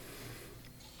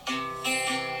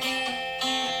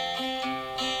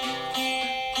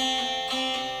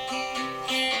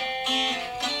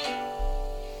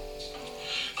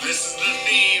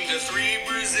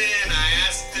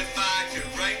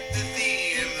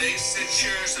said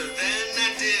sure, so then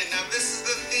I did. Now this is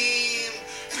the theme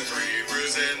to Three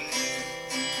Brews In.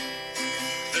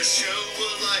 The show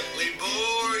will likely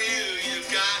bore you. You've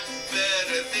got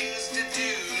better things to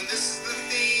do. And this is the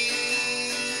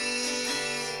theme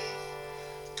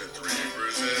to Three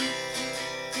Brews In.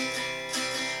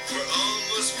 We're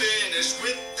almost finished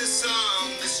with the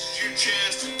song. This is your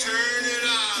chance to turn it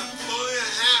off. Or you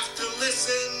have to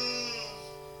listen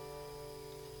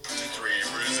to Three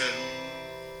Brews In.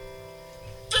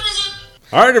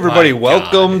 All right, everybody,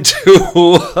 welcome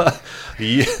to...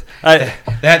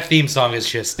 that theme song is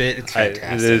just it's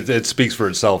fantastic. It speaks for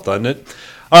itself, doesn't it?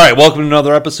 All right, welcome to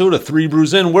another episode of Three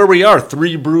Brews In, where we are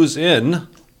 3 brews in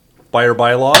by our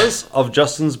bylaws of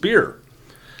Justin's beer.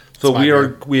 So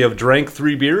we have drank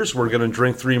 3 beers. We're going to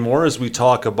drink 3 more as we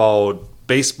talk about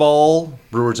baseball,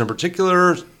 Brewers in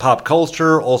particular, pop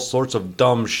culture, all sorts of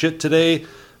dumb shit today.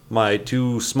 My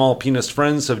 2 small penis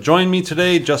friends have joined me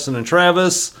today, Justin and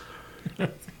Travis.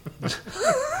 That's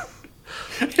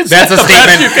a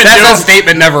statement. That's a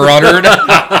statement never uttered.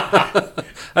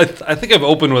 I think I've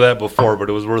opened with that before, but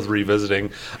it was worth revisiting.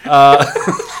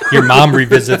 Your mom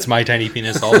revisits My Tiny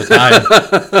Penis all the time.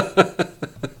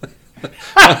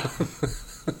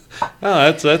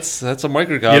 That's a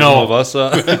microcosm of us.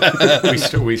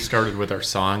 We started with our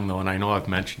song, though, and I know I've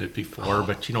mentioned it before,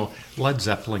 but, Led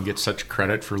Zeppelin gets such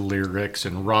credit for lyrics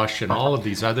and Rush and all of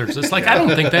these others. It's like, I don't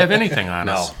think they have anything on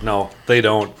us. No, they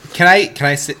don't. Can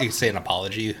I say an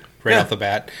apology right off the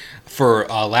bat? For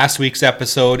last week's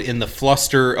episode, in the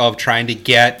fluster of trying to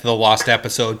get the lost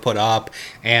episode put up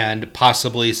and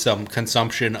possibly some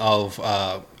consumption of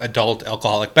adult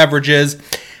alcoholic beverages,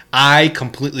 I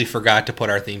completely forgot to put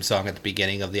our theme song at the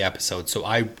beginning of the episode. So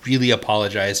I really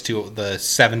apologize to the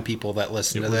 7 people that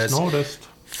listen to this. Noticed.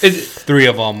 3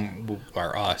 of them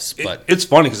are us. But it's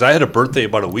funny because I had a birthday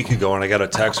about a week ago, and I got a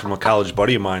text from a college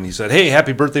buddy of mine. He said, "Hey,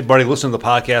 happy birthday, buddy. Listen to the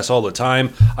podcast all the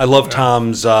time. I love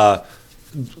Tom's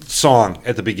song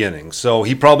at the beginning." So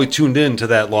he probably tuned in to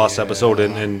that lost episode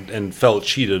and felt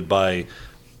cheated by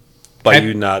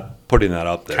you not putting that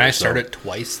up there. Can I start it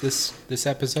twice this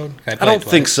episode? I don't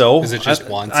think so. Is it just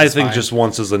once? I think just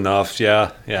once is enough.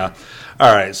 Yeah.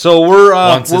 All right. So we're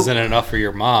once isn't enough for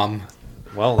your mom.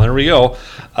 Well, there we go.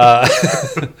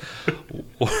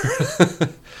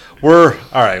 We're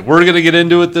all right. We're gonna get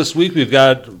into it this week. We've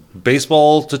got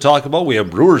baseball to talk about. We have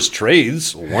Brewers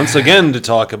trades once again to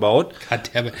talk about. God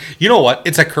damn it! You know what?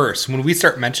 It's a curse when we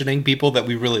start mentioning people that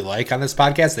we really like on this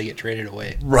podcast. They get traded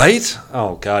away. Right?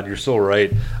 Oh God, you're so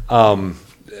right. And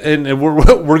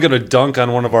we're gonna dunk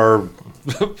on one of our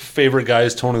favorite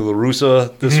guys, Tony La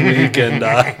Russa, this week,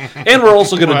 and we're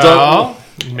also gonna dunk.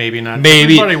 Maybe not.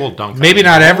 Maybe everybody will dunk. Maybe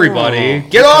not everybody.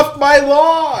 Get off my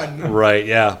lawn! Right?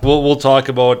 Yeah. We'll talk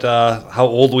about how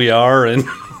old we are and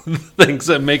things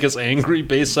that make us angry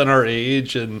based on our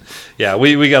age, and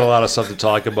we got a lot of stuff to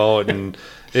talk about, and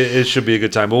it should be a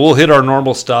good time. But we'll hit our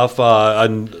normal stuff,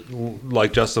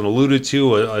 like Justin alluded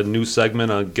to, a new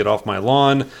segment on Get Off My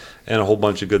Lawn, and a whole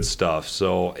bunch of good stuff.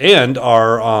 So, and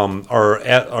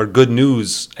our good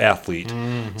news athlete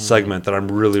segment that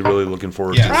I'm really looking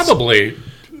forward to.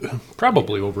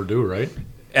 Probably overdue, right?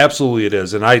 Absolutely it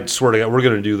is, and I swear to God, we're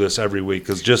going to do this every week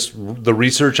because just the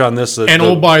research on this.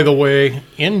 By the way,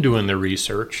 in doing the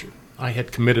research, I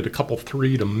had committed a couple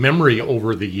 3 to memory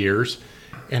over the years,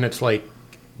 and it's like,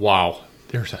 wow,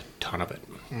 there's a ton of it.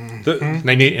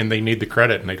 They need the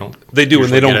credit, and they don't. They do,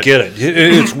 and they don't get it.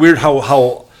 It's weird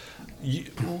how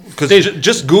because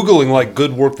just Googling like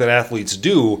good work that athletes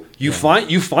do, you find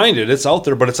it. It's out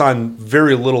there, but it's on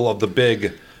very little of the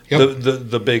big. Yep.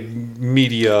 The big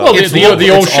media. Well, the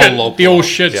old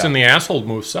shits and the asshole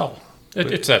moves sell.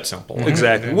 It's that simple.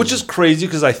 Exactly. Mm-hmm. Which is crazy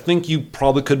because I think you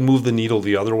probably could move the needle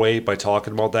the other way by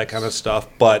talking about that kind of stuff.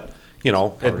 But, it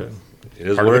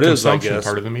is what it is, I guess.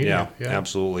 Part of the media. Yeah,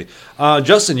 absolutely.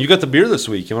 Justin, you got the beer this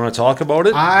week. You want to talk about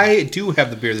it? I do have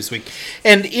the beer this week.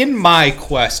 And in my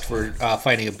quest for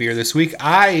finding a beer this week,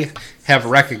 I have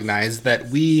recognized that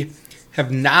we have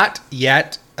not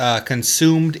yet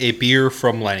consumed a beer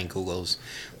from Leinenkugel's,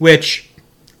 which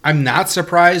I'm not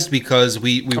surprised because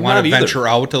we want to venture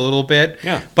out a little bit.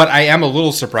 Yeah. But I am a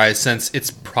little surprised since it's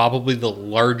probably the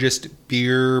largest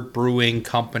beer brewing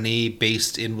company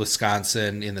based in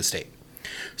Wisconsin in the state.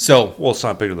 So, well, it's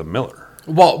not bigger than Miller.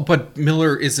 Well, but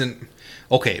Miller isn't.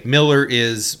 Okay, Miller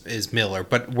is Miller,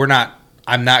 but we're not.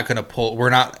 I'm not going to pull.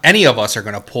 We're not. Any of us are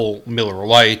going to pull Miller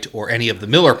Lite or any of the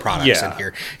Miller products in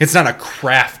here. It's not a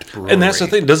craft brewery. And that's the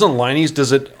thing. Doesn't Leinie's?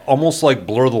 Does it almost like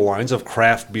blur the lines of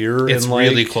craft beer? It's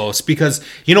really close because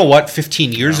you know what?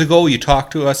 15 years ago, you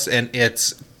talked to us, and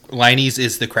it's Leinie's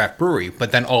is the craft brewery,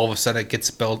 but then all of a sudden it gets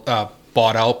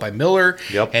bought out by Miller.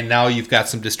 Yep. And now you've got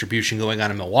some distribution going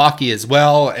on in Milwaukee as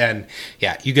well. And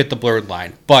yeah, you get the blurred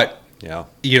line. But Yeah.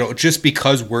 just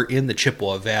because we're in the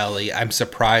Chippewa Valley, I'm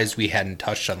surprised we hadn't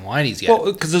touched on Liney's yet.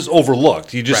 Well, because it's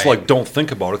overlooked. You just Right. don't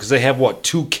think about it because they have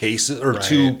 2 cases or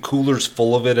 2 coolers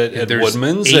full of it at There's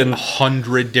Woodman's, and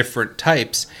 800 different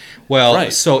types. Well,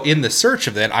 Right. so in the search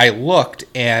of that, I looked,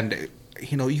 and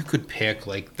you could pick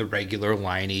like the regular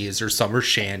Liney's or Summer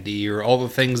Shandy or all the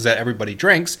things that everybody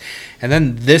drinks, and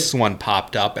then this one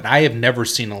popped up, and I have never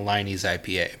seen a Liney's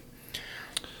IPA.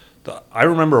 I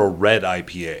remember a red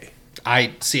IPA.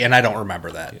 I see, and I don't remember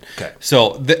that. Okay.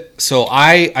 So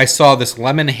I saw this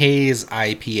Lemon Haze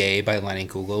IPA by Lenny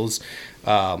Kugels.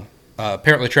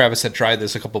 Apparently Travis had tried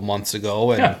this a couple months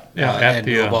ago and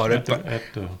knew about it.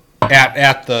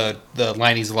 At the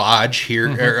Liney's Lodge here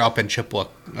or up in Chippewa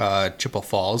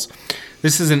Falls.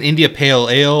 This is an India Pale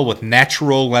Ale with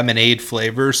natural lemonade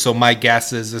flavor. So my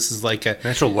guess is this is like a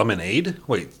Natural lemonade?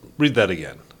 Wait, read that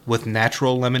again. with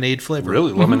natural lemonade flavor.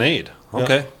 Really? Lemonade.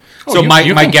 Okay. So you my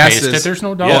can guess taste is it, there's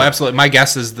no doubt. Oh, absolutely. My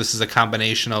guess is this is a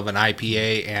combination of an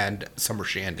IPA and Summer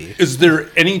Shandy. Is there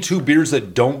any 2 beers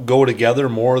that don't go together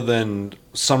more than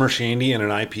Summer Shandy and an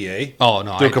IPA? Oh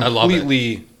no, They're I love it.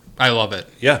 completely. I love it.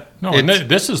 Yeah. No, and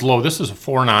this is low. This is a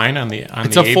 4.9 on the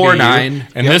It's the a ABU. 4.9,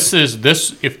 and yep.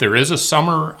 this if there is a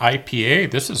summer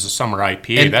IPA, this is a summer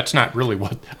IPA. And- that's not really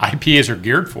what IPAs are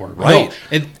geared for, Right. No,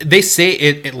 and they say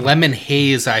it lemon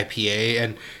haze IPA,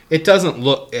 and it doesn't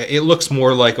look. It looks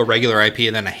more like a regular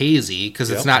IPA than a hazy because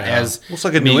it's not as. Looks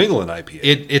like a New England IPA.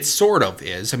 It sort of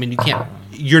is. I mean,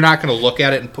 you're not going to look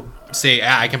at it and say,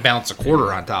 I can balance a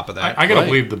quarter on top of that. I gotta Right.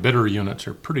 believe the bitter units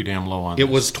are pretty damn low on It this.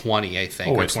 was 20, I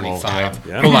think, Oh, or it's low, 25.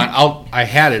 yeah. Hold on, I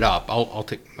had it up. I'll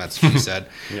take. That's what you said.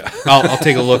 I'll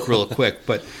take a look real quick.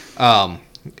 But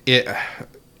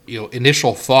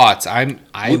initial thoughts. I'm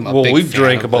a big we've fan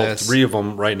drank of about this. 3 of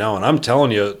them right now, and I'm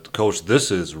telling you, Coach, this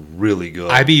is really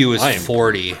good. IBU I is am-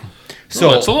 40.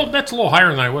 So So that's a little higher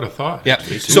than I would have thought. yeah.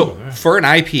 actually, too. So Yeah. for an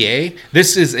IPA,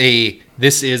 this is a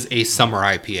summer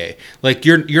IPA. Like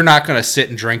you're not going to sit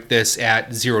and drink this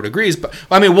at 0 degrees. But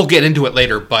I mean, we'll get into it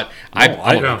later. But I'm a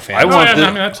yeah. big fan. I of want it. this- I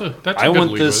mean, that's a I good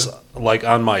want lead this with it. like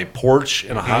on my porch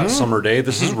in a hot summer day.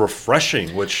 This is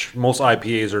refreshing, which most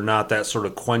IPAs are not that sort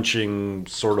of quenching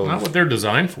sort of. Not what they're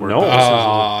designed for. No.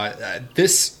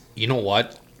 This, you know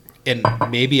what? And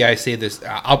maybe I say this.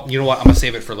 You know what? I'm gonna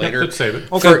save it for later. let's save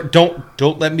it. Okay.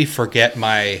 Don't let me forget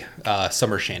my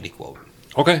Summer Shandy quote.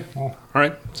 Okay. All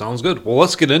right. Sounds good. Well,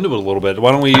 let's get into it a little bit.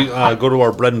 Why don't we go to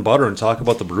our bread and butter and talk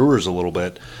about the Brewers a little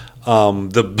bit?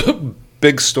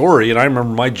 Big story, and I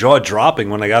remember my jaw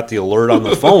dropping when I got the alert on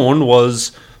the phone,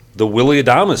 was the Willy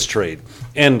Adames trade.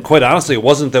 And quite honestly, it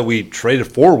wasn't that we traded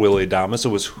for Willy Adames. It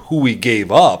was who we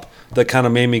gave up that kind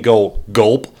of made me go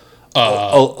gulp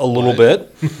a little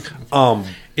bit.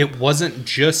 It wasn't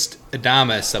just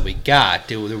Adames that we got.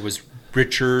 There was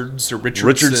Richardson.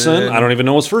 Richardson, I don't even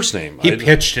know his first name. He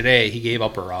pitched today. He gave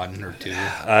up a run or two.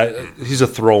 He's a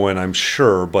throw-in, I'm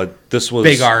sure, but this was...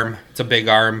 Big arm. It's a big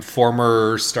arm.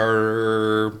 Former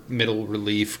starter, middle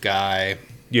relief guy.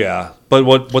 Yeah, but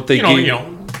what they gave...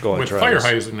 Go ahead, with Travis.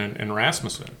 Fireheisen and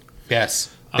Rasmussen.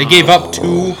 Yes. They gave up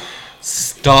 2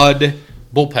 stud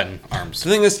bullpen arms. The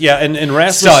thing is, yeah, and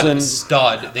Rasmussen...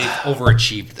 Stud. They've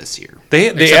overachieved this year. They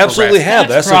Except for absolutely Rasmussen. have.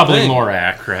 That's the probably thing. more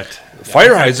accurate.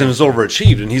 Fireheisen is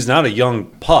overachieved, and he's not a young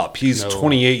pup. He's No.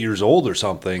 28 years old or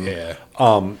something. Yeah.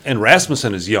 And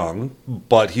Rasmussen is young,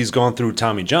 but he's gone through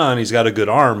Tommy John. He's got a good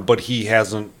arm, but he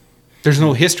hasn't. There's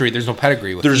no history. There's no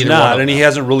pedigree with There's either one not, of and he them.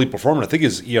 hasn't really performed. I think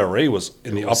his ERA was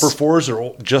in the upper 4s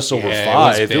or just over Yeah, it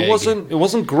was 5. big. It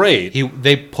wasn't great.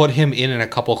 They put him in a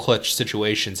couple clutch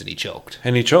situations and he choked.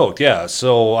 And he choked, yeah.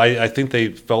 So I think they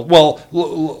felt, well,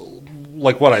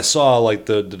 like what I saw, like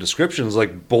the descriptions,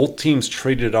 like both teams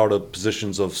traded out of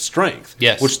positions of strength.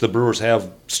 Yes. Which the Brewers have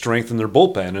strength in their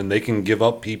bullpen, and they can give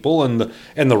up people. And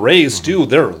the Rays, too,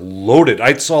 they're loaded.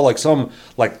 I saw like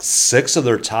 6 of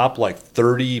their top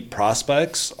 30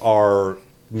 prospects are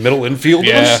middle infielders.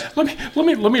 Yeah.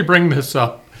 Let me bring this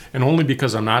up, and only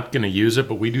because I'm not going to use it,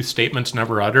 but we do statements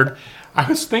never uttered. I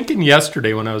was thinking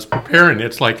yesterday when I was preparing,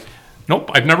 it's like, nope,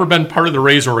 I've never been part of the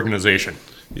Rays organization.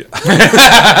 Who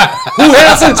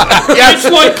hasn't?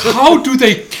 It's like, how do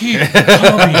they keep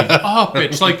coming up.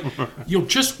 It's like you'll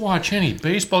just watch any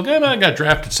baseball game. I got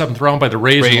drafted 7th round by the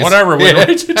Rays. And whatever. Yeah.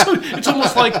 It's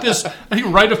almost like this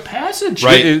rite of passage.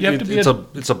 Right. You have to be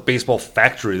It's a baseball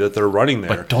factory that they're running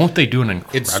there. but don't they do an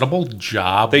incredible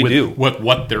job They with, do. with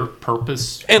what their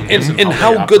purpose And is and they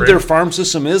how good operate? their farm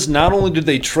system is. Not only did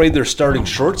they trade their starting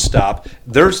shortstop,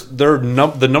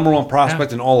 the number one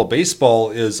prospect in all of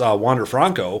baseball is Wander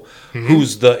Franco,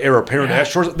 who's the heir apparent at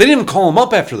shortstop. They didn't call him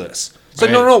up after this. It's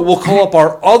like, no, we'll call up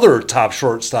our other top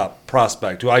shortstop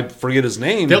prospect, who I forget his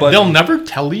name. They'll never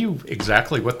tell you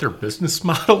exactly what their business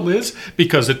model is,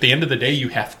 because at the end of the day, you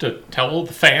have to tell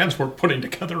the fans we're putting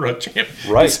together a champ.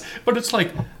 Right. But it's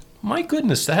like, my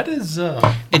goodness, that is.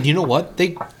 And you know what?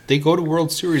 They go to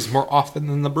World Series more often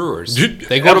than the Brewers. Dude,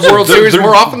 They go to absolutely. World Series They're-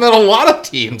 more often than a lot of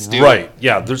teams do. Right,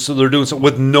 yeah. So they're doing something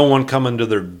with no one coming to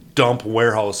their dump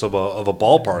warehouse of a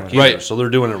ballpark either. Right. So they're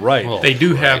doing it right. Well, They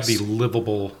do have Christ. the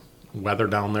livable weather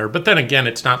down there, but then again,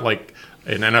 it's not like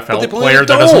an they NFL play in player a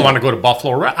that doesn't dome. want to go to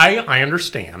Buffalo. I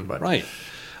understand, but Right.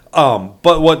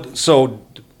 But what? So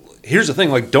here's the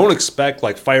thing: like, don't expect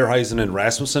like Fireheisen and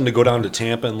Rasmussen to go down to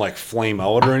Tampa and like flame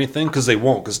out or anything, because they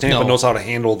won't. Because Tampa No. knows how to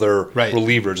handle their Right.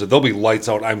 relievers. They'll be lights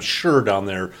out. I'm sure down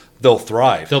there they'll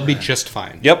thrive. They'll be just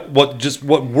fine. Yep.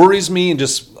 What worries me and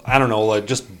just I don't know, like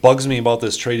just bugs me about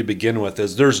this trade to begin with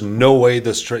is there's no way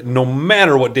this trade, no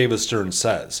matter what David Stern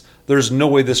says, there's no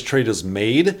way this trade is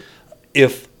made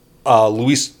if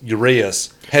Luis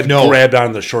Urias had No. grabbed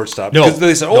on the shortstop. No. Because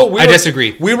they said, No, "Oh, I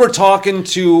disagree. We were talking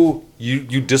to you.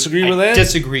 You disagree with that?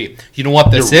 Disagree. You know what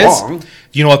this You're is? wrong.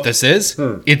 You know what this is?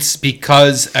 It's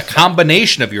because a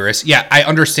combination of Urias. Yeah, I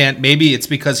understand. Maybe it's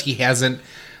because he hasn't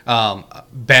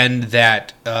been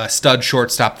that stud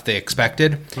shortstop that they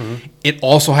expected. It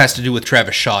also has to do with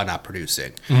Travis Shaw not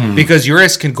producing, because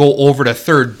Urias can go over to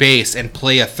third base and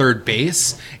play a third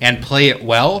base and play it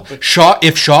well.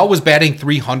 If Shaw was batting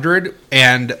 300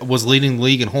 and was leading the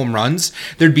league in home runs,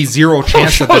 there'd be zero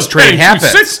chance that this trade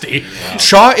happens. 260.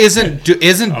 Shaw isn't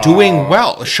doing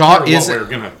well. Shaw What isn't. we're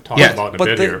going to talk Yeah, about in a But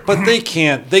bit they, here. but they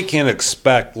can't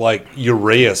expect like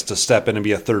Urias to step in and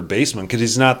be a third baseman because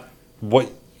he's not what.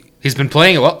 He's been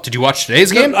playing it well. Did you watch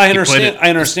today's game? I He played understand. it I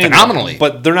understand phenomenally.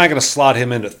 but they're not going to slot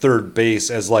him into third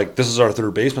base as like this is our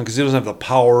third baseman because he doesn't have the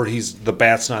power. The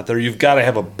bat's not there. You've got to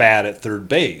have a bat at third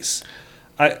base.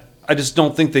 I just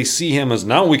don't think they see him as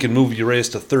now we can move Urias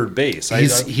to third base.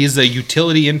 He's a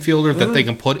utility infielder that they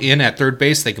can put in at third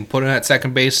base. They can put in at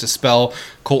second base to spell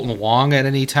Colton Wong at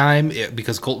any time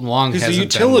because Colton Wong he's a hasn't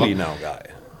utility been, now guy.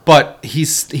 But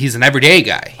he's an everyday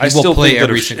guy. He I will still play think that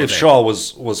every if single day. Shaw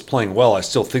was playing well, I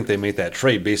still think they made that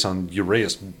trade based on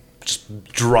Urias just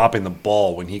dropping the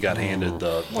ball when he got handed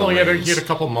the. Well, he had reins. a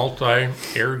couple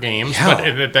multi-air games,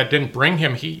 Yeah. but that didn't bring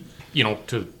him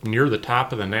to near the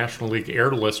top of the National League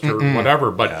air list or whatever.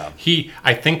 But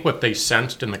I think what they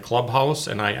sensed in the clubhouse,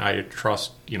 and I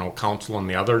trust Council and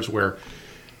the others, where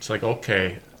it's like,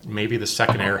 okay, maybe the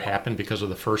second air happened because of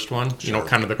the first one.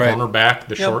 Kind of the Right. cornerback,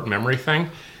 the short memory thing.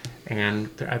 And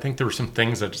I think there were some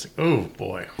things that just, oh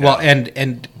boy. Well,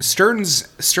 and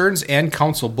Stearns and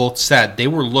Council both said they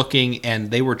were looking and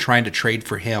they were trying to trade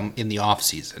for him in the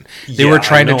offseason. They Yeah, were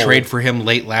trying I to know. trade for him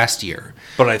late last year.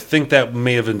 But I think that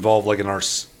may have involved like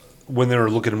when they were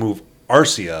looking to move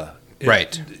Arcia.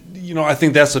 Right. I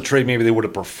think that's a trade maybe they would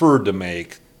have preferred to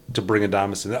make to bring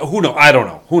Adames in. Who knows? I don't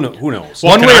know. Who knows?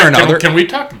 One Can way I- or another. Can we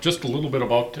talk just a little bit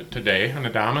about today on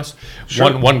Adames?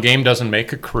 One game doesn't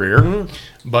make a career,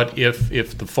 but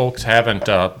if the folks haven't,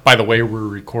 by the way, we're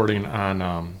recording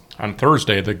on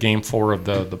Thursday, the game 4 of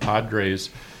the Padres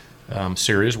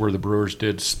series where the Brewers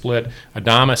did split.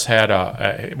 Adames had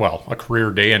a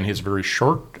career day in his very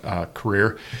short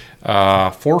career,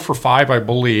 4 for 5, I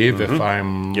believe. If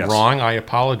I'm Yes. wrong, I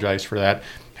apologize for that.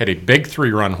 Had a big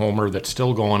 3-run homer that's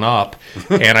still going up.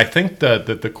 And I think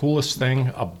the coolest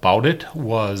thing about it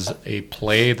was a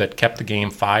play that kept the game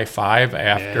 5-5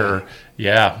 after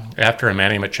a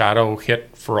Manny Machado hit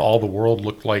for all the world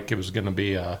looked like it was going to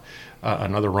be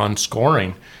another run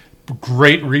scoring.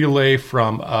 Great relay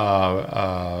from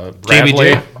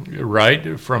Bradley,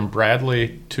 right? From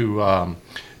Bradley to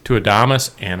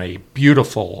Adames, and a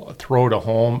beautiful throw to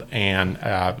home and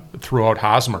threw out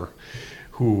Hosmer,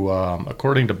 who,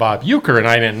 according to Bob Uecker, and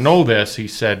I didn't know this, he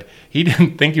said he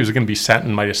didn't think he was going to be sent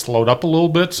and might have slowed up a little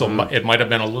bit, so it might have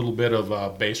been a little bit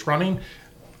of base running.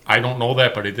 I don't know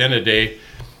that, but at the end of the day,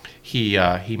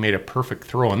 he made a perfect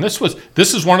throw. And this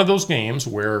is one of those games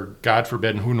where, God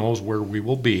forbid, and who knows where we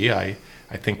will be. I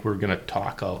think we're going to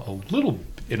talk a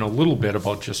little bit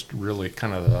about just really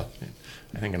kind of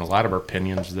I think in a lot of our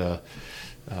opinions, the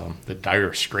the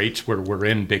dire straits where we're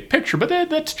in big picture. But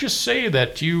let's just say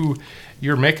that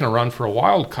you're making a run for a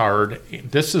wild card.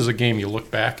 This is a game you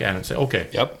look back at and say, okay,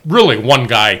 Yep. really one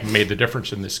guy made the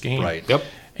difference in this game. Right. Yep.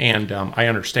 And I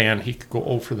understand he could go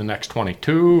 0 for the next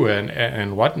 22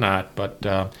 and whatnot,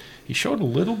 but he showed a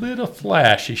little bit of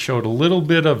flash. He showed a little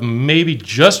bit of maybe,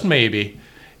 just maybe,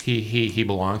 he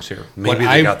belongs here. Maybe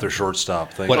they got their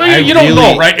shortstop thing. what Well, I you don't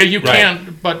really- know, right? You Right.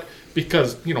 can't, but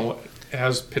because,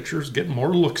 as pitchers get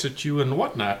more looks at you and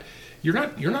whatnot, you're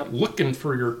not looking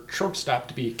for your shortstop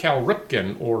to be Cal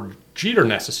Ripken or Jeter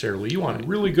necessarily. You want a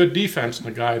really good defense and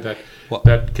a guy that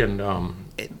can.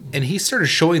 And he started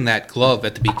showing that glove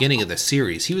at the beginning of the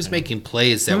series. He was making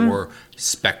plays that were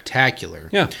spectacular.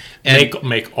 Yeah. And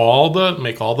Make all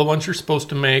the ones you're supposed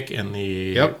to make, and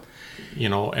the Yep.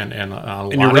 and a and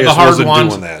lot of Urias the hard wasn't ones.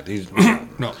 doing that. He's,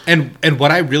 no, and what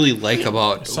I really like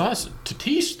about Saw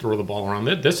Tatis throw the ball around.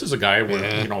 This is a guy where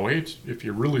if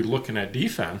you're really looking at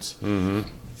defense,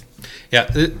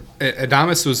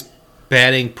 Adames was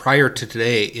batting prior to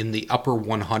today in the upper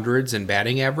 100s in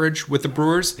batting average with the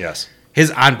Brewers. yes. His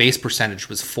on base percentage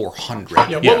was 400.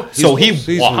 Yeah, Yeah. So He's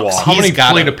he walks. walked. how He's many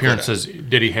got plate a- appearances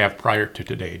did he have prior to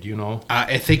today? Do you know?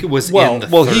 I think it was Well- in the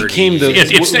well, he 30s. came to-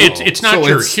 It's not So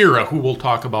your it's- Hira, who we'll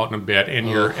talk about in a bit, and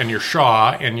your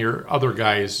Shaw and your other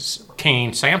guys'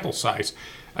 Kane sample size.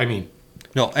 I mean,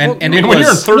 No, and when it you're in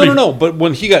was 30 No. But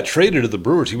when he got traded to the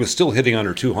Brewers, he was still hitting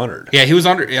under 200. yeah, he was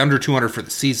under 200 for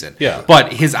the season. Yeah.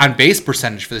 But his on base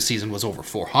percentage for the season was over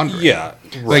 400. Yeah,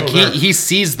 Like right. he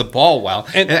sees the ball well.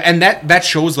 And- And that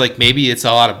shows like maybe it's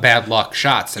a lot of bad luck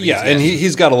shots. That Yeah, he's and getting.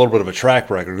 he's got a little bit of a track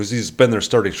record because he's been their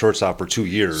starting shortstop for 2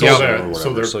 years. So, or they're,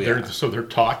 whatever. so they're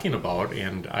talking about,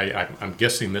 and I'm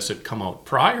guessing this had come out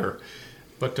prior,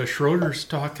 but Schroeder's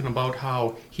talking about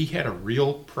how he had a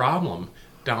real problem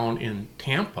down in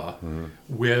Tampa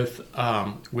with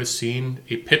seeing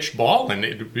a pitched ball, and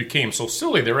it became so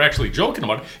silly. They were actually joking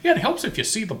about it. Yeah, it helps if you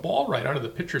see the ball right out of the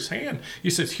pitcher's hand.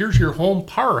 He says, "Here's your home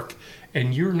park."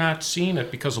 And you're not seeing it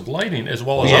because of lighting as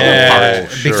well as other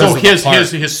parks. sure. Because So of the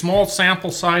park. his small sample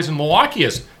size in Milwaukee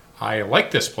is, I like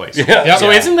this place. Yeah.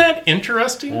 So Yeah. isn't that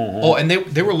interesting? Oh, and they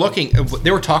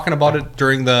were talking about it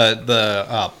during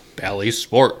the Bally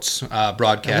Sports When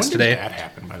broadcast did today. that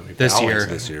happen, by the way? This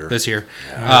Balance. year. This year.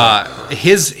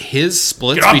 His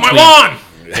splits Get off between my lawn!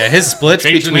 yeah, his splits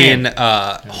Change the between name.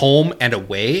 home and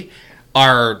away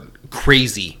are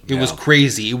crazy. It was Yeah.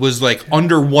 crazy. It was like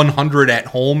under 100 at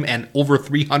home and over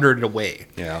 300 away.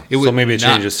 Yeah. It was So maybe a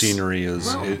change of nuts. scenery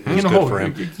is You good know, for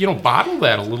him. bottle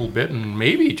that a little bit, and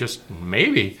maybe, just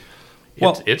maybe,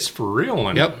 Well- it's for real.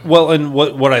 And Yep. Well, and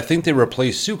what I think they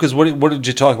replaced too, because what did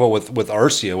you talk about with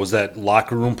Arcia? Was that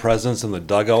locker room presence and the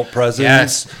dugout presence?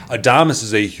 Yes. Adames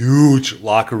is a huge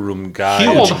locker room guy.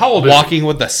 How old is he? Walking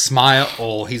with a smile.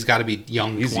 Oh, he's got to be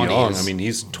young. He's 20s. young. I mean,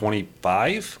 he's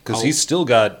 25 because Oh.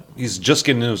 he's just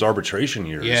getting into his arbitration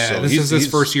years. yeah, so this is his he's-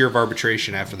 first year of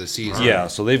arbration after the season. Yeah,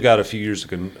 so they've got a few years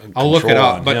to I'll look it control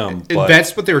up, on but, him,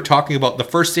 that's what they were talking about. The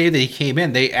first day that he came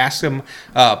in, they asked him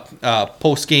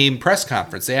post game press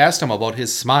conference. They asked him about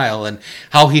his smile and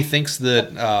how he thinks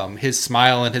that his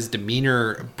smile and his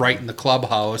demeanor brighten the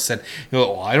clubhouse. And I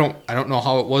don't know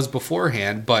how it was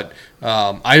beforehand, but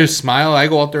I just smile. I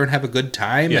go out there and have a good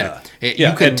time. Yeah. And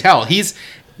Yeah, you could and- tell he's.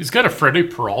 He's got a Freddie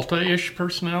Peralta-ish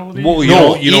personality. Well, you No,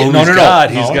 know, he- who no, he's no, no. got?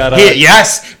 He's No. got a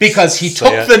Yes, because he Say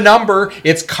took it. the number.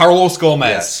 It's Carlos Gomez.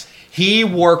 Yes. He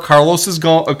wore Carlos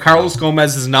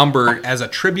Gomez's number as a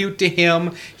tribute to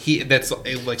him. That's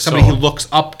like somebody So- he looks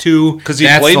up to because he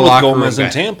That's played the with locker room Gomez in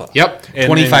guy. Tampa. Yep, And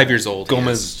 25 years old. he is.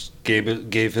 Gomez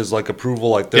gave his like approval,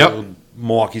 like Yep.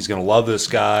 Milwaukee's going to love this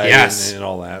guy, Yes. and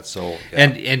all that. So yeah.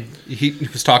 And he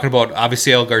was talking about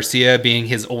obviously El Garcia being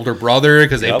his older brother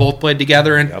because they Yep. both played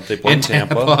together in Yep, they played in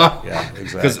Tampa. Yeah,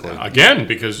 exactly. Again,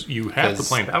 because you have to Because-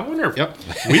 play. I wonder if Yep.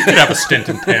 we could have a stint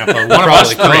in Tampa. One of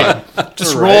us Probably could.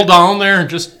 Just roll down there and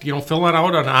just fill that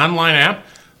out on an online app.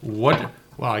 What?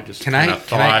 Well, I just Can I- kinda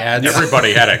can I thought add-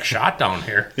 everybody had a shot down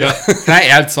here. Can I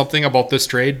add something about this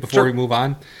trade before we move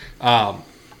on?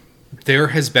 There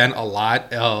has been a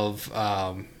lot of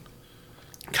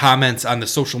comments on the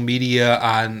social media,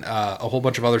 on a whole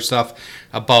bunch of other stuff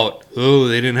about,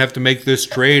 they didn't have to make this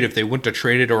trade if they wouldn't have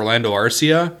traded Orlando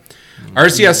Arcia.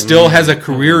 Arcia still has a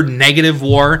career negative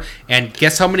WAR, and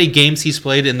guess how many games he's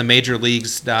played in the major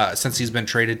leagues since he's been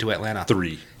traded to Atlanta?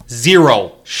 3.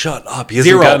 0. Shut up. He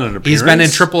hasn't gotten an appearance. He's been in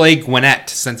AAA Gwinnett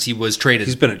since he was traded.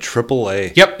 He's been at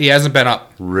AAA. Yep, he hasn't been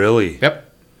up. Really? Yep.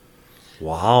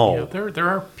 Wow. There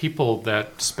are people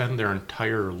that spend their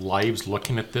entire lives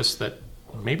looking at this that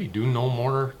maybe do know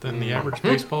more than the average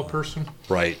baseball person.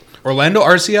 Right. Orlando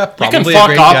Arcia, You can probably a fuck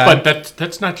great off, guy. but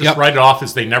that's not just Yep. write it off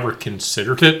as they never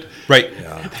considered it. Right.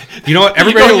 You know what? You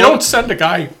Everybody don't send a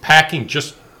guy packing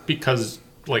just because,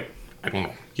 like, I don't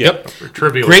know. Yep. For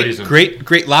trivial Great, reasons.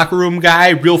 great locker room guy.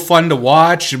 Real fun to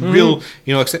watch. Real,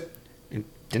 except it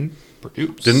didn't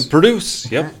produce. Didn't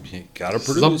produce. Yep. You gotta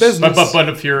produce. a business. But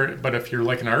if you're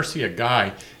like an Arcia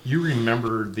guy, you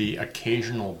remember the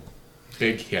occasional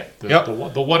big hit,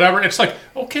 the whatever. It's like,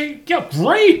 okay, yeah,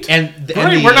 great,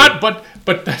 great. We're not, but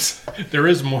there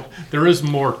is more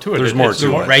to it. There's more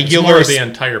to it. Regular- more of the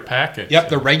entire package. Yep,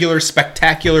 the regular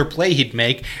spectacular play he'd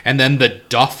make, and then the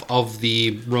duff of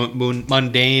the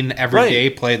mundane everyday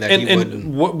play that he would.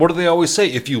 And what do they always say?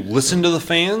 If you listen to the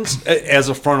fans, as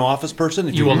a front office person,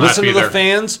 if you will not listen be to the there.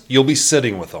 fans, you'll be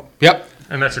sitting with them. Yep.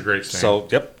 And that's a great saying. So,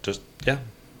 yeah.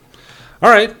 All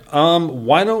right.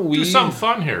 Why don't we do something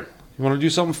fun here. You want to do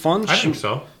something fun? I think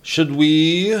so. Should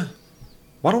we?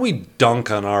 Why don't we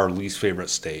dunk on our least favorite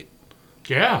state?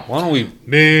 Yeah. Why don't we?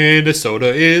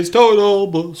 Minnesota is total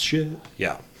bullshit.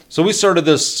 Yeah. So we started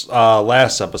this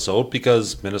last episode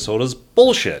because Minnesota's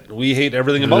bullshit. We hate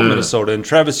everything about Minnesota. And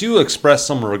Travis, you expressed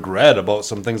some regret about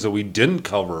some things that we didn't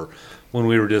cover when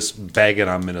we were just bagging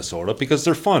on Minnesota because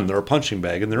they're fun. They're a punching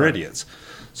bag and they're idiots.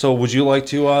 So would you like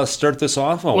to start this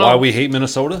off on why we hate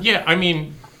Minnesota? Yeah, I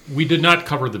mean, we did not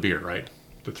cover the beer, right?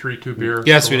 The 3-2 beer.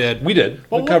 Yes, we did. We did.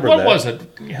 Well, we covered what that. was it?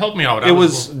 Help me out. It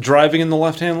was driving in the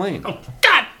left-hand lane. Oh,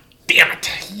 God damn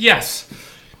it! Yes.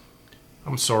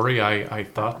 I'm sorry. I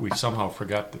thought we somehow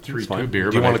forgot the 3-2 beer.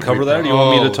 Do you but want to cover that? Or do you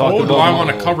want me to talk Oh, about? do I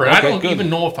want to cover it? I Okay, don't good. even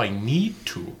know if I need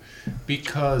to,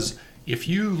 because if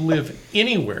you live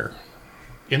anywhere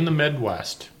in the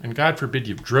Midwest, and God forbid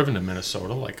you've driven to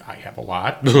Minnesota, like I have a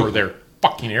lot, or their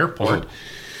fucking airport,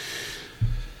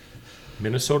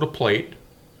 Minnesota Plate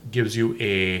gives you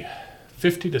a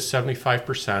 50 to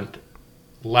 75%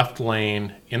 left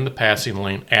lane in the passing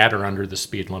lane at or under the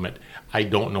speed limit. I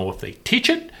don't know if they teach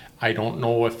it. I don't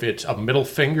know if it's a middle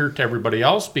finger to everybody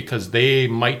else because they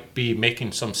might be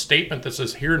making some statement that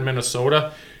says here in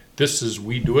Minnesota,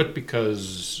 we do it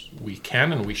because we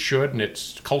can and we should and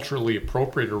it's culturally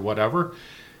appropriate or whatever.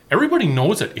 Everybody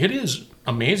knows it. It is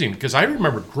amazing because I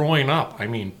remember growing up,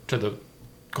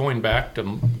 going back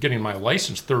to getting my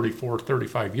license 34,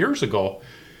 35 years ago,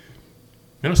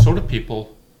 Minnesota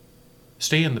people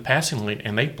stay in the passing lane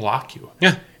and they block you.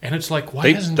 Yeah. And it's like, why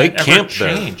They hasn't that ever camp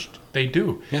there. changed? They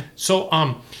do. Yeah. So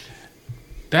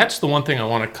that's the one thing I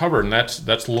want to cover, and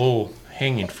that's low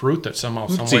hanging fruit that somehow,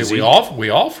 some way easy. we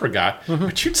all forgot.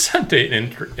 But you sent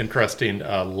an interesting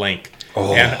link.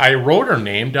 And I wrote her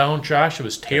name down, Josh. It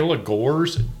was Taylor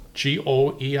Goers,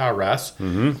 Goers.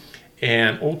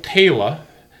 And Taylor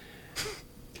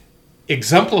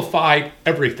exemplified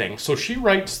everything. So she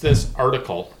writes this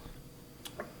article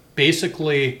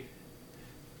basically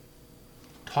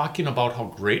talking about how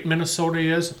great Minnesota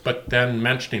is, but then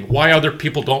mentioning why other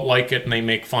people don't like it and they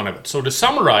make fun of it. So to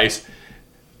summarize,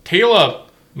 Taylor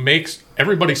makes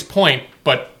everybody's point,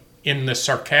 but in this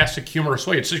sarcastic, humorous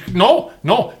way. It's like,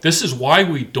 no, this is why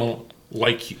we don't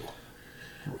like you.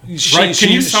 Right? Can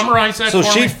you summarize that So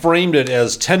for she me? framed it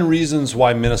as 10 reasons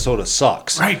why Minnesota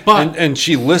sucks. Right, but- and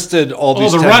she listed all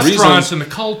these the 10 restaurants reasons. and the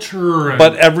culture. And,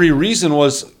 But every reason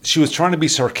was she was trying to be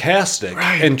sarcastic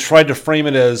Right. and tried to frame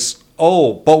it as,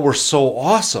 but we're so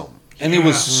awesome. And it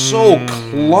was so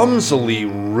clumsily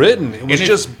written. It was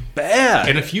just bad.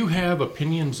 And if you have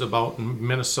opinions about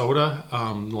Minnesota,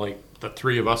 like the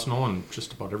three of us know, and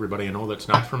just about everybody I know that's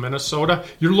not from Minnesota,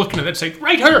 you're looking at it and say,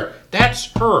 right her, that's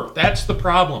her, that's the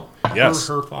problem. Yes.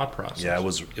 Her thought process. Yeah, it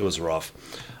was rough.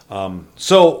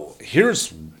 So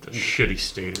here's It's a shitty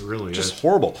state, it really just is.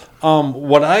 horrible.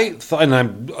 What I thought, and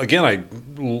I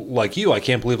like you, I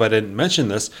can't believe I didn't mention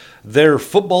this. Their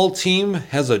football team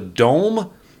has a dome,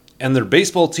 and their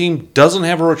baseball team doesn't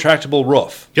have a retractable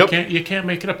roof. You can't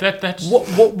make it up. That's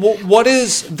What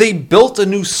is? They built a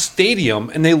new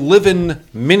stadium, and they live in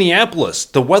Minneapolis.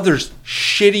 The weather's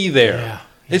shitty there. Yeah.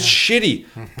 It's shitty.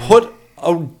 Put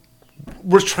a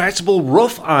retractable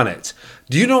roof on it.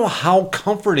 Do you know how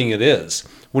comforting it is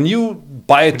when you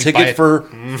buy a ticket for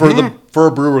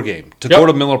a Brewer game to go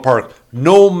to Miller Park?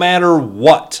 No matter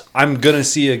what, I'm gonna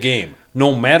see a game,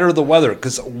 no matter the weather,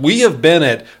 because we have been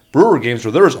at Brewer games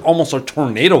where there was almost a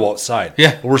tornado outside.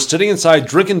 Yeah. We're sitting inside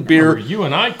drinking beer. you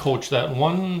and I coached that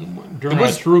one during our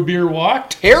through beer walk.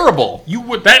 Terrible.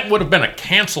 That would have been a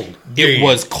canceled game. It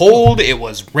was cold. It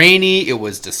was rainy. It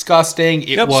was disgusting.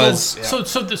 It was. So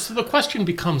the question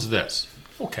becomes this.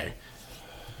 Okay.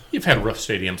 You've had roof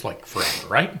stadiums like forever,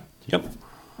 right? Yep.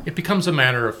 It becomes a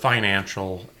matter of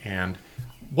financial and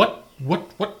what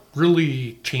what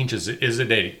really changes it? Is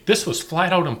it this was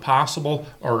flat out impossible,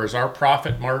 or is our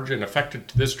profit margin affected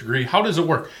to this degree? How does it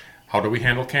work? How do we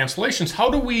handle cancellations? How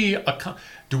do we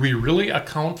really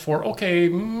account for, okay,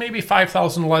 maybe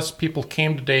 5,000 less people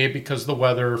came today because the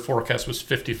weather forecast was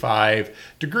 55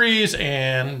 degrees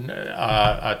and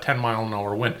a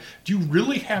 10-mile-an-hour wind? Do you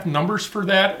really have numbers for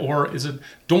that, or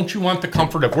don't you want the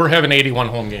comfort of we're having 81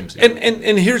 home games?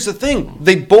 And here's the thing.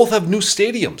 They both have new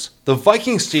stadiums. The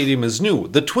Viking Stadium is new.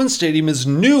 The Twin Stadium is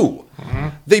new. Mm-hmm.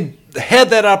 They had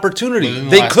that opportunity.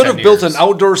 They could have built an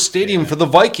outdoor stadium for the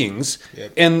Vikings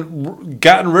and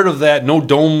gotten rid of that no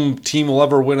dome team will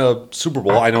ever win a Super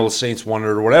Bowl. I know the Saints won it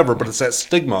or whatever, but it's that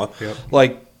stigma. Yep.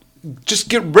 Like, just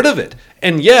get rid of it.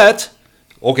 And yet,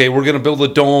 okay, we're going to build a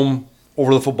dome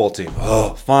over the football team.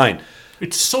 Oh, fine.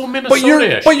 It's so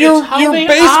Minnesota-ish. But your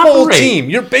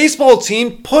baseball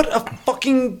team put a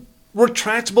fucking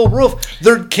retractable roof.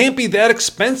 There can't be that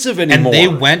expensive anymore.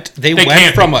 And they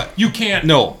went from a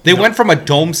went from a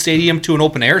dome stadium to an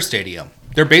open air stadium.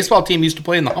 Their baseball team used to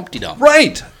play in the Humpty Dump.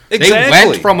 Right.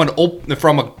 Exactly. They went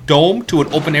from a dome to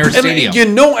an open air stadium. You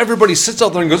know, everybody sits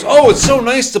out there and goes, "Oh, it's so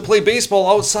nice to play baseball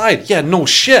outside." Yeah, no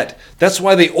shit. That's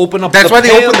why they open up. That's why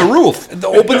they open the roof.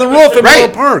 Open the roof in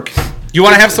Miller Park. You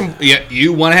want to have some? Yeah,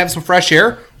 you want to have some fresh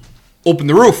air? Open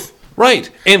the roof. Right.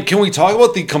 And can we talk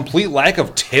about the complete lack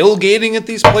of tailgating at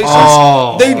these places?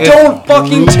 They don't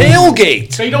fucking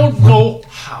tailgate. They don't know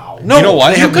how. No, you know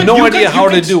what? They have no idea how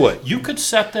to do it. You could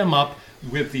set them up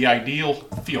with the ideal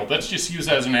field. Let's just use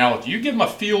that as an analogy. You give them a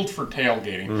field for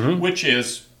tailgating, which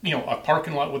is, a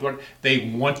parking lot with what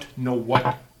they won't know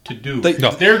what to do.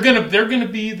 They're gonna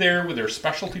be there with their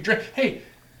specialty drink. Hey,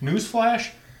 newsflash,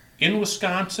 in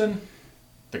Wisconsin,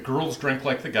 the girls drink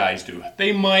like the guys do.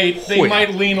 They might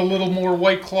lean a little more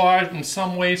White Claw in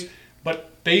some ways,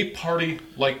 but they party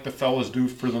like the fellas do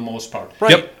for the most part.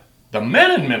 Right. Yep. The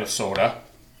men in Minnesota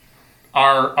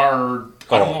are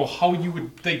I don't know how you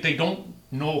would. They don't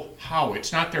know how.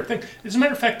 It's not their thing. As a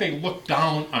matter of fact, they look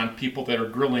down on people that are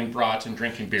grilling brats and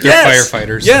drinking beer. Yes.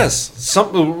 Firefighters. Yes.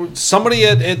 Somebody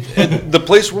at the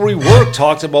place where we work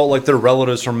talked about like their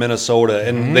relatives from Minnesota,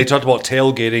 and they talked about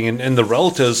tailgating, and the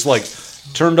relatives like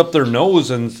turned up their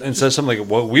nose and said something like,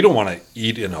 "Well, we don't want to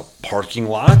eat in a parking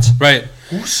lot." Right.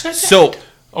 Who said that?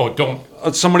 Don't.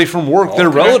 Somebody from work, their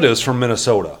relatives from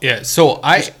Minnesota. Yeah, so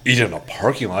just eat in a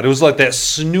parking lot. It was like that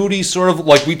snooty sort of,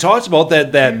 like we talked about,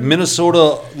 that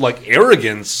Minnesota, like,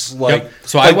 arrogance. Like,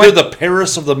 so like they're the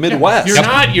Paris of the Midwest.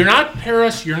 You're not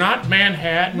Paris, you're not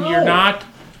Manhattan, you're not...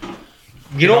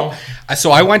 You know,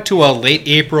 so I went to a late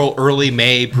April, early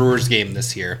May Brewers game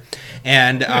this year.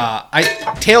 And I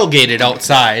tailgated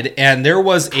outside, and there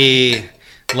was a,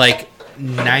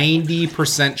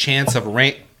 90% chance of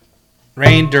rain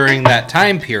during that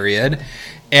time period,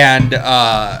 and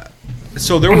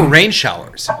so there were rain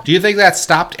showers. Do you think that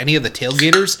stopped any of the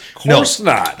tailgaters? Of course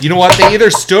not. You know what? They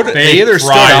either stood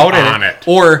out on it,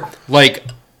 or like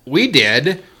we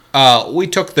did. We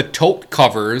took the tote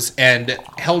covers and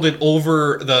held it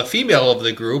over the female of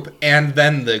the group, and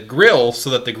then the grill, so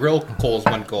that the grill coals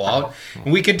wouldn't go out.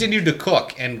 And we continued to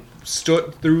cook and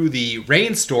stood through the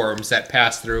rainstorms that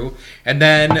passed through, and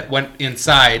then went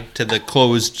inside to the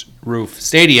closed roof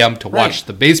stadium to watch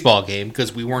the baseball game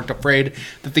because we weren't afraid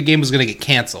that the game was going to get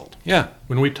canceled. Yeah.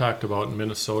 When we talked about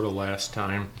Minnesota last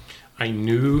time, I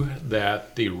knew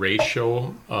that the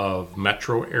ratio of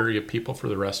metro area people for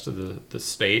the rest of the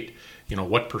state,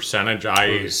 what percentage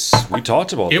we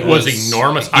talked about it was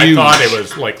enormous. Huge. I thought it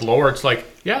was like lower. It's like,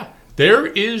 there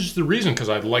is the reason, because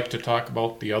I'd like to talk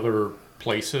about the other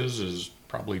places as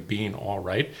probably being all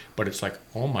right, but it's like,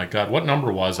 oh my God, what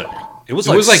number was it? It was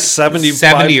like 70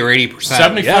 or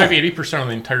 80%. 80% of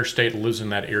the entire state lives in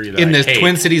that area. In the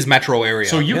Twin Cities metro area.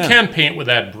 So you can paint with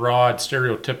that broad,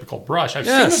 stereotypical brush. I've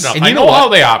seen it enough. And I know how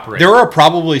they operate. There are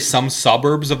probably some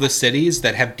suburbs of the cities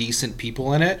that have decent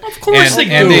people in it. Of course they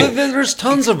do. There's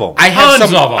tons of them. I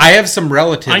have some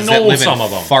relatives that live in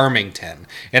Farmington.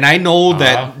 And I know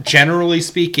that, generally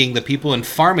speaking, the people in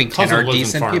Farmington are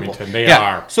decent people. They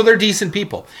are. So they're decent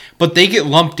people. But they get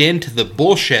lumped into the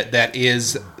bullshit that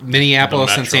is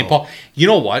Minneapolis and St. Paul. You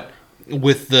know what?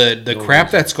 With the crap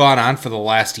that's gone on for the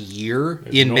last year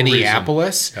in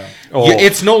Minneapolis,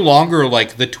 it's no longer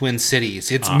like the Twin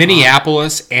Cities. It's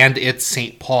Minneapolis and it's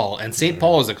St. Paul. And St.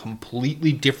 Paul is a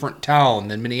completely different town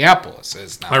than Minneapolis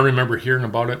is now. I remember hearing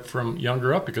about it from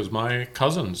younger up because my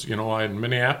cousins, I had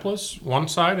Minneapolis one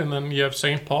side and then you have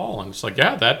St. Paul. And it's like,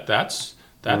 that's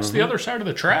the other side of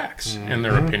the tracks in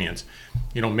their opinions.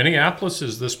 Minneapolis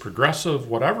is this progressive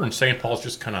whatever, and St. Paul's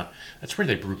just kind of, that's where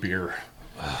they brew beer.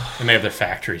 And they have their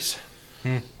factories.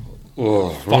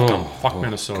 Fuck them. Fuck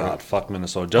Minnesota. God, fuck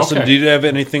Minnesota. Justin, Okay. do you have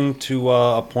anything to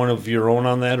a point of your own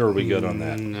on that, or are we good on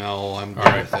that? No, I'm good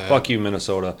right. with that. Fuck you,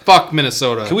 Minnesota. Fuck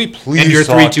Minnesota. Can we please And your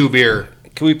talk- 3-2 beer.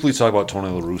 Can we please talk about Tony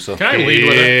La Russa? Can I lead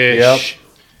with it? Yep.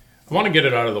 I want to get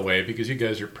it out of the way because you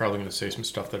guys are probably going to say some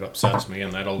stuff that upsets me,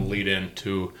 and that'll lead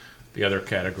into the other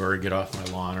category, get off my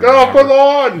lawn. Or whatever.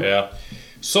 lawn! Yeah.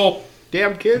 So,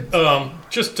 Damn kid.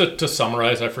 just to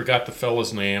summarize, I forgot the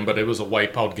fella's name, but it was a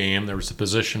wipeout game. There was a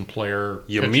position player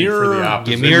pitching Ymir- for the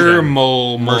opposition. Ymir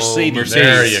Mercedes.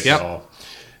 There you Yep. go.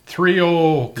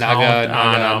 3-0 count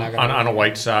Naga. on a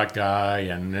White Sox guy,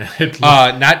 and it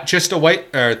Not just a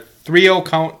 3-0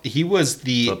 count. He was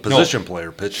The position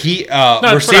player pitching. He what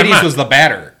I Mercedes meant. was the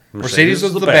batter. Mercedes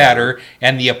was was the the batter,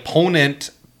 and the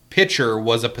opponent pitcher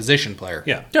was a position player.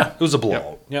 yeah. Yeah. It was a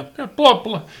blowout. Yep. Yeah,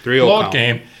 blowout 3-0 count.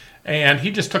 game. And he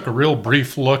just took a real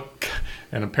brief look,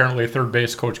 and apparently a third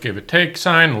base coach gave a take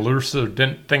sign. Lursa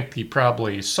didn't think he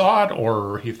probably saw it,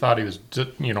 or he thought he was,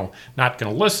 not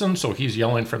going to listen, so he's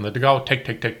yelling from the dugout, take.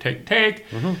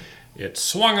 Mm-hmm. It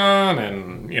swung on,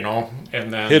 and,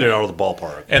 and then... Hit it out of the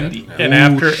ballpark.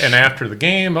 And after the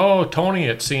game, Tony,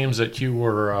 it seems that you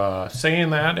were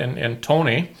saying that, and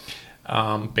Tony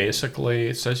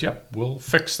basically says, "Yep, we'll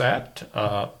fix that."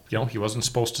 He wasn't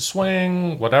supposed to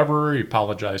swing, whatever. He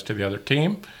apologized to the other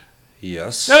team.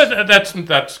 Yes. That's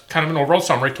kind of an overall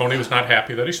summary. Tony was not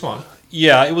happy that he swung.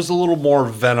 Yeah, it was a little more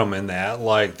venom in that.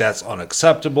 Like, that's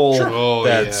unacceptable. Sure. Oh,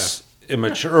 That's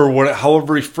immature. Or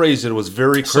however he phrased it, it was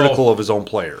very critical of his own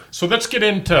player. So let's get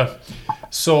into.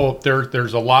 So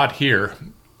there's a lot here,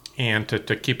 and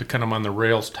to keep it kind of on the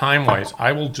rails time wise,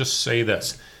 I will just say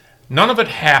this: none of it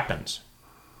happens.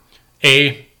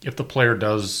 If the player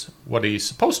does what he's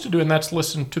supposed to do, and that's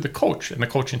listen to the coach and the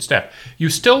coaching staff. You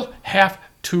still have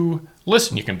to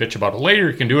listen. You can bitch about it later.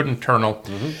 You can do it internal.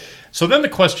 Mm-hmm. So then the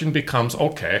question becomes: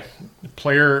 okay, the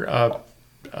player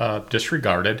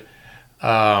disregarded.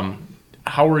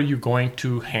 How are you going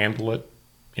to handle it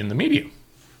in the media?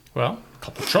 Well, a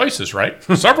couple choices, right?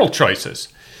 Several choices.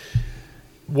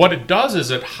 What it does is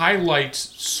it highlights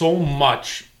so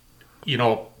much,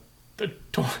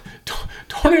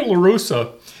 Tony La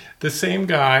Russa, the same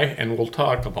guy, and we'll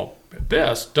talk about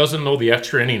this, doesn't know the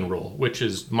extra inning rule, which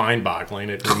is mind-boggling.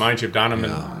 It reminds you of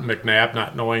Donovan McNabb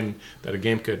not knowing that a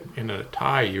game could end in a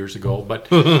tie years ago. But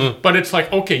but it's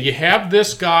like, okay, you have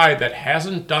this guy that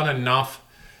hasn't done enough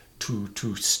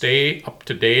to stay up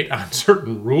to date on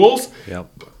certain rules. Yep.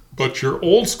 But you're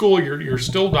old school, you're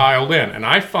still dialed in. And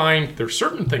I find there's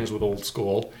certain things with old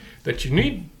school that you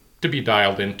need to be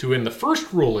dialed into. And the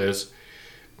first rule is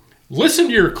listen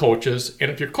to your coaches, and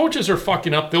if your coaches are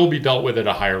fucking up, they'll be dealt with at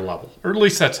a higher level. Or at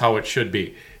least that's how it should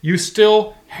be. You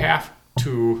still have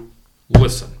to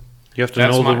listen. You have to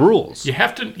know the rules. You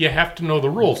have to know the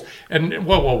rules. And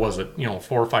what was it? 4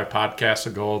 or 5 podcasts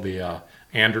ago, the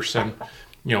Anderson,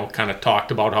 kind of talked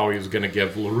about how he was going to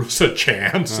give La Russa a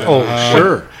chance. And,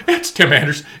 Sure. It's Tim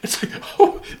Anderson. It's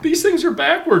like, these things are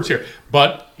backwards here.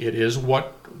 But it is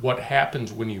what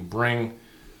happens when you bring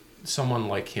someone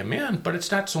like him in. But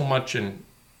it's not so much an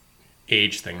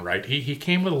age thing, right? He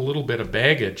came with a little bit of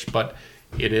baggage, but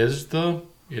it is the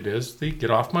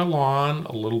get off my lawn,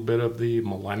 a little bit of the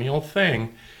millennial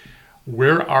thing.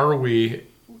 Where are we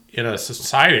in a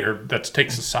society, or let's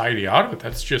take society out of it,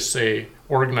 let's just say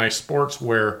organized sports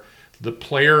where the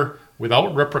player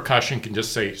without repercussion can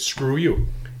just say, screw you.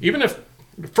 Even if,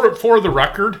 for the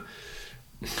record,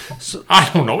 I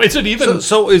don't know. Is it even...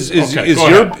 So is Okay, go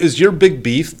ahead. is your big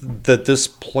beef that this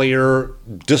player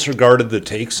disregarded the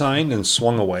take sign and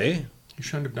swung away? You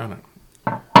shouldn't have done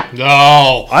it.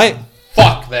 No.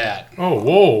 Fuck that. Oh,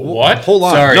 whoa, what? Hold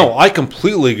on. Sorry. No, I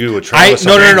completely agree with Travis.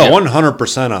 No.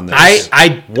 100% on this.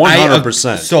 I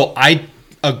 100%. So I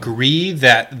agree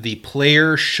that the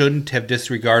player shouldn't have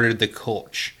disregarded the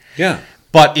coach. Yeah.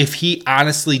 But if he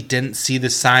honestly didn't see the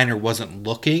sign or wasn't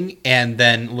looking, and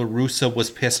then La Russa was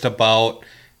pissed about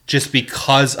just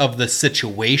because of the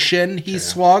situation he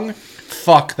swung,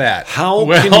 fuck that. How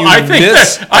Well, can you I think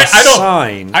miss that, a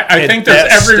sign? I at think there's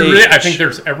that stage? I think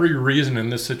there's every reason in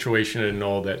this situation to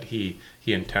know that he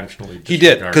intentionally He did,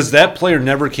 disregarded because that player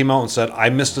never came out and said, I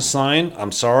missed a sign.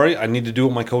 I'm sorry. I need to do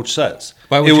what my coach says.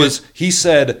 Why would It you- was, he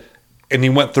said, and he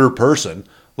went third person,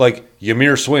 like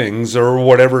Ymir swings or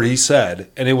whatever he said.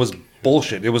 And it was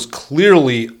bullshit. It was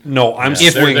clearly, no, I'm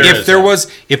Yeah, swinging. there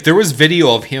is If there was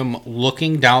video of him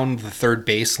looking down the third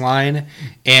baseline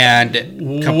and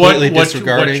completely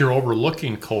disregarding, what you're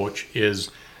overlooking, coach, is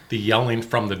the yelling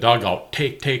from the dugout,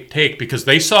 take, because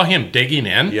they saw him digging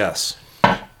in. Yes.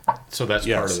 So that's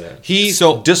part of that. He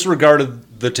So-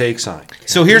 disregarded the take sign.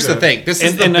 So here's the thing. This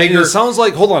is And the bigger. it sounds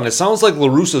like, hold on, it sounds like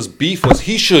LaRussa's beef was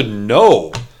he should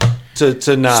know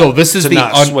to not So this is to the,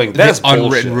 not swing. the That's unwritten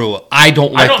bullshit. rule. I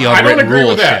don't like the I don't unwritten agree rule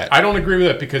with that. shit. I don't agree with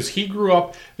that because he grew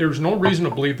up. There's no reason to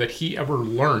believe that he ever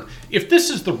learned. If this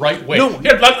is the right way, No.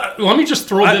 Here, let me just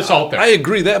throw this out there. I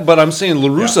agree that, but I'm saying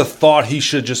LaRussa thought he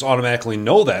should just automatically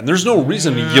know that. And there's no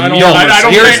reason to give I don't- him I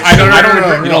don't think- I don't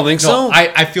agree. You don't think so?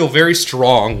 I feel very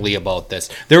strongly about this.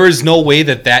 There is no way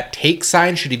that take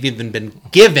sign should have even been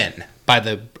given by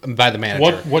the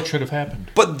manager. what should have happened?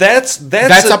 But that's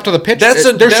up to the pitcher. That's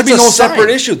There should be a no separate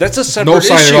sign. issue. That's a separate No issue.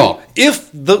 sign at all.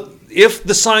 If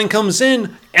the sign comes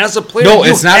in as a player, No,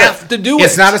 you it's not. have to do it.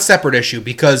 It's not a separate issue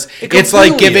because It it's like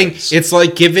completely giving is. it's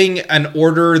like giving an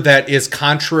order that is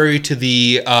contrary to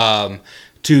the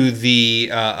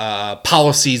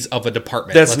policies of a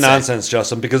department. That's let's say. nonsense,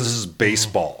 Justin, because this is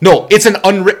baseball. No, it's an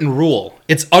unwritten rule.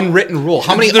 It's unwritten rule.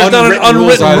 How many There's not an unwritten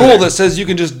rules unwritten are rule there? that says you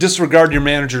can just disregard your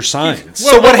manager's signs.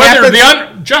 So what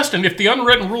happens? Justin, if the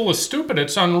unwritten rule is stupid,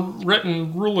 it's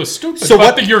unwritten rule is stupid. So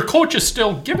but what- your coach is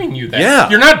still giving you that. Yeah.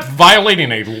 You're not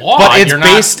violating a law. But it's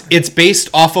You're based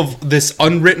off of this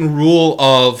unwritten rule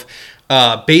of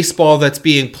baseball that's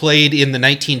being played in the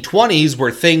 1920s,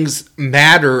 where things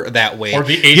matter that way. Or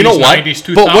the 80s, you know what?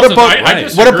 90s, But what 2000s. about I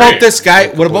what about disagree. this guy?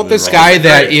 What about this completely guy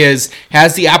that Right.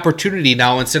 has the opportunity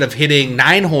now, instead of hitting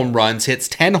 9 home runs, hits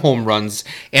 10 home runs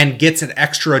and gets an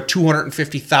extra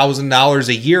 $250,000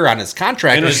 a year on his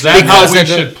contract? And Is that how we of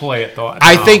the- should play it, though?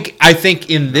 I No. think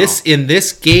in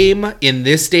this game, in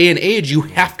this day and age, you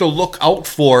have to look out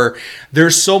for.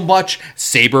 There's so much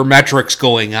sabermetrics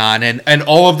going on, and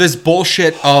all of this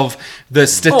bullshit of the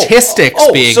statistics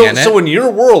being in it. So in your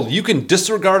world, you can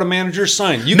disregard a manager's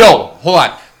sign. You No, hold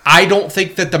on. I don't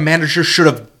think that the manager should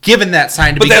have given that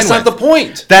sign to but begin that's not with. the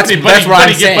point. That's what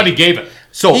I'm saying. But he gave it.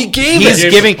 So He gave he's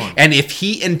it. giving, Gave it. and if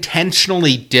he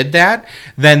intentionally did that,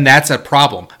 then that's a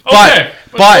problem. Okay,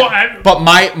 But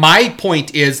my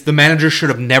point is, the manager should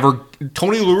have never.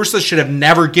 Tony La Russa should have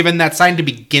never given that sign to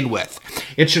begin with.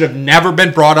 It should have never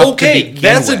been brought up to Okay, begin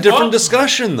that's with. a different Well,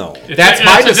 discussion, though. That's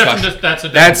my a different discussion. That's a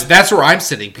different That's where I'm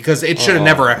sitting, because it should have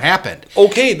never happened.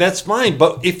 Okay, that's fine.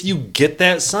 But if you get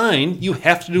that sign, you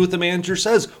have to do what the manager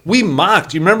says. We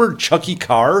mocked. You remember Chucky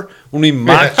Carr when we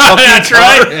mocked Chucky That's Carr?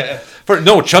 right.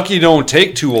 No, Chucky don't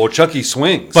take 2-0. Chucky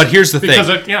swings. But here's the Because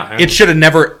thing: it- it should have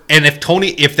never. And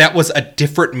if that was a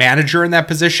different manager in that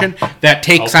position, that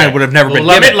take sign would have never been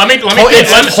Let me- given. let me- It's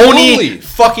let me- Tony Absolutely.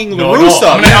 fucking La No,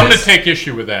 Russa. I'm going to take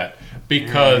issue with that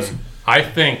because I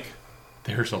think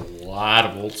there's a lot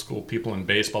of old school people in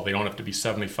baseball. They don't have to be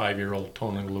 75-year-old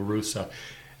Tony La Russa.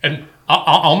 And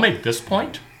I'll make this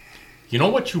point. You know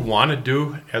what you want to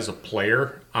do as a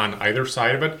player on either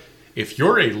side of it?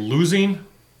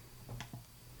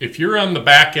 If you're on the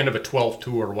back end of a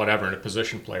 12-2 or whatever in a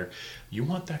position player, you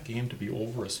want that game to be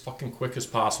over as fucking quick as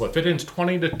possible. If it ends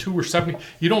 20-2 or 70,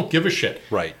 you don't give a shit.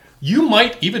 Right. You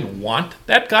might even want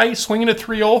that guy swinging a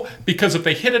 3-0 because if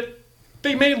they hit it,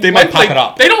 they might likely- pop it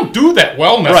up. They don't do that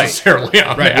well necessarily.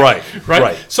 On that,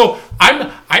 Right. So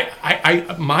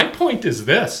my point is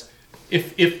this: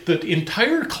 if the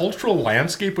entire cultural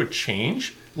landscape would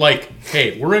change, like,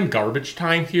 hey, we're in garbage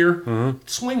time here,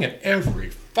 swing at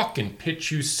every fucking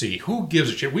pitch you see. Who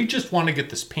gives a shit? We just want to get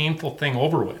this painful thing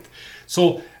over with.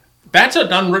 So that's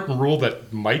an unwritten rule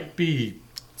that might be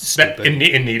in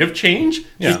need of change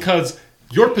Yeah. because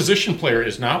your position player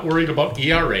is not worried about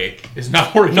ERA, is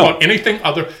not worried about anything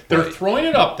other. They're throwing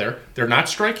it up there. They're not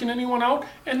striking anyone out,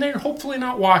 and they're hopefully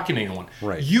not walking anyone.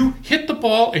 Right. You hit the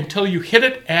ball until you hit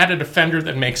it at a defender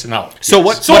that makes an out. So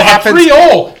what- So what a happens-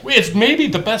 3-0 is maybe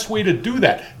the best way to do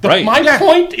that. Right. My Yeah.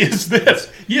 point is this: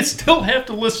 you still have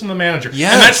to listen to the manager,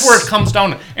 Yes. and that's where it comes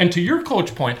down. And to your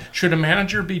coach point, should a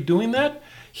manager be doing that?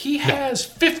 He has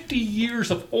 50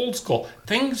 years of old school.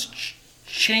 Things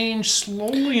change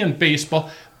slowly in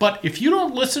baseball, but if you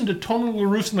don't listen to Tony La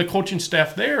Russa and the coaching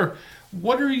staff there,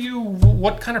 what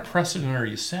kind of precedent are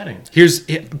you setting?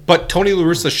 But Tony La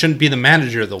Russa shouldn't be the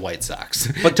manager of the White Sox.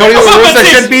 But Tony La Russa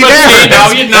shouldn't be there.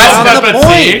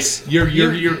 That's the point.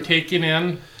 You're taking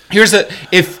in. Here's the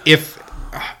if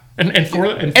And for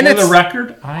And the it's-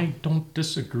 record, I don't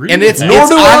disagree. and with it's that. Nor it's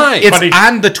do on, I. it's But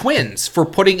on the Twins for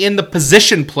putting in the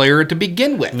position player to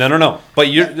begin with. No. But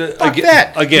you're Fuck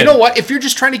that. again. You know what? If you're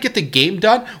just trying to get the game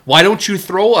done, why don't you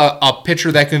throw a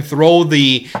pitcher that can throw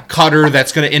the cutter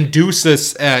that's going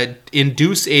to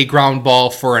induce a ground ball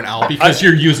for an out? because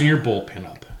you're using your bullpen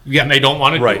up. Yeah. and they don't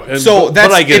want to Right. do it. So But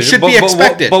that's- I get it should be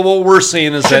expected. But what we're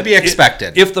saying is Should that be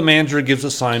expected. If the manager gives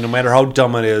a sign, no matter how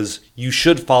dumb it is, you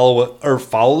should follow it or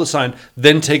follow the sign,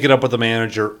 then take it up with the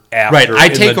manager after. Right. I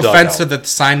in take the offense to dugout. that the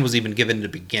sign was even given to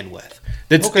begin with.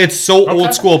 It's so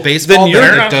old school Then baseball. you're-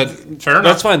 that Fair it enough. does- Fair enough.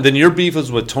 That's fine. Then your beef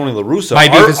is with Tony La Russa. My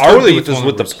beef is our totally beef with is Tony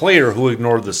with La the Russa. player who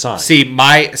ignored the sign. See,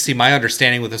 my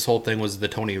understanding with this whole thing was the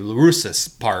Tony La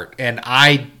Russa part, and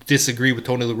I disagree with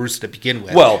Tony La Russa to begin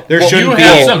with. Well, there well, shouldn't You be.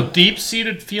 have some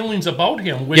deep-seated feelings about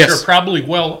him, which Yes. are probably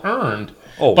well earned.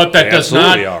 Oh, but that they does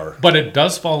not. absolutely are. But it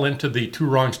does fall into the two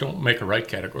wrongs don't make a right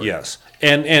category. Yes,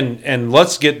 and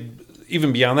let's get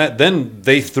even beyond that. Then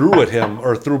they threw at him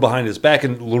or threw behind his back,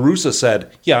 and La Russa said,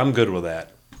 "Yeah, I'm good with that."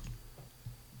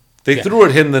 They threw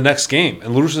at him the next game,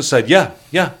 and La Russa said, "Yeah,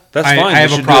 that's I fine." have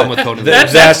we a should do problem that." with Tony La Th-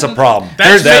 Russa. That's a problem.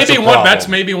 That's That's maybe a one. problem. That's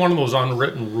maybe one of those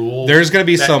unwritten rules. There's going to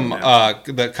be that- some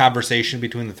the conversation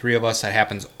between the three of us that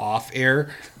happens off air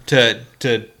to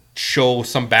show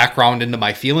some background into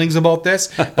my feelings about this.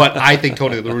 But I think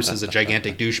Tony La Russa is a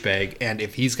gigantic douchebag, and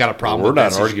if he's got a problem We're with not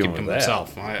this, he should arguing keep it with to that.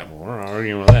 himself. We're not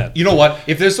arguing with that. You know what?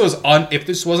 If this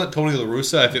wasn't Tony La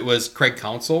Russa, if it was Craig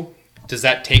Counsell, does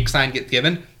that take sign get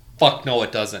given? Fuck no,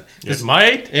 it doesn't. It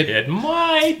might. It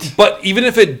might. But even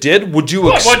if it did, would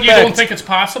you expect? What? You don't think it's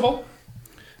possible?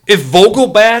 If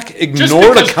Vogelback Just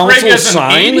ignored a because Craig council isn't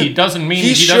sign, 80 doesn't mean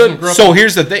he should. doesn't grow up. So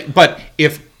here's the thing. But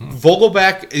if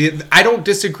Vogelback, I don't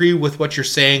disagree with what you're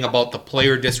saying about the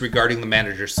player disregarding the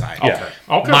manager's sign. Yeah.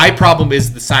 Okay. My problem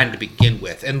is the sign to begin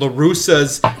with, and La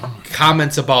Russa's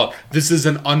comments about this is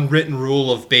an unwritten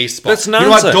rule of baseball. That's You know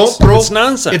what? nonsense. Don't throw. It's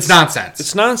nonsense. It's nonsense.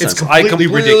 It's nonsense. It's I completely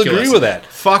completely ridiculous. agree with that.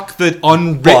 Fuck the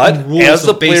unwritten But rules as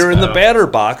the of player in the baseball. batter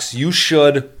box, you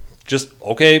should just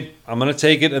I'm going to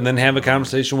take it, and then have a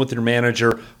conversation with your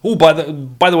manager. Who, by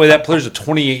the way, that player's a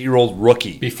 28-year-old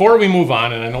rookie. Before we move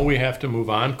on, and I know we have to move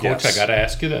on, Coach, Yes. I got to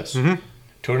ask you this.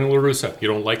 Tony La Russa, you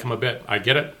don't like him a bit. I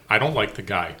get it. I don't like the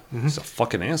guy. He's a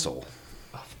fucking asshole.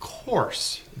 Of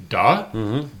course. Duh.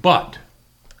 But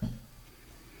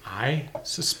I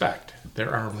suspect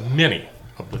there are many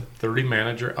of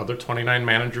the other 29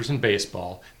 managers in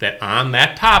baseball that on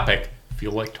that topic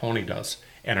feel like Tony does.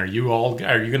 And are you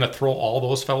going to throw all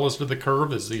those fellas to the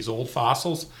curb as these old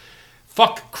fossils?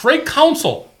 Fuck, Craig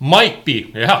Counsell might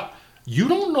be. Yeah. You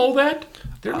don't know that?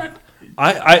 They're not.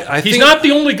 He's He's not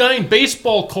the only guy in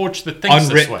baseball, Coach, that thinks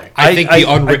this way. I think the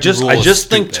unwritten rule I is just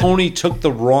think stupid. Tony took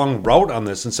the wrong route on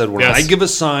this and said, when Yes. I give a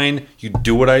sign, you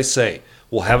do what I say.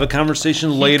 We'll have a conversation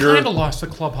He later. kind of lost the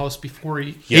clubhouse before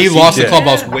he He Yes, lost he the did.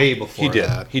 clubhouse way before He did.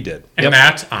 that. He did. and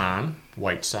that's on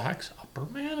White Sox upper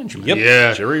management. Yep.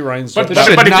 Yeah. Jerry Reinsdorf. But,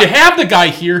 should but if not- you have the guy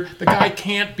here, the guy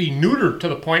can't be neutered to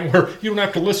the point where you don't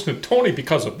have to listen to Tony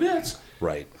because of this.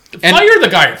 Right. And Fire the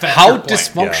guy if that's How your plan.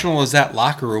 dysfunctional is that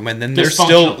locker room? And then they're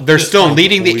Dysfunctional. still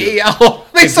leading the AL.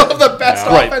 They still have the best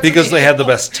Right, offense because in the they had the AL.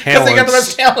 best Because they got the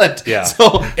best talents. talent. Yeah. So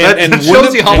that and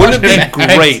shows you how wouldn't much it be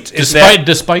great if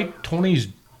Despite Tony's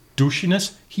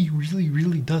douchiness, he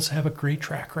really does have a great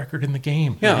track record in the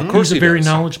game. Yeah, of course He's a he very does.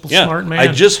 knowledgeable, Yeah, smart man. I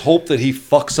just hope that he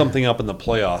fucks something up in the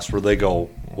playoffs where they go,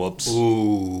 whoops,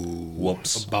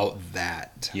 whoops. about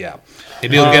that. Yeah.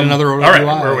 Maybe he'll get another OWI. all right,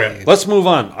 where are we at? Let's move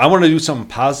on. I want to do something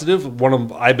positive.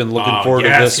 I've been looking forward to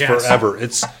yes, this yes. forever.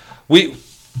 It's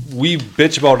we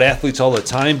bitch about athletes all the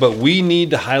time, but we need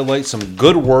to highlight some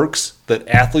good works that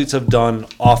athletes have done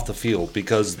off the field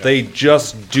because they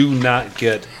just do not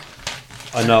get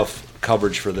enough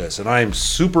coverage for this. And I am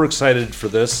super excited for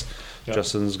this.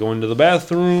 Justin's going to the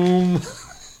bathroom.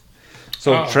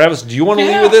 So, Travis, do you want to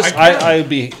lead with this? I can. I'd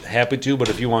be happy to, but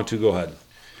if you want to, go ahead.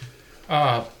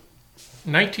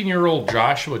 19-year-old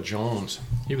Joshua Jones.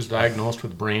 He was diagnosed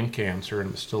with brain cancer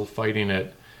and was still fighting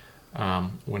it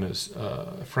when his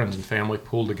friends and family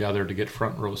pulled together to get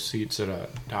front row seats at a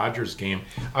Dodgers game.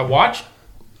 I watched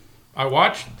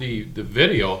the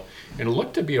video, and it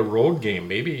looked to be a road game,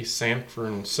 maybe San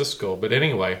Francisco. But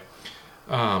anyway,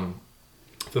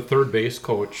 the third base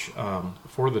coach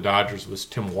for the Dodgers was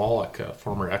Tim Wallach, a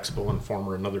former Expo and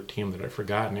former another team that I've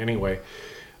forgotten. Anyway,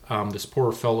 this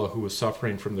poor fellow who was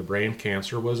suffering from the brain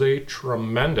cancer was a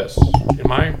tremendous. Do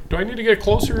I need to get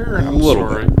closer here? I'm little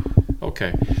sorry.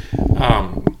 Okay.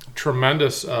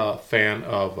 Tremendous fan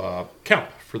of Kemp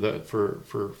for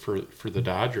the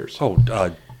Dodgers. Oh,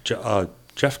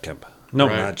 Jeff Kemp. No,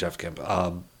 Right. not Jeff Kemp.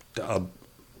 I'm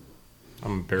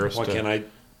embarrassed. Why can't I?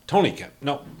 Tony Kemp.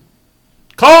 No.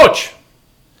 Coach.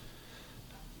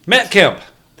 Matt Kemp.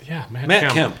 Yeah,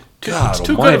 Matt Kemp. God It's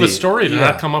too good of a almighty. story to Yeah.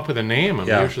 not come up with a name. I'm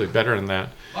Yeah. usually better than that.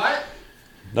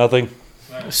 Nothing.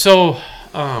 So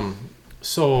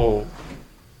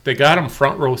they got him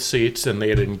front row seats, and they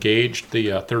had engaged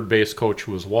the third base coach,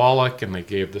 who was Wallach, and they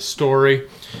gave the story.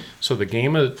 So the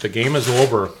game is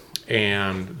over,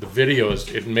 and the video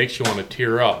it makes you want to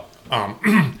tear up.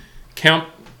 Kemp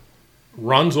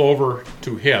runs over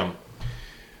to him,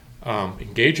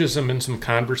 engages him in some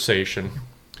conversation,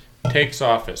 takes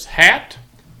off his hat,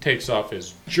 takes off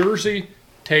his jersey,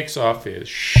 takes off his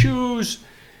shoes.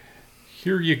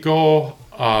 Here you go.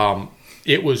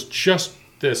 It was just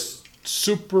this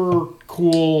super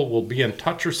cool, we'll be in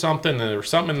touch or something. And there was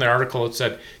something in the article that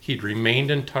said he'd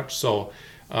remained in touch. So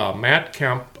Matt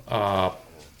Kemp,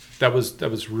 that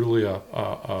was really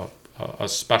a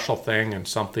special thing, and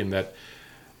something that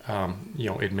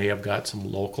it may have got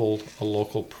some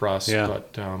local press,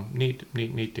 but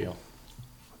neat deal.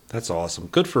 That's awesome.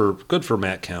 Good for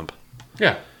Matt Kemp.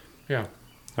 Yeah.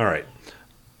 All right.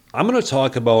 I'm going to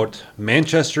talk about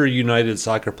Manchester United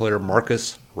soccer player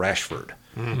Marcus Rashford.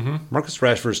 Mm-hmm. Marcus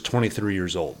Rashford is 23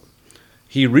 years old.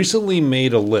 He recently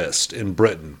made a list in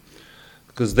Britain,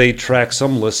 because they track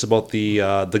some lists about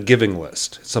the giving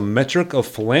list. It's a metric of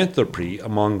philanthropy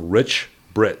among rich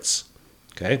Brits.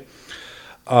 Okay,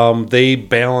 they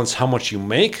balance how much you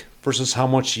make versus how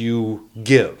much you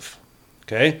give.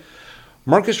 Okay,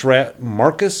 Marcus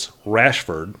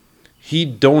Rashford, he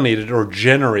donated or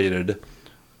generated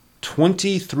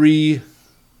 $23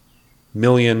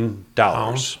 million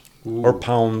or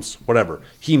pounds, whatever.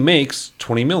 He makes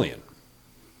 $20 million.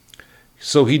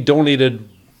 So he donated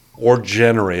or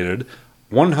generated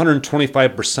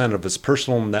 125% of his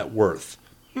personal net worth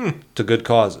to good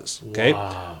causes. Okay?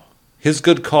 Wow. His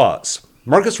good cause.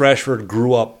 Marcus Rashford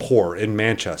grew up poor in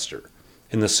Manchester,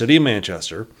 in the city of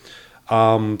Manchester,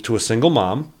 to a single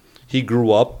mom. He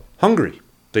grew up hungry.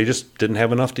 They just didn't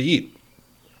have enough to eat.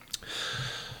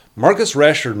 Marcus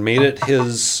Rashford made it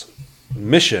his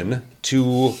mission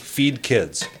to feed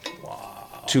kids,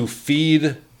 to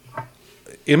feed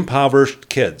impoverished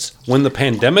kids. When the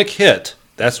pandemic hit,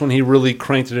 that's when he really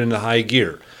cranked it into high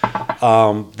gear.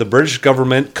 The British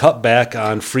government cut back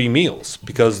on free meals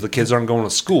because the kids aren't going to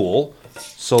school,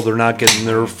 so they're not getting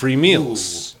their free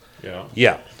meals. Yeah.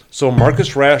 Yeah. So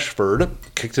Marcus Rashford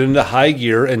kicked it into high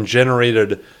gear and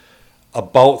generated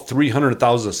about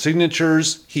 300,000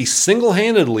 signatures. He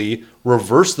single-handedly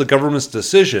reversed the government's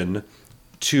decision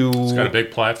to... It's got a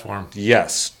big platform.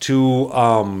 Yes,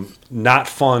 to not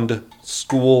fund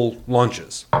school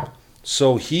lunches.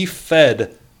 So he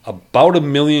fed about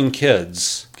 1 million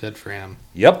kids. Good for him.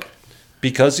 Yep.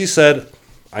 Because he said,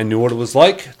 I knew what it was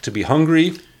like to be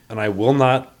hungry, and I will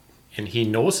not... And he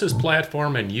knows his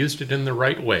platform and used it in the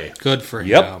right way. Good for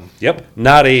Yep, him. yep.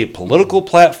 Not a political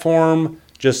platform,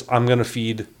 just I'm going to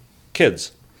feed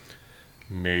kids.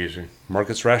 Amazing.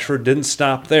 Marcus Rashford didn't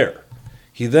stop there.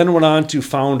 He then went on to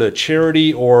found a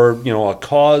charity or, a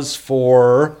cause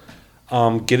for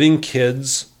getting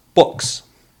kids books,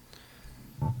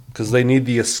 because they need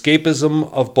the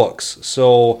escapism of books.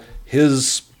 So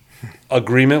his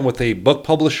agreement with a book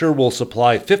publisher will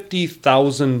supply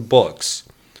 50,000 books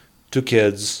to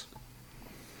kids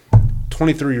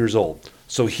 23 years old.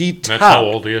 So he topped... That's how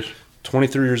old he is.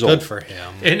 23 years old. Good for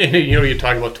him. And you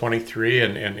talk about 23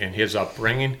 and his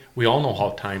upbringing. We all know how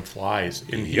time flies.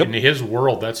 In his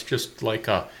world, that's just like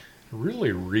a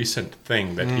really recent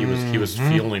thing that he was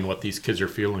feeling what these kids are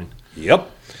feeling.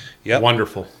 Yep.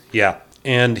 Wonderful. Yeah.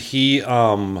 And he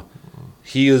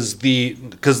is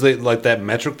because like that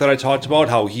metric that I talked about,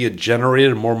 how he had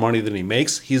generated more money than he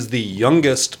makes. He's the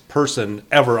youngest person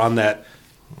ever on that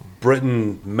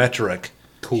Britain metric.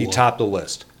 Cool. He topped the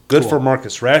list. Good for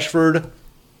Marcus Rashford.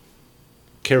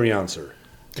 Carry on, sir.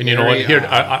 And you know what? Here,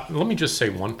 let me just say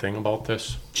one thing about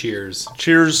this. Cheers.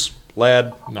 Cheers,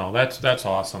 lad. No, that's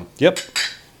awesome. Yep.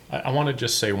 I want to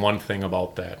just say one thing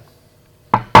about that.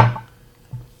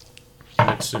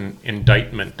 It's an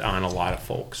indictment on a lot of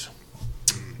folks.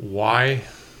 Why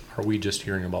are we just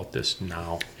hearing about this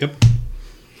now? Yep.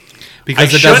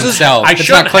 Because it doesn't sell. I It's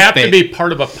shouldn't not have to clickbait. be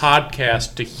part of a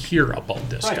podcast to hear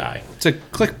about this guy. It's a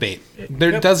clickbait.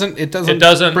 It doesn't It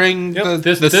doesn't bring the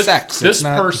this sex. This It's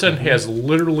not- person has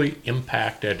literally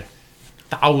impacted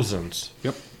thousands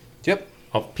Yep.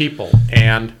 of people,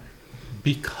 and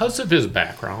because of his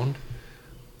background,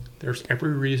 there's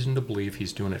every reason to believe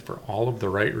he's doing it for all of the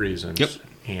right reasons. Yep.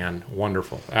 And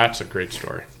wonderful. That's a great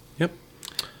story. Yep.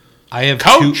 I have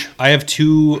Coach! I have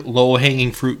two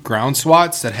low-hanging fruit ground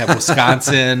swats that have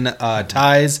Wisconsin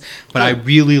ties, but I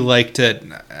really liked it.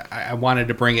 I wanted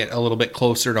to bring it a little bit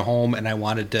closer to home, and I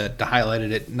wanted to highlight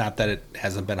it. Not that it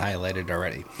hasn't been highlighted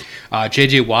already.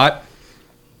 J.J. Watt.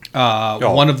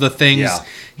 One of the things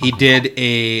he did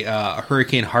a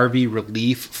Hurricane Harvey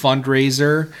relief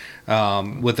fundraiser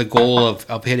with the goal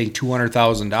of hitting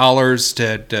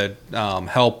 $200,000 to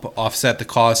help offset the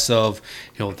costs of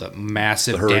the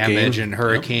massive damage in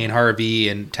Hurricane Harvey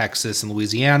in Texas and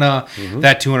Louisiana.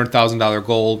 That $200,000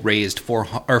 goal raised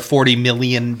 $40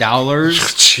 million.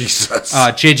 Jesus.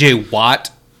 J.J.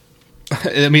 Watt.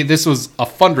 I mean, this was a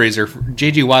fundraiser.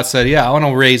 J.J. Watt said, I want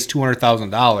to raise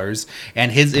 $200,000.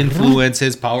 And his influence,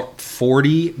 his power,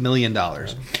 $40 million.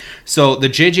 So the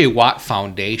J.J. Watt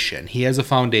Foundation, he has a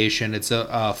foundation. It's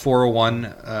a 401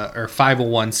 or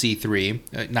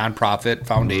 501c3 nonprofit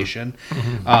foundation.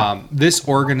 This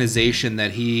organization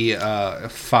that he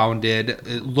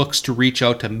founded looks to reach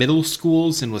out to middle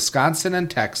schools in Wisconsin and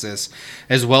Texas,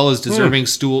 as well as deserving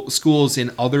schools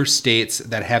in other states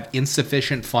that have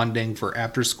insufficient funding for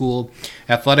after-school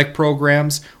athletic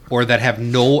programs or that have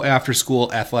no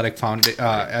after-school athletics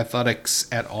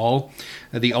at all.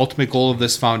 The ultimate goal of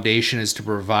this foundation is to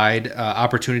provide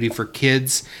opportunity for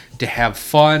kids to have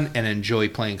fun and enjoy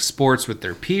playing sports with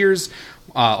their peers,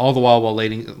 all the while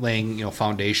laying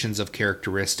foundations of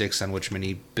characteristics on which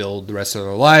many build the rest of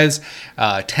their lives.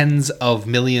 Tens of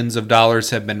millions of dollars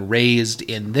have been raised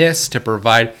in this to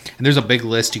provide, and there's a big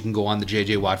list. You can go on the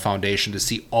J.J. Watt Foundation to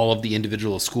see all of the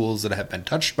individual schools that have been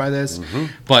touched by this.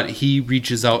 But he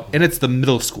reaches out, and it's the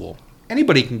middle school.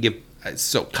 Anybody can give.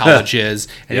 So colleges,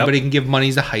 anybody can give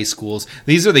money to high schools.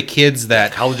 These are the kids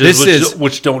that colleges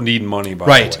which don't need money. By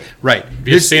the way, right. Have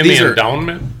you seen the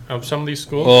endowment of some of these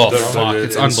schools? Oh, fuck!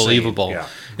 It's unbelievable. Yeah.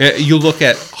 You look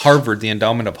at Harvard, the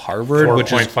endowment of Harvard,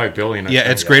 which is $4.5 billion.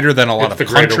 It's greater than a lot of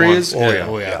countries.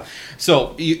 Oh yeah.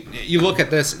 So you look at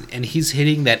this, and he's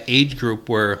hitting that age group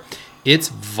where it's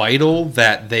vital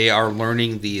that they are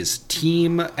learning these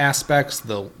team aspects,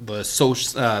 the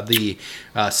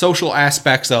social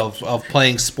aspects of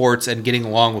playing sports and getting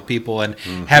along with people and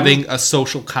having a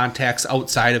social contacts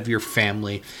outside of your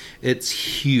family. It's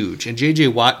huge. And J.J.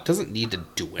 Watt doesn't need to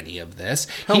do any of this.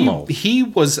 He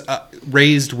was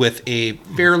raised with a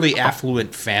fairly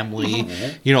affluent family.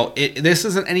 This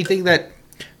isn't anything that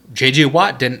J.J.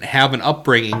 Watt didn't have an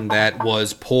upbringing that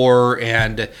was poor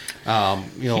and,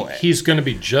 He's going to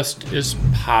be just as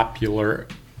popular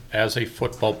as a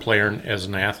football player and as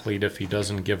an athlete if he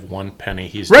doesn't give one penny.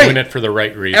 He's doing it for the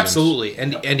right reasons. Absolutely.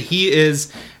 And he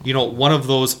is, one of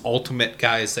those ultimate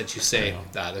guys that you say,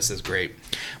 this is great.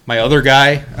 My other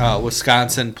guy,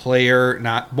 Wisconsin player,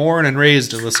 not born and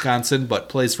raised in Wisconsin, but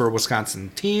plays for a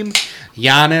Wisconsin team,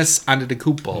 Giannis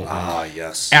Antetokounmpo.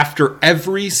 Yes. After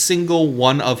every single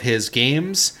one of his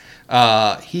games,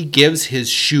 he gives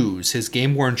his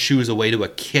game-worn shoes away to a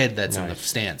kid that's in the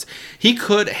stands. He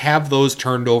could have those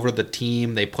turned over to the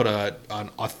team. They put an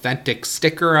authentic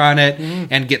sticker on it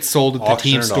and get sold at the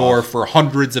team store for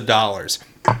hundreds of dollars.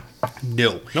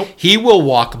 No. Nope. He will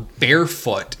walk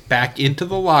barefoot back into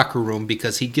the locker room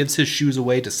because he gives his shoes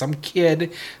away to some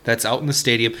kid that's out in the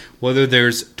stadium, whether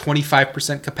there's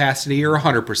 25% capacity or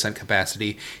 100%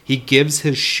 capacity. He gives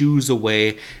his shoes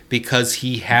away because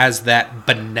he has that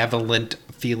benevolent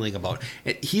feeling about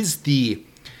it. He is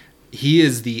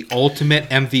the ultimate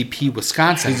MVP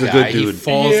Wisconsin He's a guy. good dude. He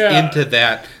falls into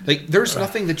that. There's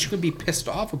nothing that you can be pissed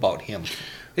off about him.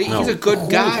 He's a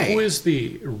good guy. Who is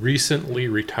the recently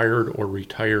retired or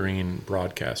retiring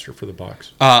broadcaster for the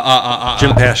Bucks?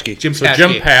 Jim Paschke. Jim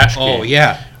Paschke. Oh,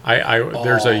 yeah.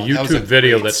 There's a YouTube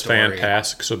video that's story.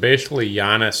 fantastic. So basically,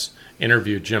 Giannis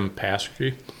interviewed Jim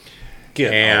Paschke.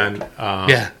 It's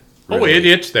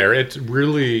there. It's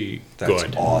really That's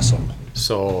good. Awesome.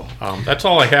 So that's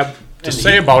all I have to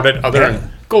say about it. Other than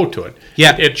go to it.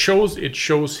 Yeah. It shows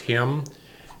him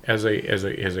as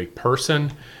a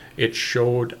person. It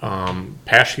showed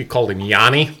Paschke called him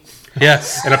Yanni.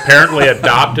 Yes. And apparently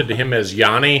adopted him as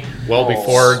Yanni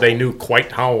before they knew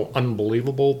quite how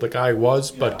unbelievable the guy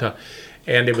was. But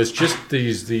and it was just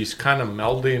these kind of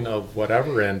melding of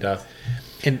whatever. And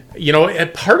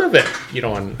part of it,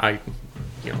 and I,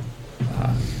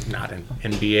 not an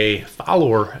NBA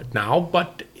follower now,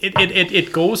 but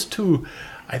it goes to,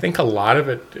 I think a lot of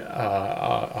it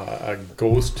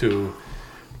goes to,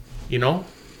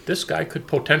 this guy could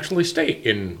potentially stay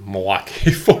in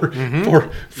Milwaukee for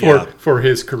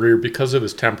his career because of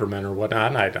his temperament or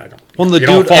whatnot. And I don't.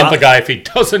 Don't fault the guy if he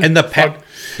doesn't. And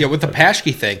with the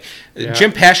Paschke thing,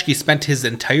 Jim Paschke spent his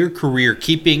entire career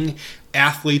keeping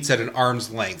athletes at an arm's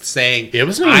length, saying it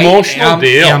was an emotional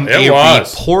deal. I am a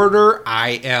reporter.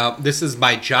 This is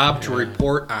my job to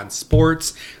report on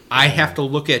sports. I have to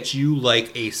look at you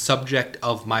like a subject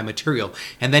of my material.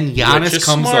 And then Giannis Which is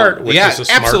comes smart, along. which Yeah, is a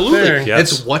smart absolutely. thing.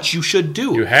 Yes. It's what you should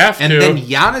do. You have to. And then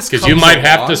Giannis Because comes you might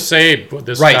have along, to say,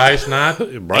 this Right. guy's not Right.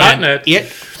 getting and it. it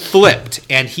flipped,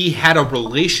 and he had a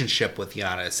relationship with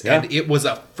Giannis, Yeah. and it was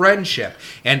a friendship.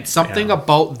 And something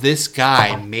about this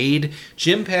guy made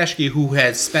Jim Paschke, who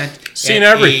has spent Seen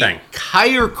everything.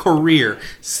 entire career,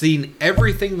 seen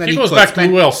everything that He he goes could, back to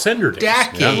spent Lou Alcindor days.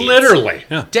 decades. Literally.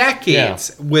 Yeah.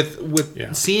 decades with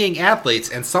Yeah. seeing athletes,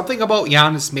 and something about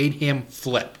Giannis made him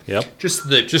flip. Yep. Just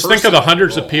Think of the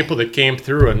hundreds of people that came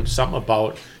through and something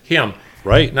about him.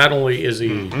 Right. Not only is he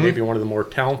maybe one of the more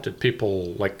talented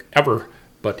people like ever,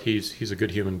 but he's a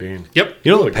good human being. Yep.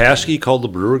 You know Really that Paschke called the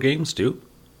Brewer games too?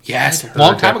 Yes, Heard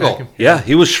long that time back ago. in- Yeah,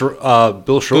 he was Bill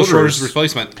Bill Schroeder's. Schroeder's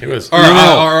replacement. He was. Or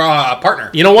a partner.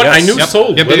 You know what? Yes. I knew Yep. so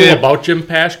Yep, little yep. about Jim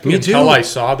Paschke Me until too. I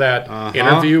saw that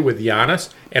interview with Giannis,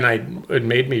 and it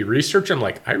made me research. I'm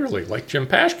like, I really like Jim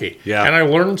Paschke. Yeah. And I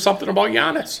learned something about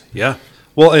Giannis. Yeah.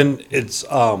 Well, and it's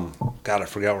God, I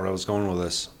forgot where I was going with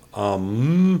this.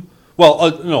 No,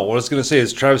 what I was going to say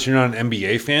is, Travis, you're not an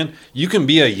NBA fan. You can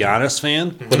be a Giannis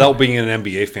fan without being an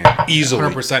NBA fan. Easily.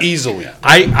 100%. Easily.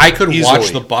 I could Easily.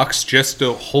 watch the Bucks just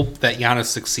to hope that Giannis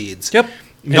succeeds. Yep.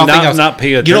 And Nothing else. not pay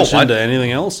You know attention what? to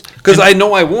anything else. Because I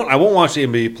know I won't watch the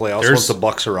NBA playoffs There's- once the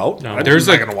Bucks are out. No. I'm There's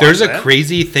not a gonna watch there's a that.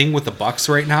 crazy thing with the Bucks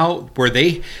right now where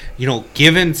they,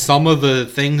 given some of the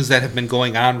things that have been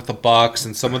going on with the Bucks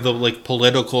and some of the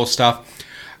political stuff,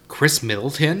 Chris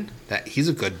Middleton, he's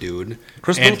a good dude.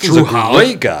 Chris And Middleton's a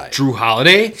great guy. Drew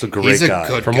Holiday, He's a great he's guy.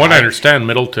 good From guy. what I understand,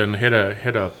 Middleton hit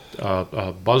a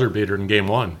buzzer beater in Game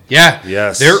 1. Yeah.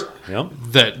 Yes. They're Yep.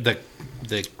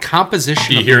 the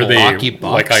composition You of hear the Milwaukee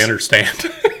Bucks. like I understand.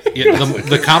 Yeah,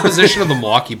 the composition of the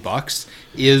Milwaukee Bucks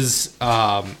is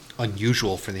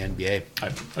unusual for the NBA.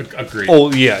 I agree. Oh,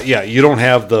 yeah. You don't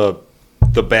have the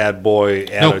bad boy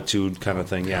attitude kind of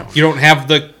thing. Yeah. You don't have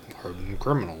the hardened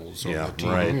criminals. On Yeah, the team.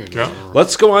 right. Yeah.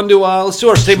 Let's go on to let's do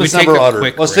our statements take never a uttered.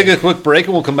 quick Let's break? take a quick break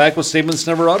and we'll come back with statements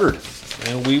never uttered,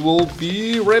 and we will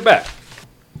be right back.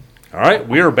 All right,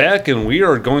 we are back and we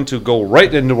are going to go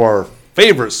right into our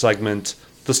favorite segment,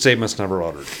 the statements never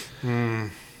uttered.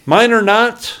 Mine are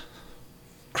not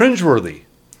cringeworthy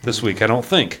this week. I don't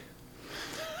think.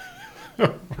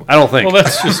 Well,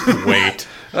 let's just wait.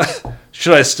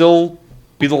 Should I still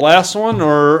be the last one,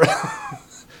 or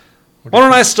why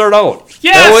don't I start out?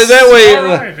 Yes! That way. All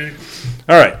right.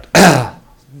 All right.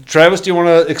 Travis, do you want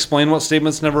to explain what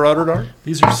statements never uttered are?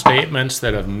 These are statements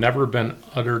that have never been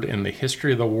uttered in the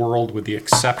history of the world with the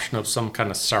exception of some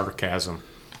kind of sarcasm.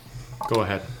 Go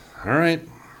ahead. All right.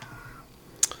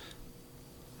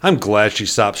 I'm glad she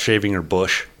stopped shaving her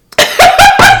bush.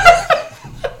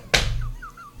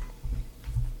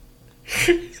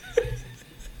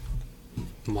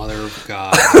 Mother of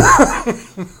God.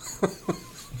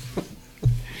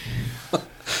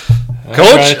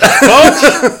 Coach?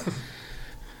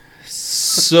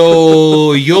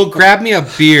 So you'll grab me a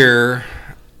beer.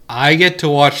 I get to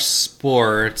watch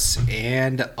sports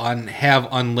and have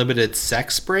unlimited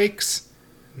sex breaks.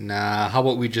 Nah, how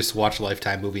about we just watch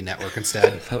Lifetime Movie Network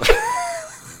instead?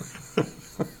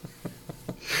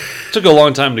 Took a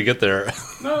long time to get there.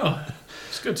 No,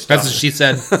 it's good stuff. That's what she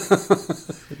said.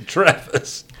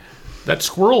 Travis. That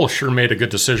squirrel sure made a good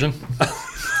decision.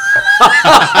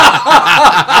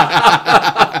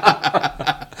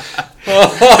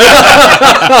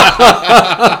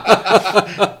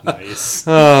 Nice.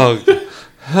 Oh.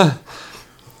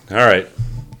 All right.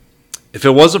 If it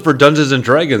wasn't for Dungeons and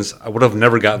Dragons, I would have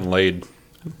never gotten laid.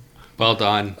 Well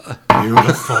done.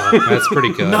 Beautiful. That's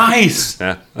pretty good. Nice.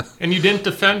 Yeah. And you didn't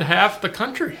defend half the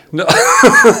country.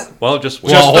 Well, just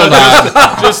Well, hold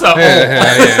on. Just oh,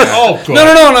 good.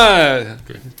 No.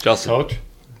 Justin. Coach.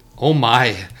 Oh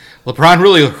my. LeBron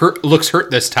really looks hurt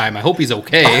this time. I hope he's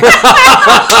okay.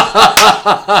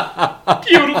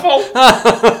 Beautiful.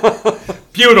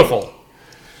 Beautiful.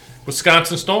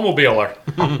 Wisconsin snowmobiler.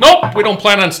 Nope, we don't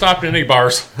plan on stopping any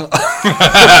bars.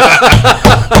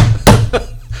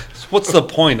 What's the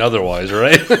point otherwise,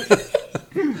 right?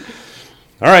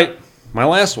 All right, my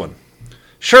last one.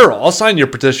 Sure, I'll sign your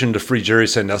petition to free Jerry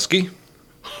Sandusky.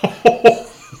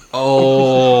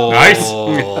 Oh. Nice.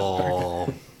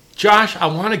 Josh, I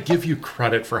want to give you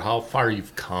credit for how far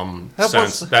you've come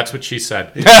since. That's what she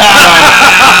said.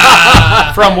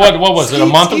 From what was it? A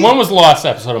month? When was the last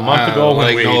episode? A month ago?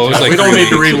 When we don't need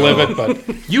to relive it,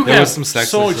 but you There have was some sex.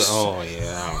 so Oh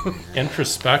yeah.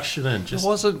 introspection and just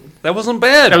That wasn't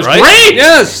bad. That was right? great!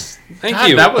 Yes. Thank God,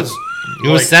 you. that was It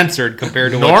was censored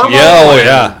compared to Normal? what Yeah, you oh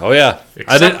yeah, oh yeah.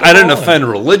 I didn't Acceptable. offend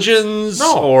religions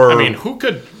No, or I mean, who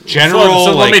could General,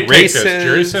 So let me like, take this. races.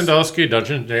 Jerry Sandusky,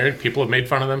 Dungeons and Dragons. People have made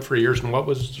fun of them for years. And what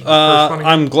was the first one?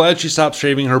 I'm glad she stopped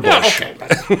shaving her Yeah, bush. okay.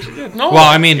 but- no, Well,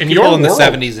 I mean, in people your in the world.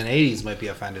 70s and 80s might be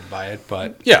offended by it,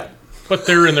 but Yeah. But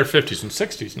they're in their 50s and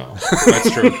 60s now.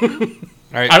 that's true.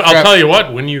 All right, I'll tell you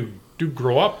what, when you do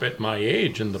grow up at my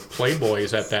age and the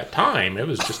Playboys at that time, it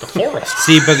was just a forest.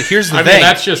 See, but here's the I thing. mean,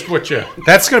 that's just what you...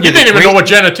 That's going to You be didn't even know what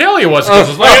genitalia was. 'Cause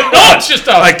it's like, no, it's just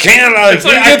a... I can't. I it's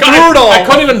like, can't get through it all. I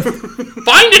couldn't even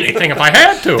find anything if I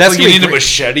had to. That's you gonna need be a great.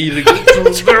 machete to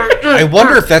get through. I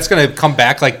wonder if that's going to come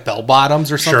back like bell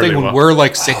bottoms or something they when will. we're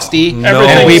like 60 no.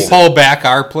 and we pull back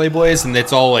our Playboys and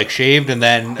it's all like shaved and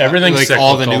then Everything's like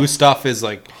all the cyclical. new stuff is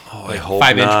like I hope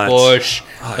 5-inch not. bush.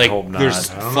 I Like hope not. there's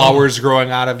I don't flowers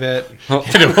growing out of it.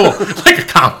 Like a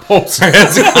compost.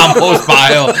 It's a compost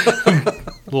pile.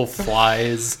 Little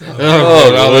flies.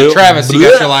 Oh, Travis, you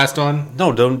got your last one?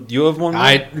 No, don't you have one? more?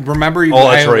 I remember you. Oh,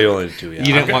 that's right. You only did two. Yeah.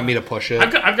 You didn't want me to push it.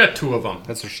 I've got two of them.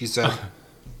 That's what she said.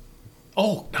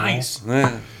 Oh, nice.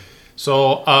 Eh.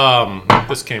 So,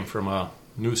 this came from a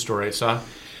news story I saw.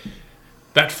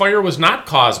 That fire was not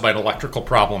caused by an electrical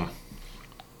problem.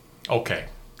 Okay,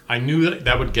 I knew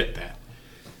that would get that.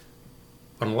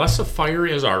 Unless a fire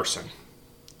is arson.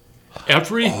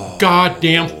 Every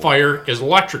goddamn fire is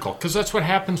electrical, because that's what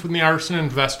happens when the arson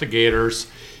investigators.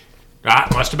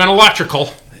 It must have been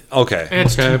electrical. Okay.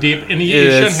 It's too deep, and you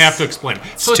It shouldn't is- have to explain.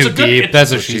 So Too a good, deep. it-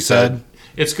 That's what she said.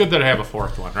 It's good that I have a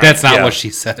fourth one, right? That's not Yeah. what she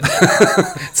said.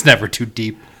 It's never too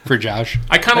deep for Josh.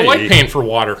 I kind of Hey. like paying for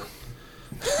water.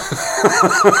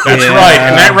 That's right,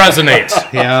 and that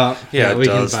resonates. Yeah, Yeah, it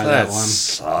does. That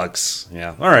sucks.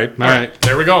 Yeah. All right. All right.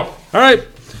 There we go. All right.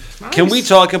 Can we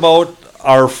talk about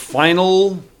our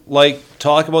final,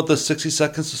 talk about the 60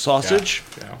 seconds of sausage?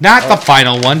 Not the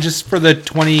final one, just for the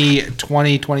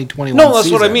 2020, 2021 No, that's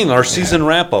what I season. mean. Our season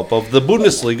wrap up of the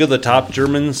Bundesliga, the top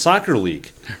German soccer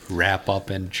league. Wrap up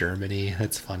in Germany.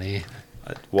 That's funny.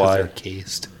 'Cause Why? they're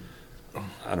cased.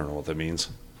 I don't know what that means.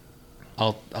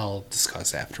 I'll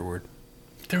discuss afterward.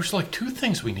 There's like two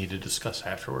things we need to discuss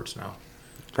afterwards now.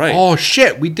 Right. Oh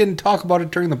shit, we didn't talk about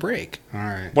it during the break. All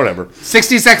right. Whatever.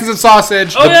 60 seconds of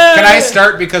sausage. Oh, yeah! Can I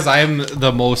start because I'm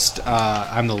the most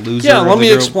I'm the loser. Yeah, of let the me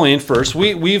group? explain first.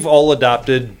 We've all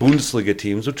adopted Bundesliga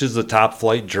teams, which is the top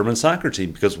flight German soccer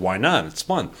team, because why not? It's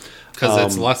fun. Because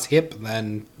it's less hip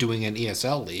than doing an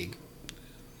ESL league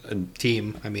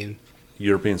team. I mean,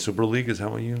 European Super League, is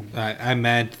that what you? I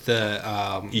meant the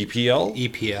EPL?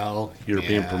 EPL.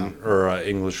 European yeah.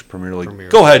 English Premier League. Premier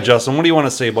Go League. ahead, Justin. What do you want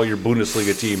to say about your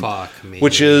Bundesliga team? Fuck me.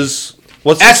 Which is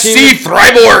what's the SC team?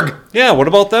 Freiburg. Yeah. What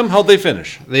about them? How'd they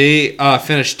finish? They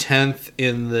finished 10th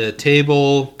in the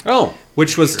table, Oh,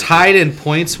 which was tied in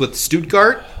points with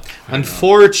Stuttgart.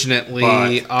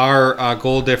 Unfortunately, But- our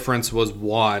goal difference was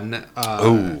 1.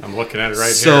 I'm looking at it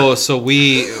right So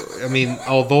we, I mean,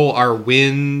 although our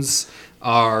wins,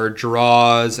 our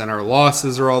draws, and our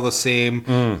losses are all the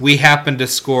same, we happened to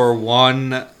score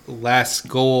 1 less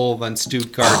goal than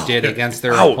Stuttgart did against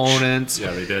their Ouch. opponents. here.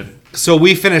 Yeah, they did. So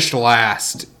we finished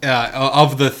last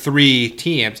of the 3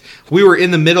 teams. We were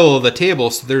in the middle of the table,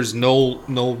 so there's no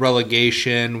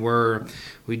relegation.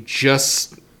 We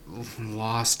just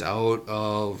lost out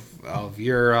of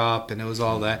Europe, and it was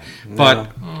all that.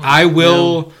 But I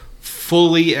will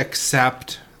fully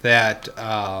accept that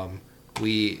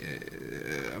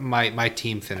my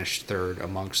team finished 3rd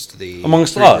amongst us,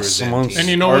 represented amongst- teams. And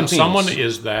you know, Our when teams. someone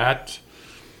is that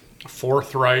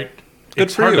forthright, Good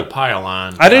it's for hard you. to pile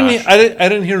on. I didn't. Josh. I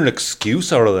didn't hear an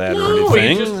excuse out of that No, or you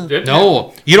anything. just didn't.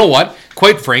 No, you know what?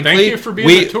 Quite frankly, Thank you for being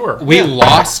we the tour. we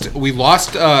lost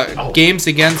games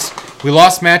against. We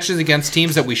lost matches against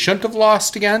teams that we shouldn't have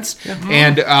lost against,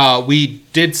 and we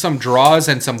did some draws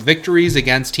and some victories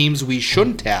against teams we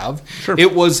shouldn't have. Sure.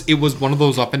 It was one of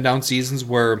those up and down seasons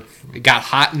where it got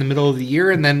hot in the middle of the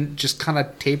year and then just kind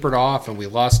of tapered off, and we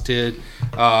lost to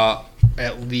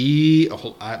at least.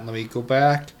 Let me go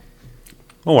back.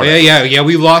 Oh, whatever. Yeah.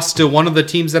 We lost to one of the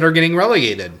teams that are getting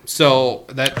relegated. So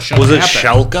that shouldn't Was it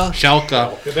happen. Schalke?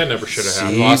 Schalke. That never should have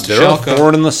happened. See, lost to they're a Schalke.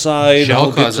 thorn in the side.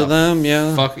 I'll get Schalke's to a them.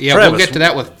 Yeah. Fuck yeah, Travis, we'll get to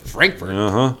that with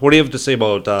Frankfurt. What do you have to say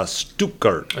about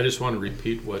Stuttgart? I just want to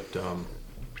repeat what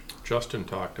Justin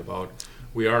talked about.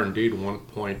 We are indeed 1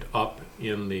 point up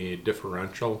in the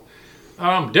differential.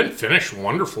 Didn't finish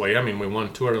wonderfully. I mean, we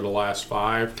won 2 out of the last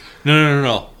 5.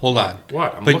 No. Hold on.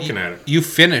 What? I'm But looking at it. You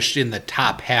finished in the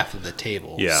top half of the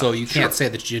table. Yeah, So you can't say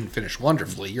that you didn't finish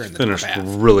wonderfully. You're in the Finished top half.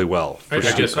 really well. I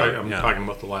for guess Stuttgart. I'm Yeah. talking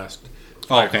about the last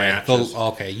 5 Okay. matches.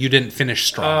 Okay. You didn't finish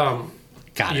strong.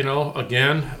 Got you it. know,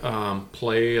 again,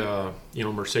 play,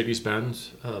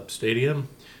 Mercedes-Benz Stadium.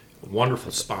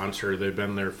 Wonderful sponsor. They've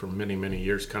been there for many, many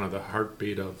years, kind of the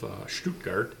heartbeat of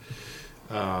Stuttgart.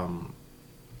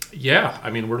 Yeah, I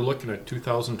mean, we're looking at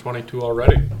 2022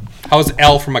 already. How's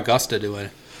L from Augusta doing?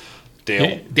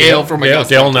 Dale. from Dale,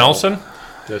 Augusta. Dale Nelson,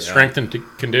 the strength and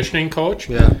conditioning coach.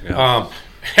 Yeah.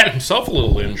 Had himself a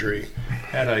little injury.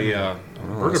 Had a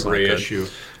vertebrae good. issue.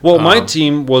 Well, my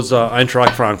team was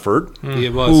Eintracht Frankfurt,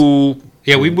 It was. who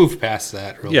Yeah, we moved past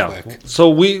that real quick.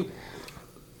 So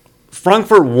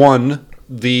Frankfurt won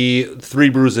the Three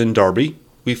Brews in Derby.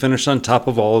 We finished on top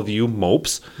of all of you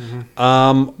mopes.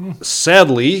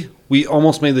 Sadly, we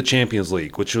almost made the Champions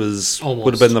League, which would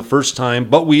have been the first time.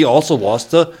 But we also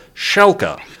lost to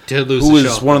Schalke, Did lose who to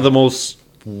is Schalke. one of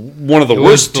the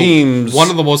worst teams.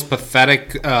 One of the most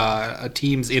pathetic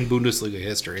teams in Bundesliga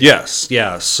history. Yes,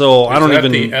 yeah. So I don't Is that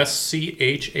even. the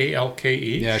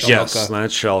SCHALKE. Yeah, Yes, Schalke.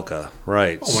 that's Schalke,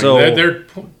 right? Oh, so their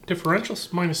differential's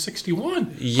minus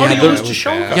 61. Yeah, How do you they're- lose to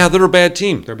Schalke? yeah, they're a bad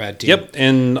team. They're a bad team. Yep,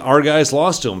 and our guys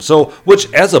lost to them. So, which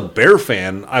as a Bear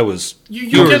fan, I was You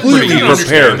can completely understand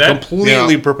prepared, that.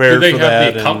 completely Yeah. prepared Do they for have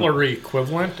that. the and- cutlery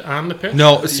equivalent on the pitch?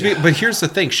 No, but here's the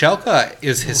thing: Schalke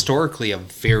is historically a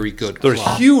very good They're club.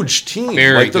 a huge team.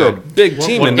 Very like they're good. a big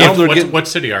team, What, and now they're what, getting what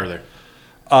city are they?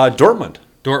 Dortmund,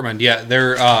 Dortmund, yeah,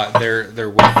 they're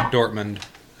with Dortmund.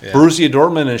 Yeah. Borussia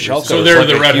Dortmund, and Schalke. So is they're like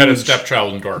the a redheaded huge-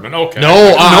 stepchild in Dortmund. Okay. No,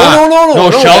 No,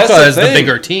 no. that's Schalke is the thing.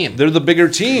 bigger team. They're the bigger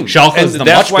team. Schalke and is the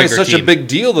that's much why it's bigger such a team. big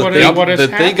deal that What they has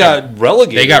that they got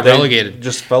relegated. They got relegated.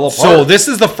 Just fell apart. So this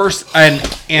is the first, and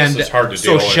This is hard to so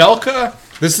deal with. Schalke.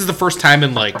 This is the first time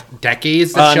in like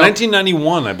decades that Schalke.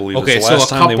 1991, I believe. Okay, was the so last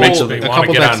a time they went couple- to They the. want to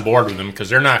couple get that's- on board with them because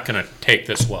they're not going to take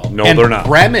this well. No, and they're not.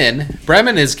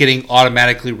 Bremen is getting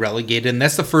automatically relegated, and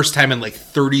that's the first time in like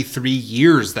 33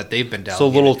 years that they've been So a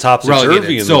little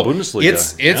topsy-turvy in the Bundesliga.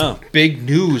 It's Yeah. big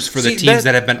news for the See, teams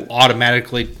that- that have been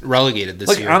automatically relegated this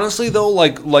Like year. honestly though,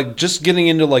 like just getting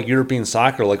into like European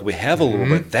soccer, like we have a little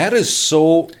bit. That is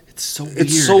so. it's so weird.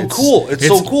 It's so cool. It's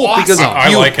so cool awesome. because I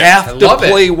you like it. have I to love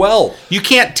it. play well. You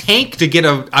can't tank to get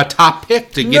a top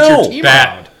pick to get No. your team Bad.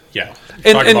 around. Yeah.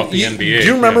 And, Talk and about the you, NBA. do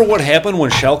you remember yeah. what happened when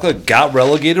Schalke got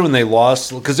relegated when they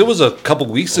lost? Because it was a couple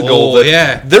weeks ago Oh, that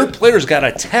yeah. their players got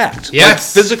attacked.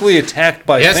 Yes. Like physically attacked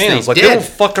by Yes, fans. they Like they did. don't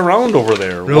fuck around over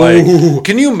there. Like,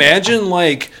 can you imagine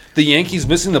like the Yankees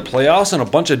missing the playoffs and a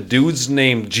bunch of dudes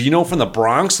named Gino from the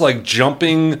Bronx like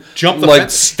jumping Jump the like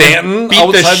fence, Stanton beat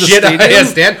outside the shit out of stadium?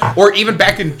 Stan, or even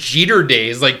back in Jeter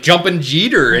days, like jumping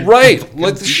Jeter. And Right,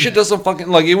 like the shit doesn't fucking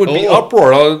like it would be Oh.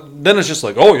 uproar. Then it's just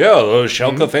like, oh yeah, the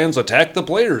Schalke fans attack the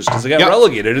players because they got Yep.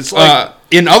 relegated. It's like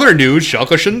in other news,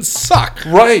 Schalke shouldn't suck.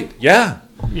 right, yeah,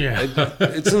 Yeah.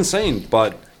 it's insane.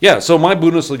 But yeah, so my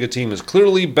Bundesliga team is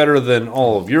clearly better than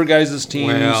all of your guys'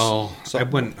 teams. Well, So- I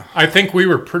wouldn't. I think we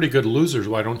were pretty good losers.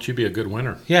 Why don't you be a good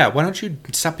winner? Yeah, why don't you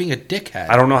stop being a dickhead?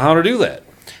 I don't know how to do that.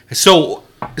 So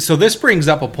this brings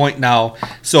up a point now.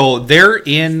 So they're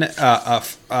in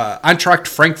Eintracht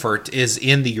Frankfurt is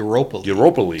in the Europa League.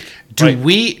 Europa League. Do Right.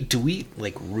 we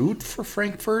like root for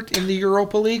Frankfurt in the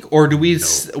Europa League, or do we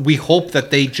we hope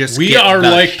that they just We get are the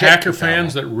like shit Packer kicked out of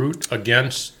fans them? that root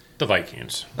against the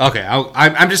Vikings. Okay,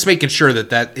 I'm just making sure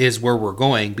that is where we're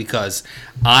going because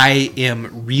I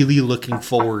am really looking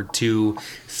forward to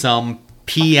some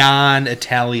peon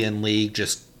Italian league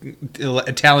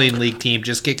team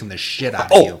just kicking the shit out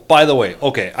of Oh, you. by the way,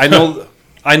 okay, I know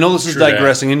this is True that.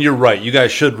 digressing, and you're right. You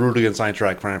guys should root against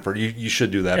Eintracht Frankfurt. You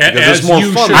should do that A- because as it's more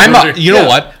you fun. should. I'm you know Yeah.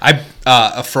 what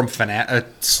I from a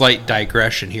slight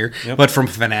digression here, but from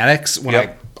Fanatics when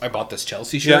Yep. I bought this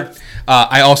Chelsea shirt,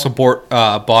 I also bought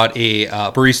a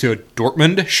Borussia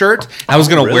Dortmund shirt. I was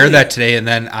gonna wear really? that today, and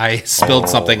then I spilled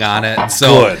something on it.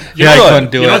 So Good. yeah, Good. I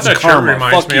couldn't do You know it. what that shirt karma.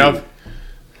 reminds Fuck me you. of?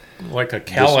 Like a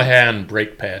Callahan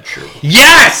brake pad shirt.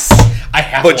 Yes, I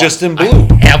have. But one. just in blue.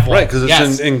 I have one. Right, 'cause it's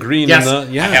Yes. in green Yes, and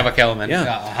the- yeah. I have a Kellerman. Yeah.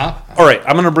 Uh-huh. All right,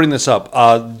 I'm going to bring this up.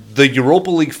 The Europa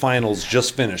League finals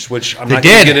just finished, which I'm They not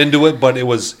going did. to get into it, but it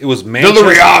was Manchester.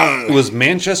 Villarreal. It was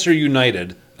Manchester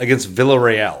United against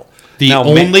Villarreal. The Now,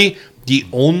 only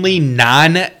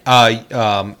non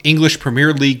English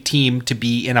Premier League team to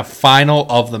be in a final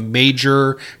of the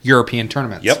major European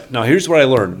tournaments. Yep. Now here's what I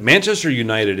learned. Manchester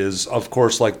United is, of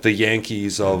course, like the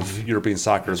Yankees of European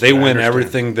soccer. They what I win understand.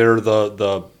 everything. They're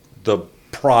the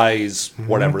prize,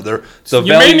 whatever. They're the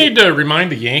You may need to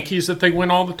remind the Yankees that they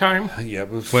win all the time. Yeah,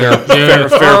 but fair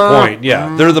point.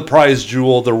 Yeah, they're the prize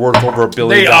jewel. They're worth over $1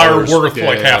 billion. They are worth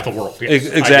like half the world. Yes,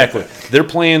 Exactly. They're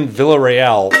playing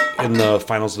Villarreal in the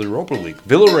finals of the Europa League.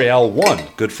 Villarreal won.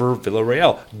 Good for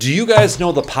Villarreal. Do you guys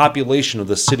know the population of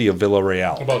the city of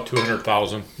Villarreal? About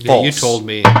 200,000. Yeah, you False. told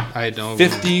me. I don't.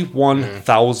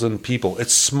 51,000 people.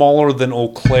 It's smaller than Eau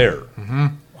Claire.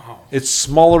 Wow. It's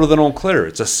smaller than Eau Claire.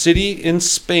 It's a city in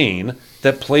Spain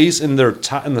that plays in their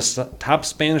in the top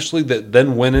Spanish league that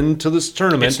then went into this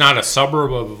tournament. It's not a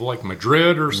suburb of like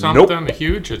Madrid or something. Nope.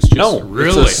 Huge. It's just No,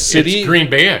 really it's a city. It's Green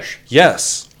Bay-ish.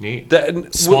 Yes. Neat.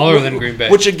 Smaller than Green Bay.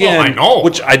 Which again, Oh, I know.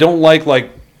 which I don't like,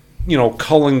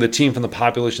 culling the team from the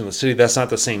population of the city. That's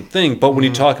not the same thing. But when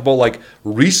you talk about like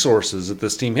resources that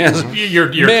this team has, Your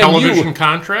Man, television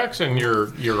contracts and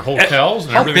your hotels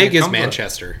and How everything. big is comes with it.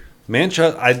 Manchester?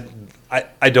 Manchester,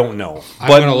 I don't know. I'm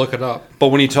going to look it up. But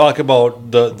when you talk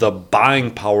about the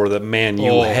buying power that Man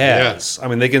U Oh, has, I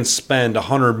mean, they can spend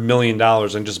 $100 million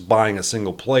on just buying a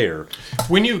single player.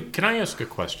 Can I ask a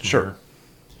question? Sure. Here?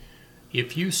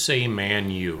 If you say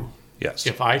Man U, Yes.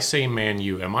 if I say Man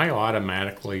U, am I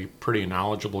automatically pretty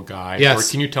knowledgeable guy? Yes. Or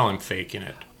can you tell I'm faking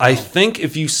it? I think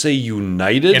if you say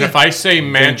United, And if I say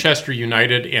Manchester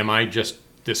United, am I just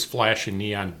this flashing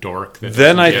neon dork?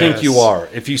 then I think Yes. you are.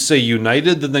 If you say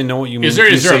United, then they know what you mean. Is there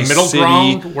If you a say middle City,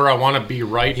 ground where I want to be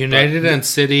right? United and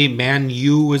City, Man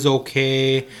U is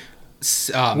okay.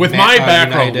 With my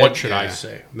background, what should I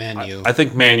say? Man U. I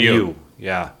think Man U. U.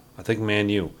 Yeah, I think Man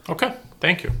U. Okay,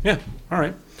 thank you. Yeah, all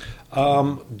right.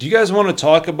 Do you guys want to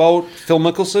talk about Phil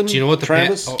Mickelson? Do you know what the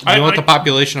Travis? do you know what the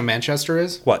population of Manchester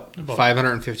is? What?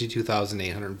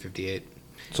 552,858.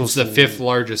 So It's the fifth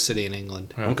largest city in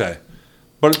England. Okay,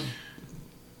 but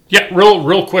Yeah,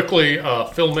 real quickly,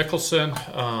 Phil Mickelson.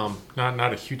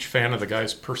 Not a huge fan of the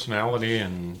guy's personality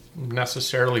and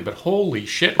necessarily, but holy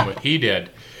shit, what he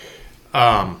did.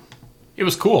 It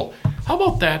was cool. How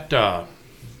about that?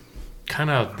 Kind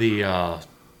of the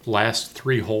last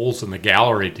 3 holes in the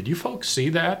gallery. Did you folks see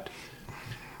that?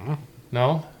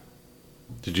 No.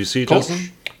 did you see it, Coach?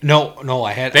 Justin? No,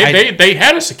 I had. They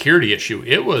had a security issue.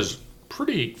 It was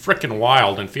pretty freaking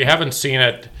wild. And if you haven't seen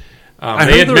it, I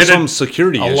they heard there was admitted some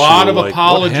security a issue. lot of like, what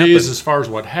apologies happened? as far as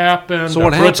what happened. So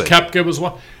what Brooks happened? Koepka was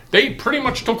one. They pretty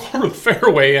much took over the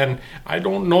fairway, and I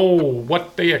don't know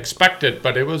what they expected,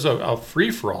 but it was a free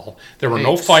for all. There were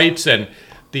no fights, and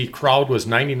the crowd was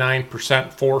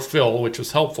 99% for Phil, which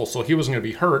was helpful, so he wasn't going to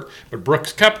be hurt. But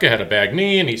Brooks Koepka had a bad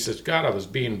knee, and he says, "God, I was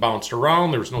being bounced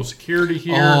around. There was no security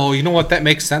here." Oh, you know what? That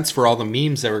makes sense for all the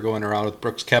memes that were going around with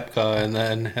Brooks Koepka, and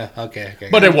then okay.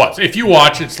 But it was. If you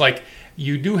watch, it's like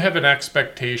you do have an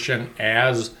expectation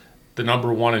as the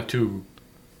number 1 and 2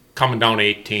 coming down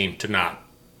 18 to not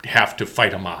have to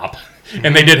fight a mob.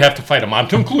 And they did have to fight a mob,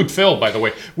 to include Phil, by the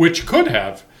way, which could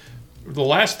have. The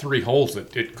last 3 holes,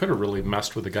 it could have really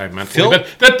messed with the guy mentally.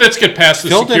 Let's get past the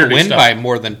Phil security didn't win stuff. by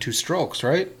more than 2 strokes,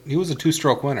 right? He was a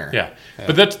 2-stroke winner. Yeah.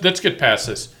 But let's get past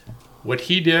this. What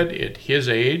he did at his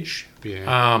age,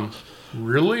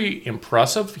 really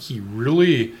impressive. He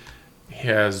really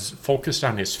has focused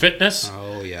on his fitness.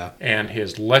 Oh yeah. And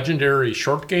his legendary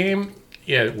short game,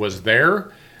 it was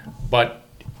there. But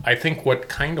I think what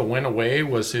kind of went away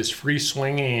was his free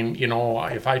swinging.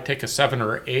 If I take a 7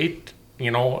 or 8,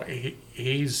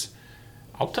 he's...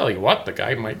 I'll tell you what, the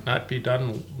guy might not be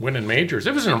done winning majors.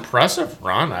 It was an impressive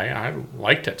run. I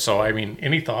liked it. So, I mean,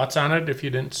 any thoughts on it if you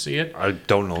didn't see it? I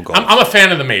don't know golf. I'm a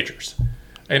fan of the majors,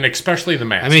 and especially the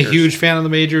Masters. I'm a huge fan of the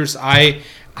majors. I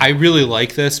really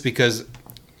like this because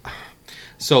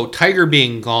so Tiger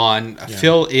being gone,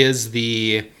 Phil is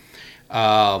the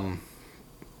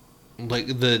like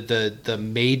the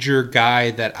major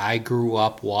guy that I grew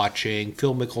up watching.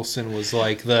 Phil Mickelson was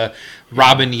like the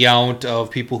Robin Yount of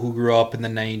people who grew up in the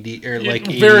 90s or like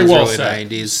 80s, very well early said.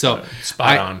 90s. So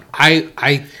Spot on.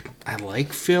 I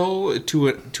like Phil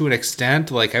to an extent.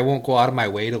 Like I won't go out of my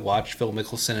way to watch Phil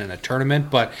Mickelson in a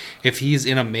tournament, but if he's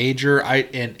in a major,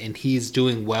 and he's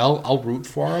doing well, I'll root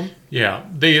for him. Yeah,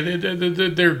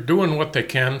 they're doing what they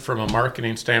can from a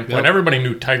marketing standpoint. Yep. Everybody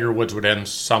knew Tiger Woods would end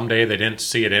someday. They didn't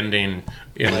see it ending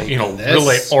in Like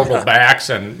really this. horrible backs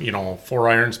and 4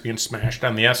 irons being smashed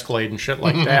on the Escalade and shit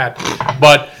like that.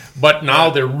 But now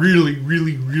they're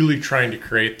really trying to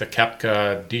create the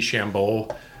Koepka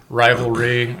DeChambeau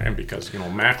rivalry, and because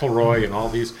McIlroy and all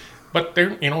these. But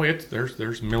there,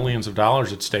 there's millions of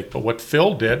dollars at stake. But what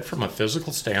Phil did from a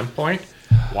physical standpoint,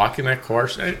 walking that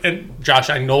course, and Josh,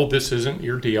 I know this isn't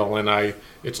your deal, and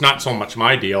it's not so much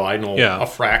my deal. I know a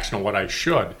fraction of what I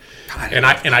should,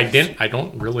 I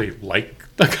don't really like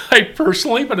the guy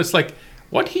personally, but it's like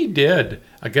what he did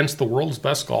against the world's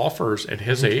best golfers at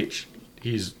his age,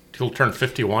 he'll turn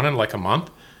 51 in like a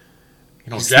month.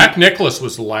 You know, Jack Nicklaus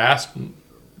was the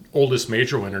oldest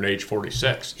major winner at age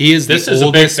 46. He is This the is a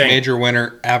big oldest thing. major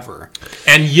winner ever.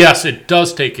 And yes, it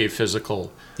does take a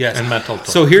physical Yes. and mental toll.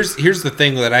 So here's the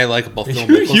thing that I like about Phil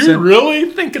You're Mickelson. really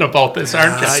thinking about this,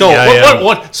 aren't you?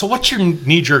 So- So what's your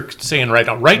knee jerk saying right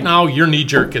now? Right now, your knee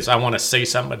jerk is I want to say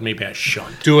something, but maybe I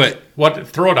shouldn't. Do it. What?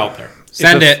 Throw it out there.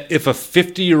 Send it. If a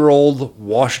 50-year-old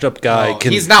washed-up guy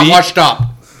can He's not beat, washed up.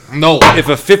 No. if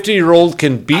a 50-year-old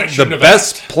can I beat the shouldn't have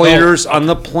best asked. players on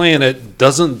the planet,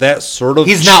 doesn't that sort of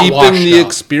He's not cheapen washed the up.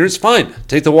 experience? Fine,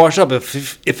 take the wash up.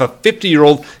 If a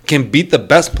 50-year-old can beat the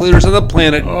best players on the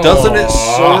planet, doesn't it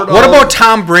sort of? What about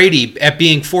Tom Brady at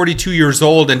being 42 years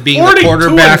old and being the 42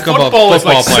 quarterback in of a football is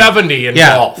football like player? 70 in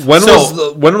Yeah. golf. when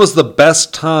So- was the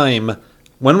best time?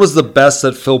 When was the best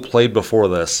that Phil played before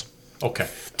this? Okay.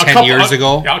 10 years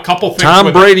ago? Yeah, a couple things. Tom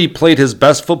with it. Brady played his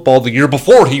best football the year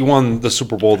before he won the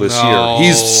Super Bowl this No. year.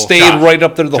 He's stayed Josh, right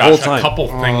up there the Josh, whole time. A couple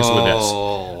things with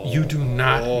Oh. this. You do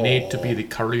not need to be the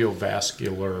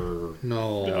cardiovascular.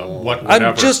 No. Whatever. I'm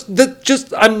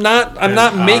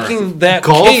not making that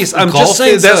Golf- case. I'm golf just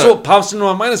saying is that's a- what pops into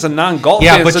my mind as a non-golf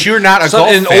Yeah, fan. but It's you're not a golf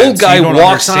An fan, old so guy you don't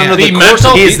walks understand. onto the The course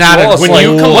mental- and he's beats not a- you all. It's when like,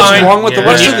 you what's combine- wrong with the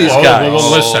rest of these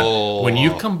guys? Listen, when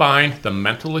you combine the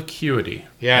mental acuity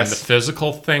Yes. and the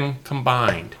physical thing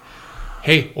combined,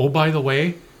 hey, oh, by the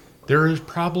way, there is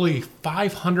probably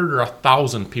 500 or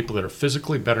 1,000 people that are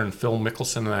physically better than Phil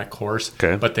Mickelson in that course,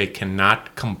 Okay. but they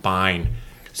cannot combine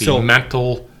the So-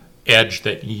 mental edge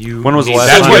that you When was the need. last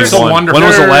That's time what's he so won? wonderful. When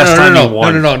was the last time he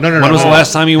won? No. When was the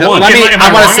last time he won? Let me. Am I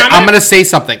wrong on I'm that? going to say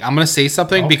something. I'm going to say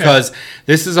something Okay. because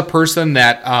this is a person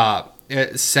that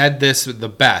said this the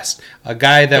best. A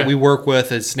guy that Okay. we work with.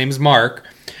 His name is Mark.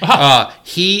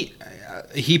 He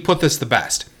put this the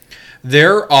best.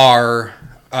 There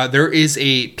is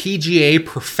a PGA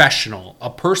professional, a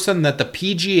person that the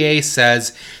PGA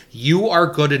says you are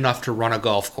good enough to run a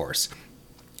golf course.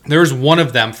 There's one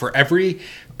of them for every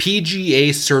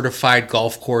PGA certified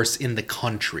golf course in the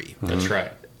country. That's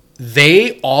right.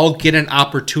 They all get an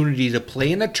opportunity to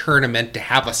play in a tournament to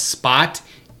have a spot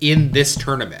in this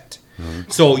tournament.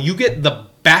 So you get the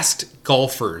best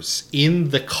golfers in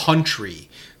the country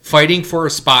fighting for a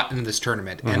spot in this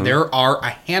tournament. And there are a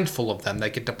handful of them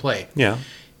that get to play. Yeah.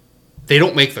 They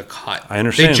don't make the cut. I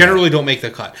understand They generally don't make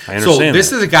the cut. I understand So this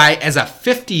that. is a guy as a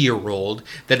 50-year-old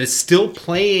that is still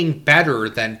playing better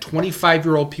than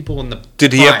 25-year-old people in the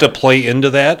Did he have to prime. play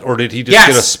into that, or did he just Yes.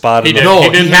 get a spot He in did. the No, he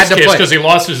did he in had this to case play. because he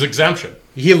lost his exemption.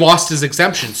 He lost his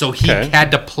exemption, so he Okay.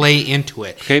 had to play into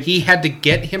it. Okay. He had to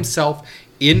get himself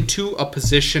into a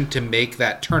position to make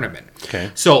that tournament. Okay.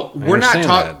 So we're not understand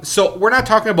talking. that. So we're not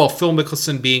talking about Phil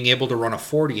Mickelson being able to run a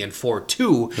 40 and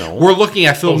 4.2. No. We're looking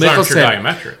at Phil Those aren't your Mickelson.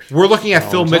 diametrics. We're looking at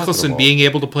Phil I'm talking Mickelson about. being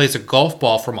able to place a golf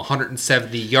ball from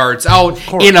 170 yards out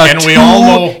course. in a And we all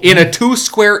know- in a 2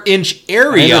 square inch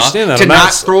area understand that. to I'm not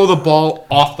not- throw the ball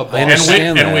off the ball. I And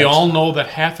understand we that. all know that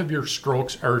half of your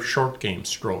strokes are short game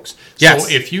strokes. Yes.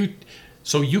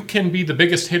 So you can be the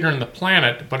biggest hitter on the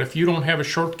planet, but if you don't have a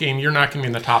short game, you're not going to be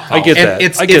in the top. I get And that.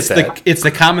 it's I get it's that. the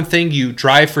common thing. You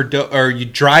drive for dough, or you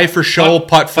drive for show,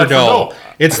 putt for putt for dough. dough.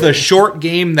 It's the short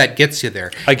game that gets you there.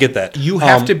 I get that. You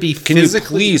have to be Can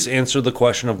physically- you please answer the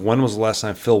question of when was the last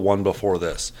time Phil won before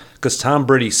this? Because Tom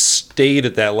Brady stayed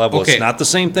at that level. Okay. It's not the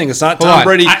same thing. It's not Hold Tom on.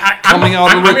 Brady coming out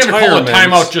of I'm going to call a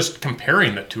retirement. timeout just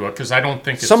comparing the two because I don't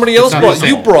think it's, Somebody it's else not brought the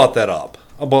you same. brought that up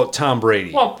about Tom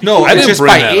Brady. Well, No, I it's didn't just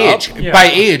bring by that age. up. Yeah. By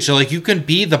age, like you can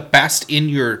be the best in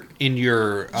your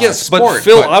yes, sport, but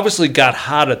Phil obviously got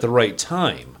hot at the right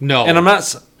time. No. and I'm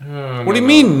not. What do you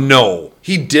mean? No,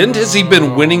 he didn't. Has he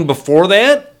been winning before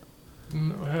that?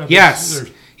 yes,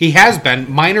 he has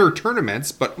been minor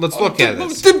tournaments. But let's look at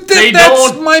this. They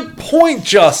That's don't- my point,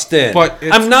 Justin. But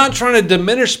it's- I'm not trying to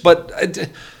diminish, but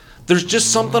there's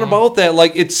just something about that.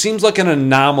 Like it seems like an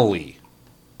anomaly.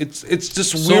 It's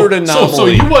just weird anomaly. So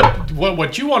you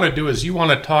what you want to do is you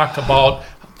want to talk about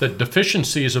the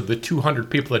deficiencies of the 200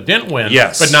 people that didn't win,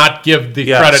 Yes. but not give the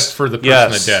Yes. credit for the person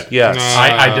Yes. that did. Yes.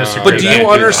 I disagree. But with do that. you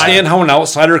understand how an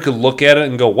outsider could look at it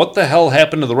and go, "What the hell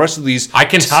happened to the rest of these I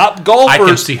can top golfers?" I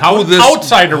can see how who an this-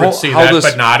 outsider would how- see how that, this-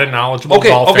 but not a knowledgeable Okay,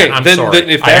 golf okay. fan. I'm Then sorry.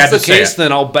 if I had that's the to say case, it.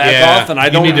 then I'll back Yeah, off, and I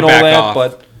you don't need to know back that. off.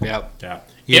 But Yep. Yeah.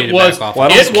 You need It to was. back off.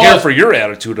 well, I It don't care was- for your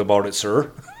attitude about it,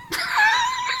 sir.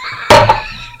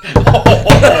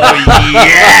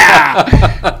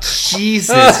 Yeah.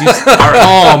 Jesus.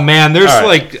 Oh man, there's All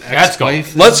right. like Let's go.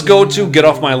 ex-wife- Let's go to Get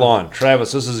Off My Lawn,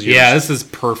 Travis. This is yours. Yeah, this is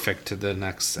perfect to the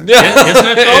next section. Yeah, Isn't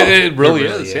it, though? it really It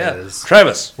really is. Yeah, is.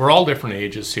 Travis. We're all different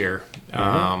ages here.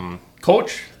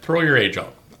 Coach, throw your age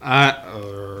out.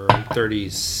 I'm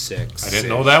 36. I didn't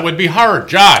know that would be hard,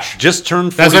 Josh. Just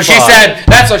turned 45. That's what she said.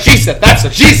 That's what she said. That's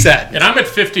what she said. And I'm at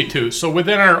 52. So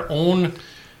within our own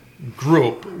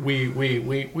group,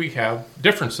 we have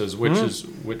differences,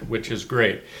 which is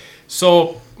great.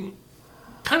 So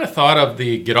kind of thought of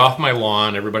the get off my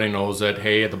lawn. Everybody knows that,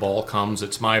 hey, the ball comes,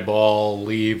 it's my ball,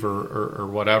 leave or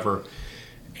whatever.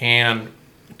 And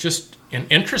just an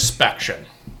introspection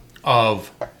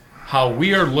of how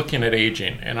we are looking at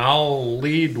aging. And I'll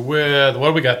lead with, what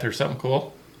do we got there? Something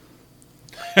cool?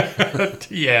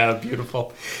 Yeah,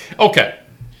 beautiful. Okay.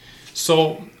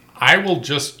 So I will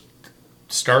just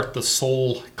start the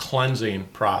soul cleansing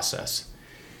process.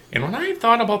 And when I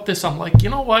thought about this, I'm like, you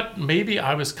know what? Maybe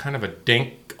I was kind of a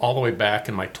dink all the way back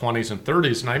in my 20s and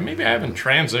 30s, and maybe I haven't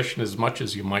transitioned as much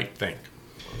as you might think.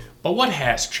 But what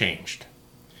has changed?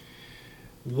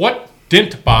 What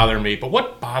didn't bother me, but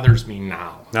what bothers me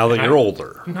now? Now that you're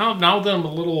older. Now that I'm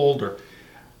a little older.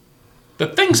 The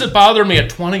things that bother me at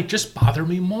 20 just bother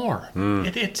me more.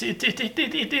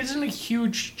 It isn't a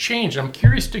huge change. I'm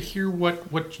curious to hear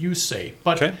what you say.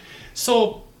 But Okay.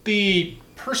 So the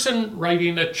person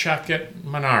writing a check at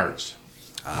Menards.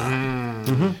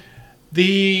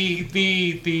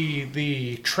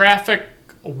 The traffic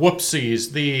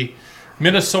whoopsies, the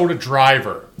Minnesota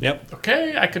driver. Yep.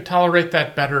 Okay, I could tolerate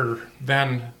that better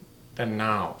than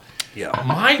now. Yeah.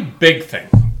 My big thing,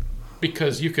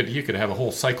 because you could have a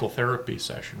whole psychotherapy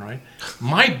session, right?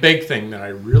 My big thing that I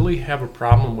really have a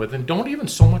problem with, and don't even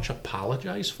so much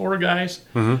apologize for, guys,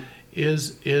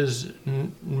 is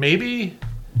maybe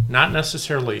not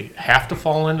necessarily have to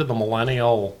fall into the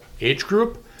millennial age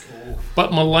group,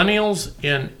 but millennials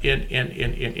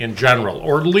in general,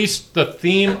 or at least the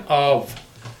theme of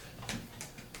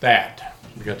that.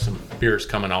 We got some beers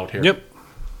coming out here. Yep.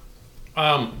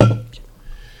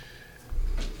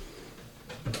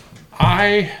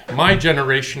 My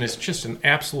generation is just an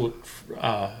absolute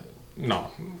a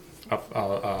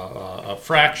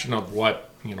fraction of what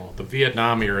the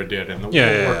Vietnam era did and the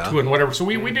World War II and whatever. So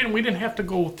we didn't have to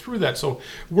go through that. So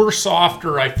we're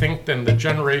softer, I think, than the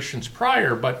generations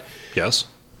prior. But Yes.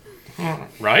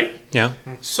 right? Yeah.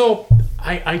 So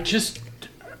I just.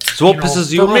 So what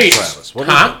pisses you for off, me- Travis? What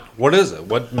is Huh? it? What is it?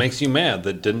 What makes you mad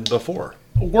that didn't before?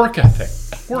 Work ethic,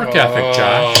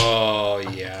 Josh. Oh,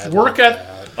 yeah. Work ethic.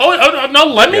 Oh, no,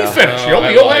 let me finish.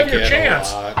 You'll have your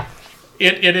chance.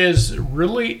 It is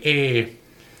really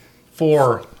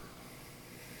for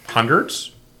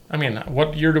hundreds. I mean,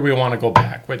 what year do we want to go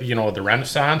back? With the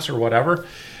Renaissance or whatever.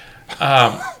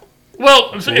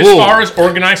 Well, as far as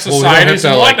organized societies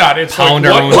and whatnot, it's pound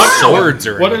like, our own swords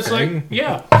or what anything. is like,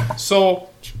 yeah. So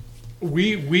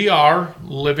we are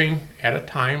living at a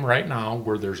time right now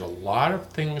where there's a lot of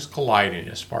things colliding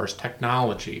as far as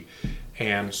technology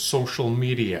and social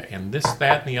media and this,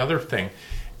 that, and the other thing.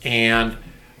 And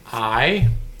I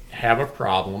have a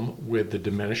problem with the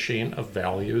diminishing of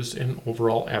values in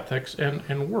overall ethics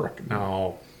and work.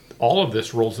 Now, all of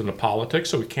this rolls into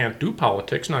politics, so we can't do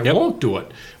politics, and I won't do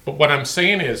it. But what I'm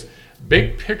saying is,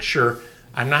 big picture,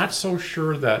 I'm not so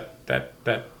sure that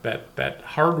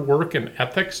hard work and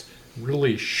ethics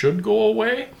really should go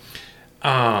away.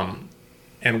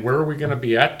 And where are we going to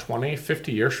be at 20,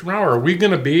 50 years from now? Or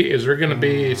is there going to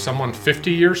be someone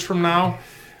 50 years from now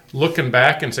looking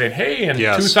back and saying, hey, in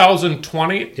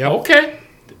 2020, okay,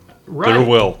 right. There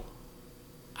will.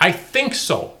 I think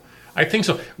so.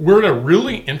 We're at a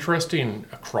really interesting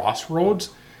crossroads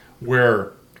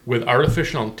where with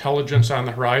artificial intelligence on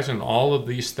the horizon, all of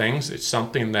these things, it's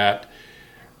something that,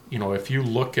 if you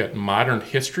look at modern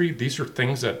history, these are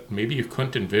things that maybe you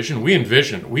couldn't envision.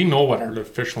 We know what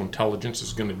artificial intelligence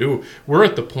is going to do. We're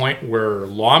at the point where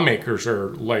lawmakers are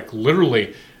like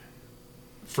literally,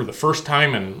 for the first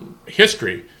time in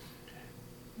history,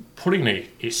 putting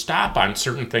a stop on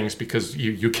certain things because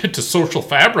you get to social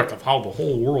fabric of how the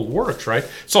whole world works, right?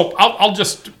 So I'll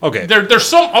just... Okay. There's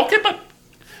some... Okay, but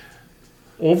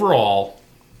overall,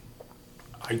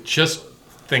 I just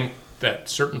think that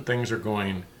certain things are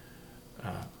going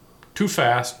too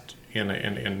fast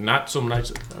and not so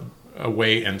nice a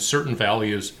way, and certain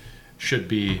values should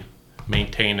be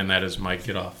maintained, and that is my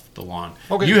get off the lawn.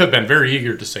 Okay. You have been very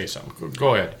eager to say something.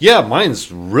 Go ahead. Yeah,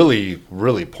 mine's really,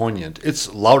 really poignant.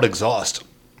 It's loud exhaust.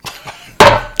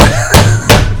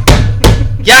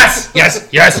 Yes.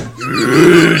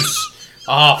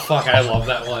 Oh, fuck, I love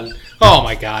that one. Oh,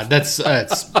 my God. That's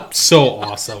so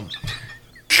awesome.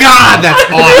 God,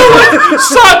 that's awesome.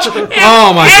 Such an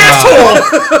asshole.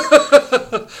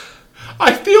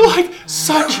 I feel like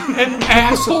such an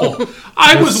asshole.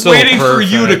 I was so waiting for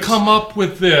you to perfect. come up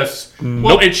with this.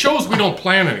 Well, it shows we don't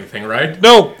plan anything, right?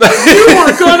 No. You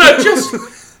were gonna just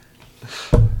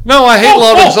No, I hate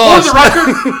loud exhaust. For the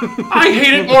record, I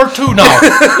hate it more too now.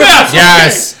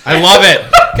 Yes, I love it.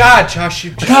 God, Josh,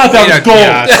 you God, that was gold.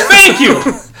 Yes. Thank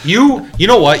you. You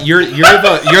know what? You're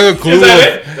the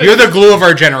glue. You're the glue of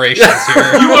our generations here.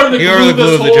 You are the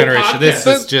glue of the generation. This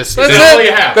is just. That's That's all it.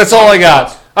 you have. That's all I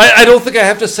got. I don't think I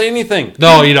have to say anything.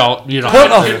 No, you don't. You don't.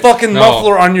 Put a fucking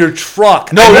muffler on your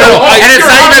truck. No, I know, and it's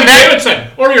not even that.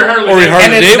 Davidson or your Harley. Or your Davidson.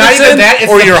 Harley And it's not Davidson, even that.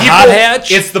 It's or the your people, hot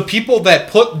hatch. It's the people that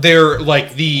put their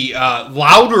the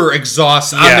louder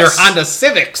exhausts on their Yes. Honda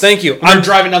Civics. Thank you. When they're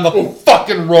driving down the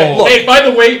fucking road. Hey, by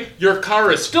the way, your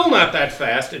car is still not that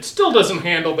fast. It still doesn't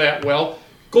handle that well.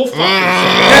 Go fuck yourself.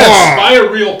 Yes. Buy a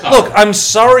real car. Look, I'm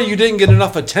sorry you didn't get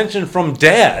enough attention from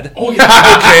Dad. Oh, yeah.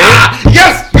 Okay.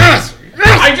 Yes.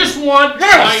 I just want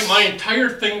my entire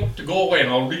thing to go away, and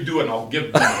I'll redo it, and I'll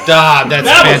give them. Ah, that's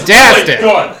That fantastic.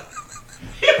 was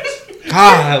really good.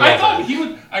 Ah, I thought he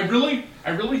would. I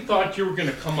really thought you were going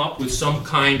to come up with some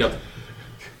kind of,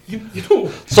 you know,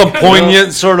 Some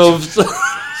poignant sort of.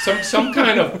 some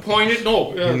kind of pointed. No,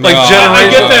 Like I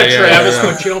get that, yeah, Travis,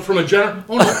 yeah. but you know, from a general.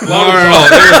 Oh no, No,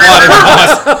 there's a lot of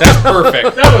exhaust. That's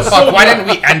perfect. That was Fuck, so why good. didn't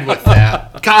we end with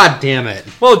that? God damn it.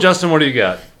 Well, Justin, what do you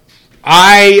got?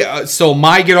 So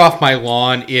my get off my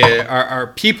lawn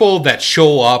are people that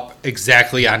show up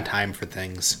exactly on time for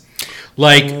things.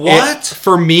 Like What?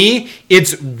 For me,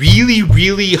 it's really,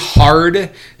 really hard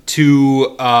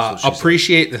to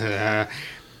appreciate.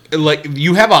 Like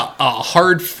you have a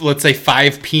hard, let's say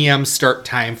 5 p.m. start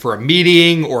time for a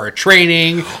meeting or a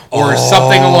training or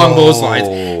something along those lines,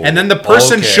 and then the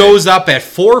person Okay. shows up at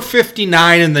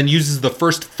 4:59 and then uses the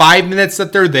first 5 minutes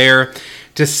that they're there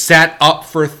to set up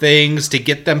for things, to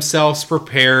get themselves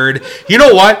prepared. You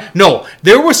know what? No,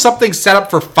 there was something set up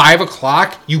for 5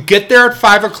 o'clock. You get there at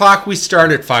 5 o'clock. We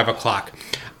start at 5 o'clock.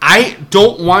 I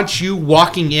don't want you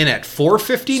walking in at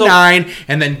 4:59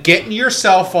 and then getting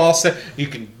yourself all set. You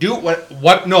can do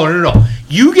what? No.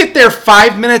 You get there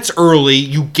 5 minutes early.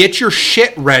 You get your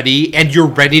shit ready, and you're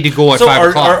ready to go at So 5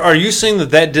 o'clock. are you saying that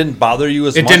didn't bother you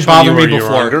as It much? didn't bother when me you were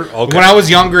before. younger? Okay. When I was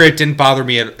younger, it didn't bother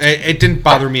me. It didn't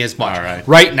bother me as much. All right.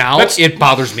 Right now, Let's- it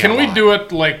bothers me. Can a we lot. do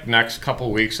it like next couple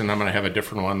of weeks, and I'm going to have a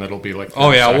different one that'll be like.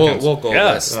 Oh 30 yeah, seconds. we'll go.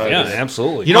 Yes, with yeah, this.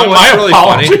 absolutely. You know My what's really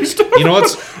funny? apologies to You know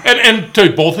what's And to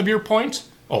both of your points,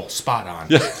 spot on.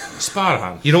 Yeah. Spot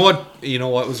on. You know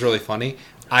what was really funny?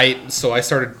 I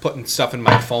started putting stuff in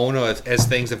my phone as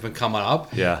things have been coming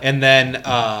up. Yeah. And then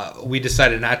we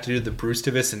decided not to do the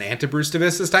Brustavis and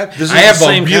Anti-Brustavis this time. This is I have the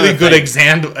same really kind of good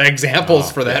thing.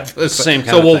 examples for that. Same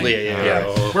kind so of we'll, thing. Yeah.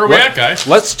 Where are we at, guys?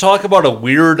 Let's talk about a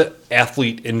weird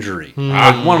athlete injury.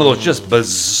 Like one of those just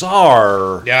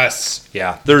bizarre. Yes.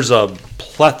 Yeah, there's a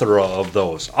plethora of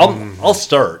those. I'll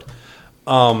start.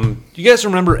 You guys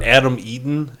remember Adam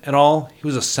Eaton at all? He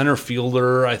was a center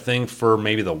fielder, I think, for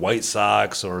maybe the White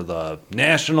Sox or the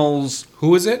Nationals.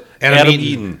 Who is it? Adam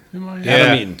Eaton. Yeah.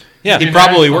 Adam Eaton. Yeah, He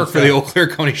probably worked for the Eau Claire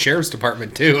County Sheriff's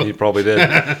Department too. he probably did.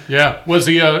 Yeah. Was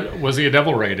he a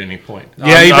Devil Ray at any point?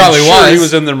 Yeah, he I'm probably sure was. He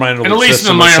was in their minor league And at least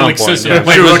in the system minor at some league point. system, Yeah,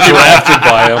 they I'm sure he was played drafted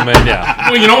by him, and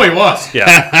yeah. Well, you know he was.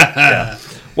 Yeah.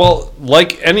 Well,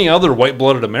 like any other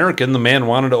white-blooded American, the man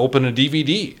wanted to open a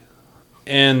DVD.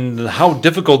 And how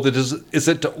difficult is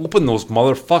it to open those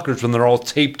motherfuckers when they're all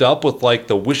taped up with like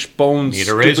the wishbone Need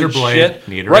a razor stupid blade. shit?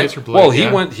 Need a Right. razor blade, Well,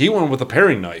 yeah. he went with a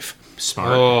paring knife.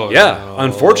 Smart. Oh, Yeah.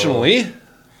 Unfortunately,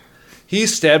 he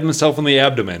stabbed himself in the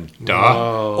abdomen,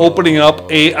 Duh. opening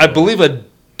up I believe a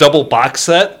double box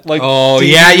set. Like Oh DVD.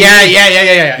 yeah.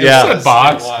 Yeah. It was a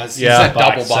box. It was. Yeah. It's a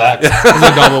double Box box. It was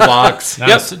a double box.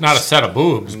 Not a set of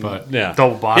boobs, but Yeah.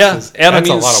 double boxes. Yeah, Adam That's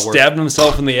a Eaton lot of work. stabbed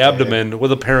himself in the abdomen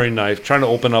with a paring knife trying to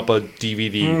open up a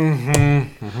DVD.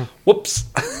 Whoops.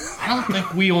 I don't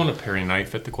think we own a paring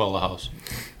knife at the Quella house.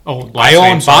 Oh, I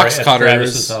own box at cutters.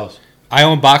 Travis's house. I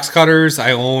own box cutters.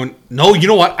 No, you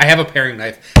know what? I have a paring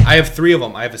knife. I have 3 of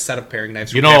them. I have a set of paring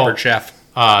knives from You know- Pampered Chef.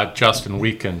 Justin,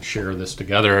 we can share this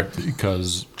together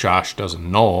because Josh doesn't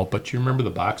know. But you remember the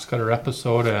box cutter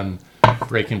episode and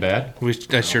Breaking Bad?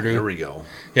 I sure Here do. we go.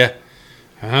 Yeah.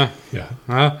 Yeah.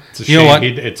 It's you know what?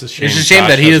 It's a shame. It's a shame Josh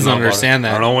that he doesn't know about understand I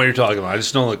that. don't know what you're talking about. I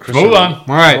just know that Chris. Move on. All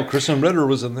right. Kristen Ritter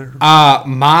was in there.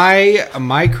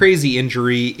 My crazy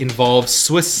injury involves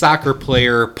Swiss soccer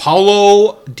player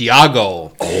Paulo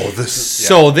Diago. Oh, this.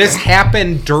 So this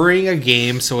happened during a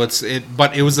game,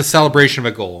 but it was a celebration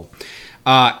of a goal.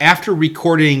 After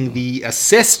recording the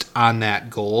assist on that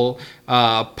goal,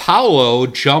 Paulo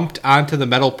jumped onto the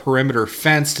metal perimeter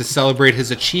fence to celebrate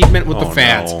his achievement with the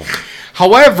fans. no.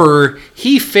 However,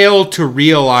 he failed to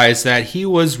realize that he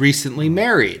was recently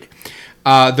married.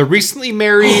 The recently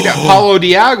married Paulo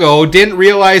Diago didn't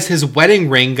realize his wedding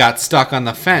ring got stuck on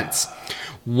the fence.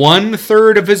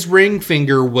 1/3 of his ring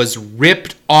finger was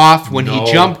ripped off when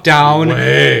he jumped down.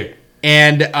 Way.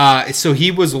 And so he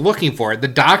was looking for it. The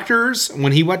doctors,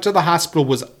 when he went to the hospital,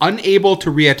 was unable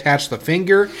to reattach the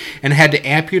finger and had to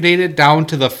amputate it down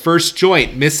to the first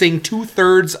joint, missing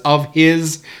 2/3 of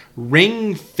his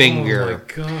ring finger.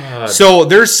 Oh my God. So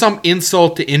there's some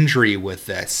insult to injury with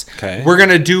this. Okay. We're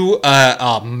gonna do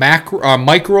a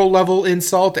micro level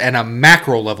insult and a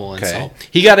macro level insult.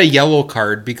 He got a yellow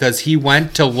card because he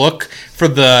went to look for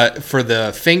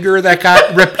the finger that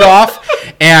got ripped off,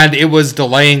 and it was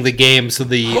delaying the game. So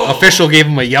the official gave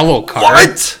him a yellow card.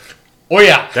 What? Oh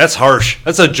yeah, That's harsh.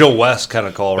 That's a Joe West kind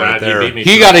of call right He there. beat me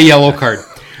he to got it. a yellow card.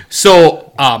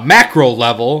 So, macro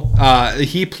level,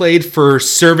 he played for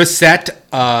Servicet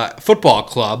Football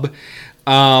Club.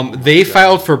 They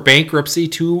filed for bankruptcy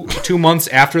two months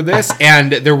after this,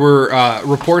 and there were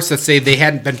reports that say they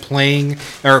hadn't been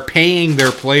paying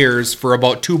their players for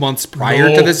about 2 months prior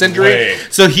to No this injury. way.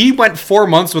 So he went 4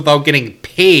 months without getting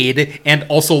paid and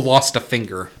also lost a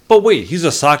finger. But wait, he's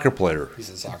a soccer player. He's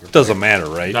a soccer player. Doesn't matter,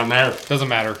 right? Doesn't matter. Doesn't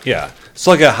matter. Yeah. It's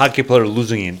like a hockey player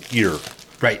losing an ear.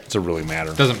 Right. Doesn't really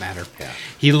matter. Doesn't matter.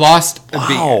 He lost.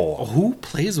 Wow. Who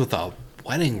plays with a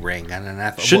wedding ring on an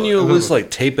athlete? Shouldn't you at least like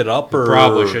tape it up, or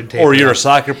Probably should tape or it you're up. a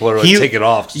soccer player, like take it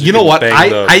off. So You know can what? bang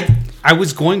the- I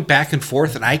was going back and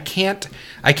forth, and I can't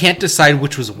decide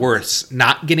which was worse: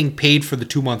 not getting paid for the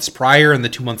 2 months prior and the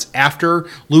 2 months after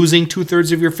losing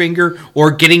 2/3 of your finger, or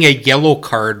getting a yellow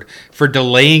card for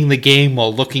delaying the game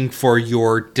while looking for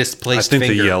your I displaced think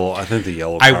finger. the yellow. I think the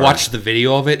yellow. I card. watched the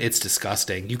video of it. It's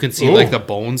disgusting. You can see like the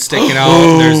bones sticking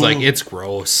out. There's like it's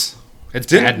gross.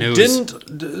 It's bad news.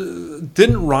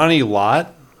 Didn't Ronnie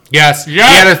Lott? Yes, he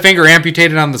had a finger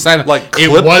amputated on the side. Like, it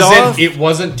clipped wasn't. off? It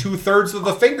wasn't 2/3 of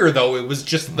the finger though. It was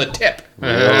just the tip.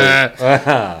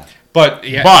 Uh-huh. But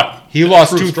yeah, But he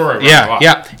lost true two. story, yeah, right?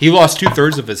 yeah, he lost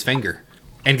 2/3 of his finger,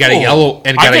 and got a Oh. yellow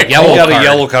and I got a get- yellow. he got a card.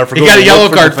 yellow card for He going got a to yellow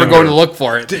look for card the for going to finger. look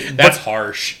for it. That's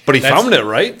harsh. But he found it,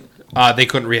 right? They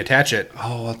couldn't reattach it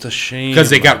Oh, that's a shame. because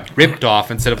they got ripped off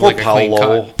instead of Poor like a clean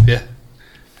Paolo. cut. Yeah,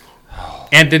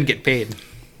 and didn't get paid.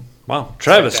 Wow,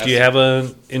 Travis, do you have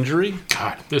an injury?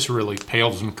 God, this really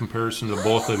pales in comparison to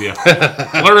both of you.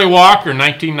 Larry Walker,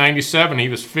 1997. He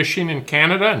was fishing in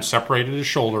Canada and separated his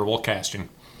shoulder while casting.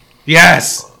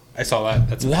 Yes, I saw that.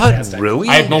 That's What? fantastic. Really?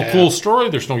 I have no cool story.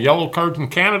 There's no yellow cards in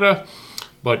Canada.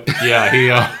 But yeah, he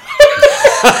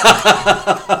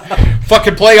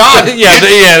Fucking play on. yeah,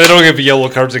 they don't give yellow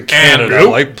cards in Canada.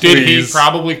 and Like, did he please.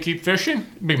 probably keep fishing?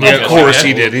 Of course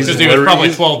he did. He's Because he was literally-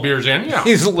 probably 12 beers in. Yeah.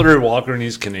 He's Larry Walker and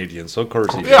he's Canadian, so of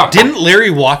course he did. Yeah. Didn't Larry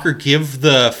Walker give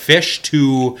the fish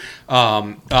to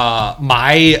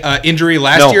my injury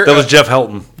last No, year? that was Jeff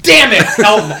Helton. Damn it!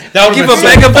 Helton. That would Give have a been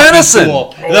bag so of fucking venison.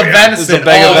 cool. Oh, The yeah. venison. It's a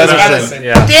bag of the venison.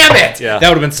 Yeah. Damn it! Yeah. That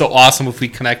would have been so awesome if we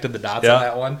connected the dots Yeah. on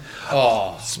that one.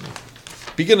 Oh.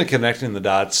 Speaking of connecting the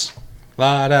dots,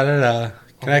 La da da da.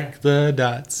 Connect the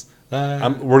dots. we're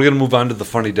going to move on to the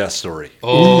funny death story.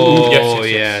 Oh, Yes,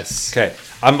 yes. Okay,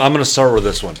 I'm going to start with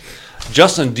this one.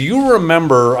 Justin, do you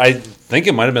remember, I think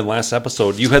it might have been last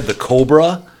episode, you had the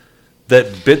cobra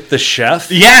that bit the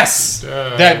chef? Yes!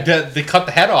 That they cut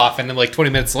the head off, and then like 20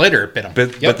 minutes later, it bit him.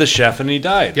 Bit the chef and he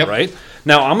died, Yep. right?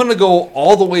 Now, I'm going to go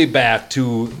all the way back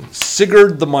to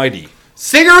Sigurd the Mighty.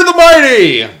 Sigurd the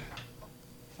Mighty!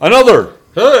 Another.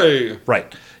 Hey!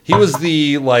 Right. He was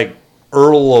the,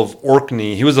 Earl of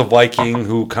Orkney. He was a Viking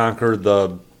who conquered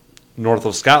the north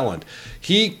of Scotland.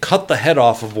 He cut the head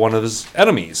off of one of his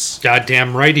enemies.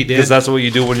 Goddamn right he did. Because that's what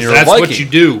you do when you're That's a Viking. what you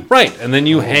do. Right. And then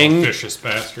you hang... Vicious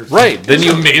bastard. Right, then Then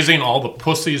you- amazing all the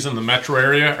pussies in the metro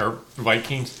area are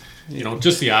Vikings. You know,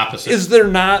 just the opposite. Is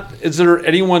there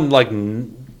anyone,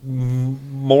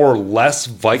 more or less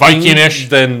Viking Viking-ish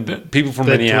than people from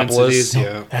The Twin Minneapolis? Cities,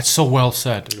 yeah. That's so well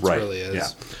said. Right. really is. Yeah.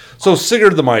 So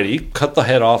Sigurd the Mighty cut the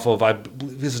head off of, I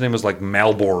believe his name was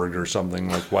Malborg or something.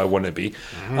 Why wouldn't it be?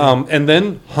 And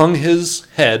then hung his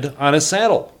head on a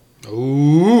saddle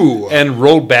Ooh. and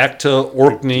rode back to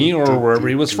Orkney or wherever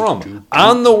he was from.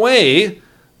 On the way,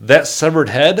 that severed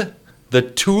head, the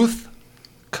tooth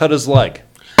cut his leg.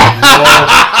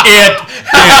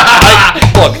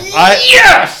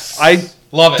 Yes! I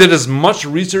Love it. did as much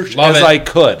research Love as it. I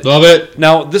could. Love it.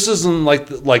 Now, this isn't like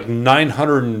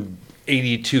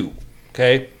 982,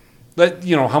 okay? That,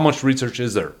 how much research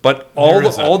is there? But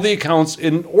all the accounts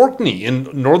in Orkney in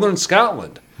northern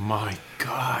Scotland, My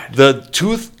God. the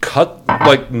tooth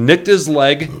cut, nicked his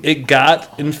leg, it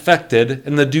got infected,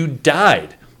 and the dude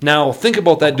died. Now, think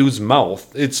about that dude's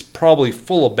mouth. It's probably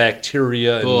full of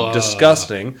bacteria and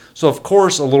disgusting. So, of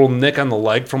course, a little nick on the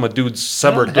leg from a dude's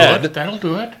severed head. That'll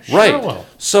do it. Right. Sure will.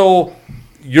 So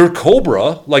your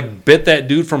cobra like bit that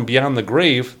dude from beyond the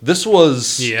grave. This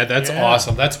was Yeah, that's Yeah.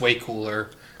 awesome. That's way cooler.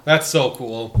 That's so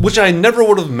cool. which I never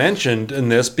would have mentioned in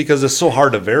this because it's so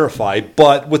hard to verify.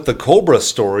 But with the cobra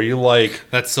story, like,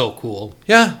 That's so cool.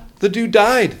 yeah, the dude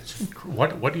died.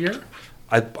 What year?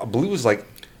 I believe it was like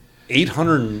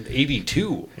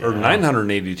 882 or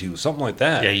 982, something like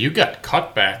that. Yeah, you got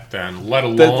cut back then. Let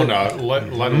alone let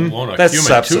alone a That's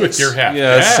human tooth. sepsis. You're half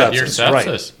Yeah, that's dead. You're sepsis, right.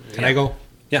 sepsis. Can I go?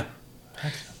 Yeah.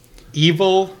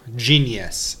 Evil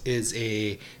Genius is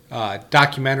a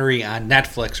documentary on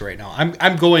Netflix right now.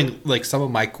 I'm going like some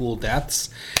of my cool deaths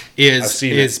I've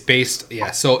seen is based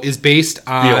is based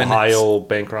on The Ohio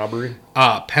bank robbery.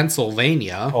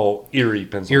 Pennsylvania, Oh, Erie,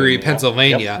 Pennsylvania. Erie,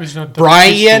 Pennsylvania. Was that the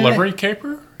Brian delivery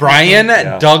caper? Brian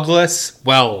Douglas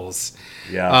Wells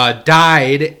Yeah.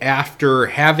 died after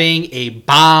having a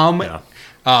bomb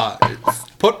Yeah.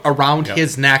 put around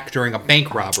his neck during a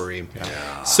bank robbery.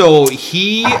 So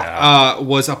he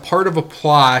was a part of a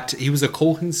plot. He was a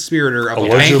co-conspirator of a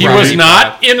bank Allegedly. He robbery. was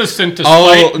not innocent.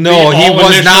 Oh Despite no, the he all was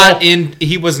initial- not in.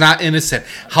 He was not innocent.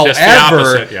 Just the However,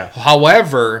 opposite, yeah.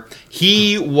 however,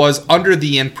 he was under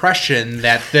the impression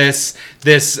that this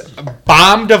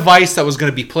bomb device that was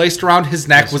going to be placed around his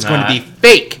neck was going to be not-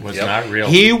 fake. Was not real.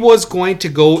 He was going to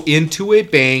go into a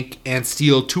bank and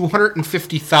steal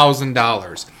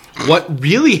 $250,000. What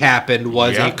really happened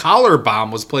was Yeah. a collar bomb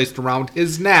was placed around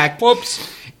his neck. Whoops.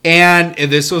 And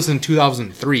this was in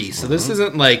 2003. So this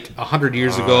isn't like 100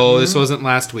 years ago. This wasn't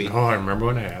last week. Oh, I remember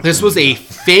when it happened. This was a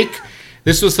fake.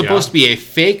 This was supposed Yeah. to be a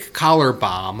fake collar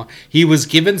bomb. He was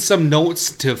given some notes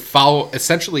to follow,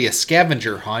 essentially a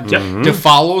scavenger hunt, to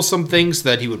follow some things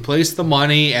that he would place the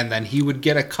money and then he would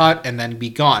get a cut and then be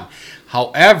gone.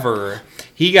 However,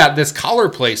 he got this collar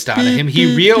placed on him.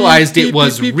 He realized it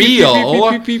was real. And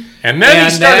then he And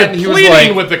started then he was pleading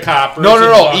like- with the coppers.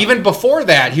 No. Even before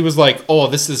that, he was like, "Oh,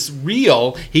 this is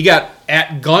real." He got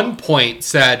at gunpoint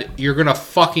said, "You're gonna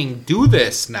fucking do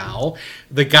this now."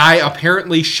 The guy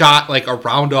apparently shot like a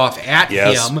round off at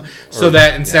Yes. him,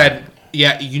 said,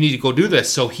 "Yeah, you need to go do this."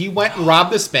 So he went and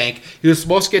robbed this bank. He was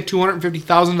supposed to get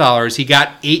 $250,000. He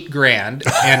got $8,000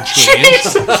 and change.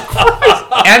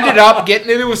 Ended up getting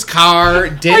into his car.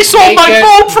 I sold my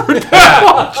phone for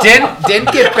that.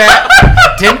 Didn't get back.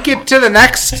 Didn't get to the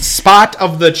next spot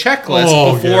of the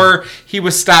checklist before he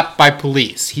was stopped by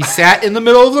police. He sat in the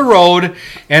middle of the road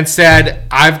and said,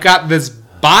 "I've got this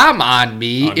bomb on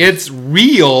me. It's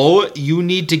real. You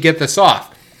need to get this off."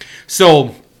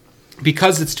 So,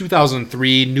 because it's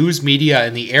 2003, news media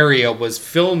in the area was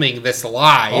filming this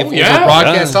live over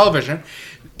broadcast television.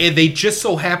 And they just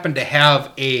so happened to have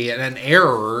an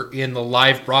error in the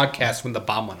live broadcast when the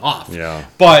bomb went off. Yeah.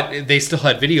 But they still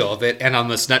had video of it, and on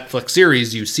this Netflix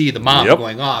series, you see the bomb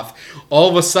going off. All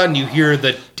of a sudden, you hear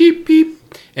the deep beep,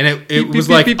 and it was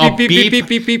like a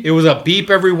beep. It was a beep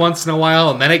every once in a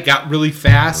while, and then it got really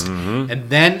fast, and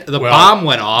then the bomb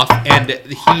went off, and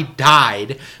he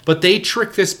died. But they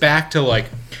tricked this back to like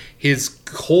his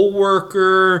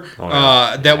co-worker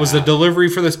that was a delivery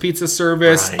for this pizza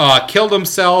service killed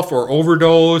himself or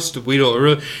overdosed. We don't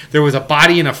really. There was a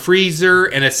body in a freezer,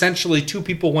 and essentially 2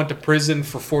 people went to prison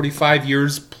for 45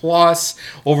 years plus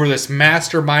over this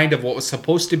mastermind of what was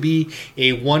supposed to be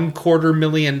a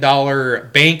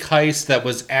 $250,000 bank heist that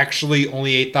was actually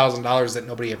only $8,000 that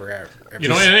nobody ever You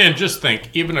know, and just think,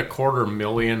 even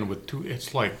 $250,000 with two,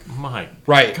 it's like, my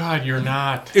Right. God, you're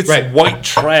not. It's Right. white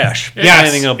trash. Yes,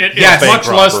 planning a it's bank much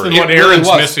less than robbery. what It really Aaron's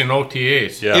was. missing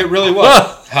OTAs. Yeah. It really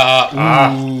was.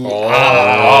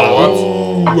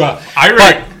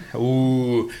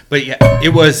 But yeah,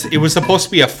 it was supposed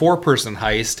to be a 4-person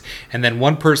heist, and then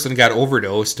one person got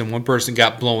overdosed and one person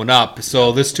got blown up.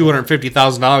 So this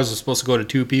 $250,000 was supposed to go to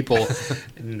 2 people.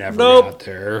 Never got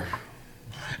there.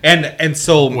 And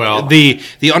so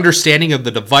the understanding of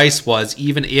the device was,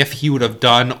 even if he would have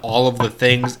done all of the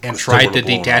things and tried to would've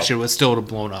blown detach up. it would still have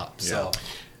blown up. So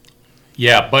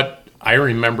Yeah, but I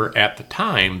remember at the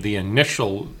time, the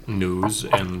initial news,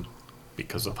 and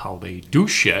because of how they do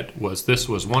shit, was this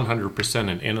was 100%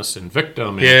 an innocent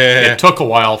victim. And Yeah. it took a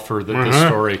while for the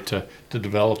story to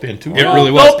develop into. It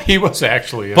really was. Nope, he was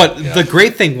actually. But the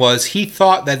great thing was, he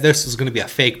thought that this was going to be a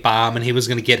fake bomb, and he was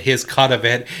going to get his cut of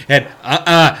it. And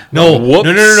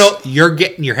no, you're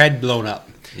getting your head blown up.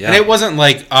 Yeah. And it wasn't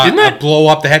like a blow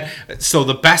up the head. So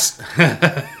the best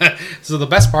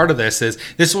part of this is,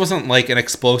 this wasn't like an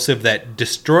explosive that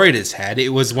destroyed his head. It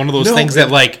was one of those things that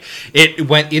like it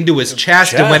went into his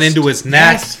chest, it went into his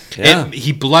neck. Yes. Yeah.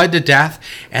 He bled to death,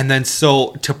 and then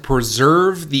so to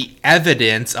preserve the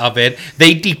evidence of it,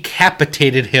 they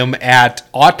decapitated him at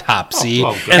autopsy,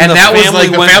 Oh, God. And the that was family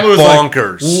like the went family was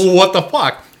bonkers. like, "What the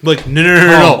fuck?" Like,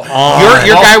 no. on.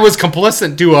 Your guy was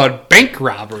complicit to a bank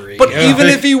robbery. But even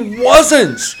if he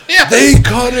wasn't, Yeah. they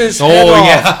cut his head off.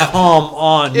 yeah. Come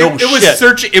on, no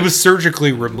shit. It was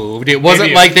surgically removed. It wasn't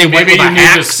Maybe- like they went maybe with a you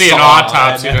need to see an hacksaw.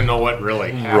 autopsy to know what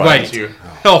really happened Right. to you.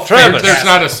 Oh, Travis. There's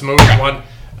not a smooth one.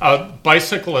 A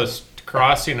bicyclist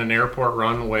crossing an airport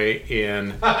runway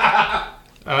in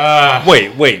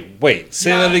Wait.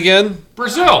 Say that again.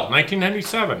 Brazil,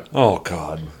 1997. Oh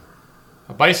God.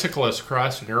 A bicyclist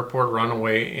crossed an airport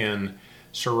runway in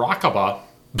Sorocaba.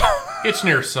 It's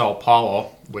near Sao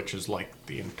Paulo, which is like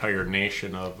the entire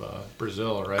nation of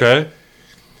Brazil, right? Okay.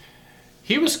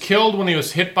 He was killed when he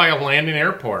was hit by a landing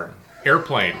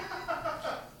airplane.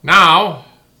 Now,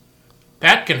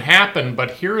 that can happen,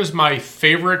 but here is my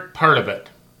favorite part of it.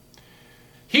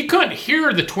 He couldn't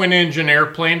hear the twin-engine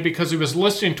airplane because he was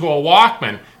listening to a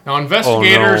Walkman. Now,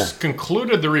 investigators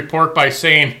concluded the report by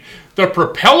saying the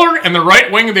propeller and the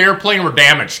right wing of the airplane were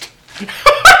damaged.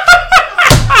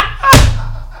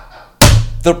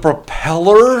 The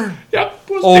propeller? Yep.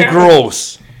 Was Oh, damaged.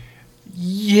 gross.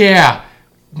 Yeah.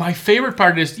 My favorite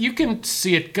part is you can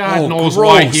see it. God Oh, knows gross.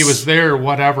 why he was there or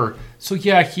whatever. So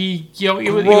yeah,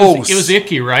 it was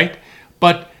icky, right?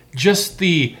 But just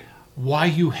why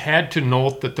you had to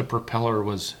note that the propeller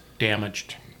was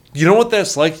damaged. You know what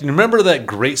that's like? You remember that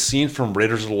great scene from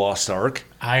Raiders of the Lost Ark?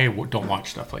 I don't watch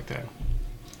stuff like that.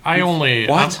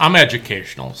 I'm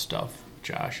educational stuff,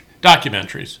 Josh.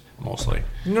 Documentaries mostly.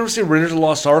 You never see Raiders of the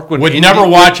Lost Ark? Would never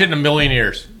watch it in a million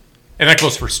years. And that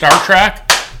goes for Star Trek.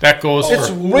 That goes It's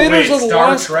for Raiders of the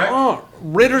Star Lost Trek? Ark.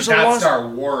 Raiders of the Not Lost Star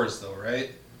Wars, though,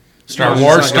 right? Star No,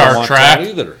 Wars, he's not gonna Star watch that Trek.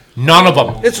 either. None of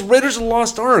them. It's Raiders of the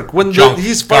Lost Ark when Junk.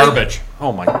 he's fighting. Garbage.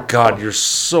 Oh my God, you're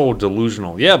so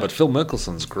delusional. Yeah, but Phil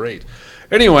Mickelson's great.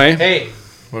 Anyway, Hey,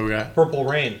 What we got? Purple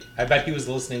Rain. I bet he was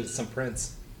listening to some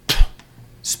Prince.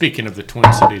 Speaking of the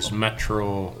Twin Cities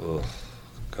Metro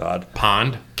God,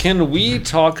 Pond, can we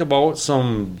talk about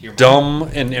some dumb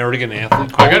and arrogant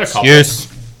athlete? I got a quotes? couple. Yes.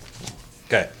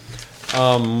 Okay.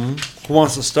 Who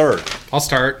wants to start? I'll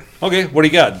start. Okay, what do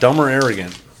you got? Dumb or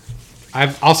arrogant?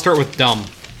 I'll start with dumb.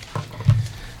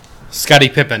 Scottie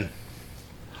Pippen.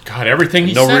 God, everything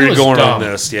he No, said we're was going dumb. on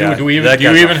this. Yeah, Do you that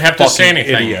even guy's a have to say fucking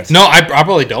anything? idiot. No, I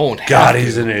probably don't. have God, to.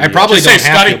 he's an idiot. I probably Just don't say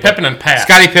have Scottie to, but- Pippen and pass.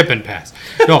 Scottie Pippen pass.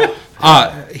 No,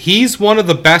 he's one of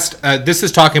the best. This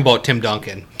is talking about Tim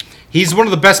Duncan. He's one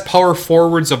of the best power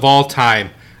forwards of all time.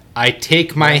 I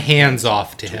take my hands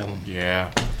off to him.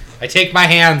 Yeah. I take my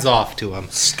hands off to him.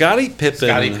 Scottie Pippen.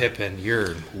 Scottie Pippen,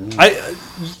 you're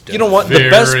You know what? The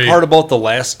best Very- part about The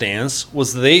Last Dance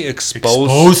was they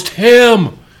exposed. Exposed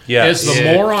him Yeah, as the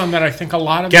Yeah. moron that I think a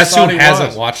lot of Guess us who thought he hasn't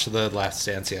was. watched The Last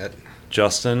Dance yet?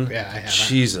 Justin. Yeah, I haven't.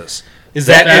 Jesus. Is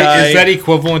That that guy- is that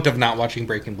equivalent of not watching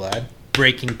Breaking Bad?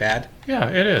 Breaking Bad. Yeah,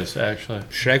 it is actually.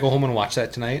 Should I go home and watch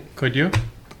that tonight? Could you?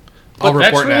 I'll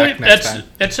report back next time.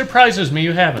 That surprises me.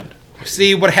 You haven't.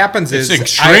 See, what happens It's is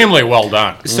extremely well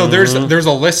done. So there's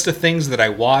a list of things that I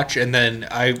watch, and then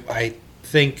I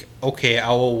think, okay, I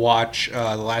will watch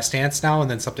The Last Dance now, and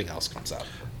then something else comes up.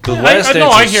 The I- Last I- Dance no,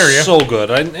 I is hear you. so good.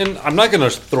 And I'm not going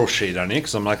to throw shade on you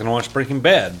because I'm not going to watch Breaking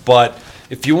Bad. But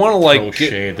if you want to like, Oh,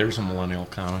 shade. There's a millennial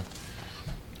comment.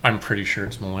 I'm pretty sure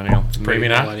it's millennial. Pretty Maybe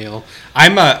not. millennial.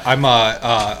 I'm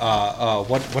a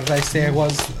what did I say I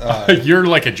was? You're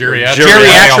like a geriatric.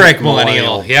 Geriatric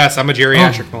millennial. millennial. Yes, I'm a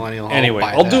geriatric millennial. anyway,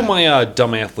 buy I'll do that. my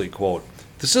dumb athlete quote.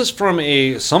 This is from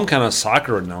some kind of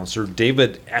soccer announcer,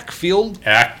 David Eckfield.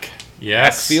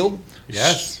 Yes. Eckfield.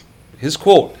 Yes. His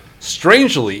quote: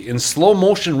 "Strangely, in slow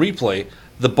motion replay,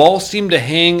 the ball seemed to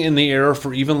hang in the air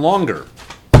for even longer."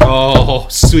 Oh,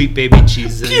 sweet baby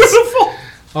Jesus. Beautiful.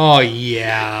 Oh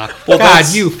yeah. Well, God,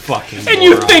 that's- you fucking. And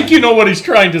you moron. think you know what he's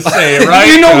trying to say,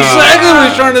 right? You know exactly what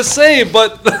he's trying to say,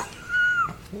 but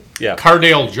yeah.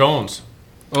 Cardale Jones.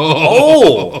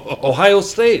 Oh, Ohio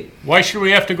State. Why should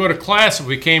we have to go to class if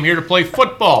we came here to play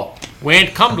football? We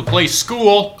ain't come to play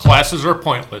school. Classes are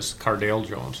pointless. Cardale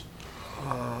Jones.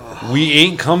 We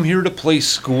ain't come here to play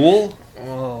school.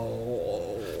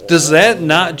 Does that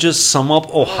not just sum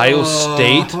up Ohio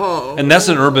State? And that's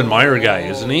an Urban Meyer guy,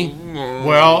 isn't he?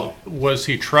 Well, was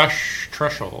he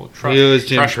Trushell? He was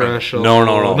Jim Trushman. Trushell. No.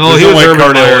 No, There's he was way Urban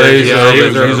Cardale Meyer. is. Yeah, he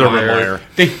was He's Urban Urban Meyer.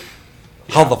 Meyer.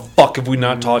 How the fuck have we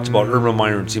not talked about Urban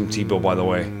Meyer and Tim Tebow, by the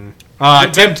way?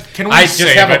 Tim, Can we I just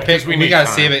save have it? a 'Cause picture. we We need gotta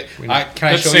time. save it. We Can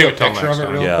I let's show save you a it till picture next of it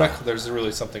time. real Yeah. quick? There's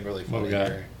really something really funny we got?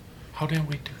 there. How did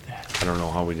we do that? I don't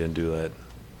know how we didn't do that.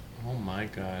 Oh my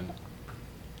god.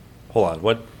 Hold on,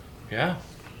 what? Yeah.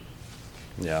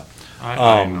 Yeah.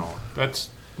 I know. That's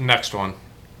next one.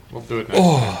 We'll do it next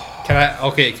time.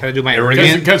 Can I do my Because,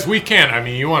 arrogant? because we can't. I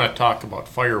mean, you want to talk about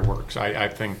fireworks. I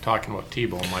think talking about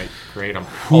Tebow might create them.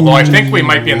 Although I think we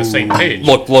might be on the same page.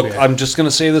 Look, I'm just going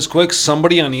to say this quick.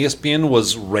 Somebody on ESPN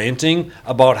was ranting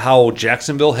about how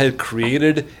Jacksonville had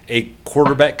created a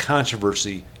quarterback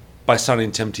controversy by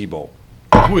signing Tim Tebow.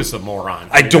 Who is the moron?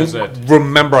 I mean, is don't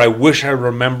remember. I wish I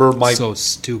remember my... So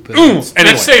stupid. And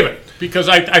let's save it, because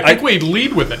I think we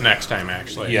lead with it next time,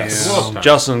 actually. Yes. Yeah.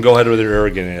 Justin, go ahead with your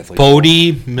arrogant athlete.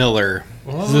 Bodie Miller,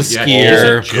 the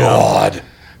skier. he's a God.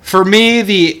 For me,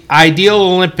 the ideal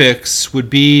Olympics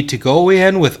would be to go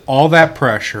in with all that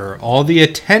pressure, all the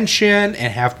attention,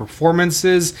 and have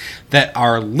performances that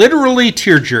are literally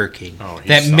tear-jerking, Oh, he's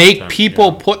that make something,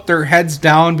 people yeah. put their heads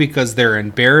down because they're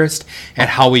embarrassed at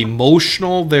how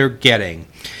emotional they're getting,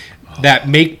 that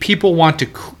make people want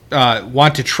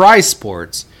to try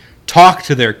sports, talk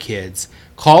to their kids,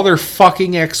 call their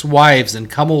fucking ex-wives, and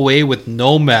come away with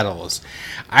no medals.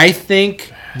 I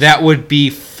think that would be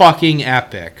fucking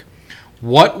epic.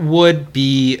 What would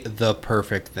be the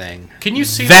perfect thing? Can you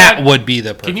see that? that? Would be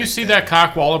the perfect Can you see thing. that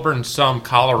Cock Wallaber in some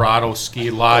Colorado ski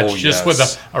lodge, Oh, just yes.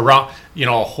 with around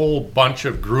a whole bunch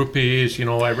of groupies,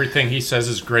 everything he says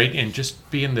is great, and just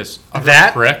being this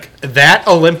utter prick. That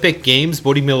Olympic Games,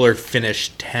 Bodie Miller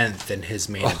finished 10th in his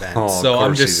main event. of So I'm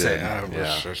course just he did. saying. I was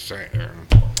Yeah. just saying.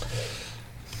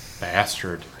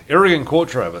 Bastard. Arrogant quote,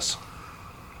 Travis.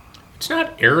 It's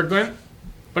not arrogant,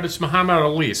 but it's Muhammad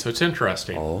Ali, so it's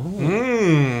interesting.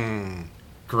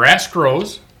 Grass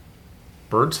grows,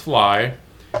 birds fly,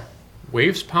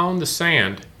 waves pound the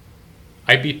sand.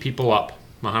 I beat people up.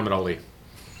 Muhammad Ali.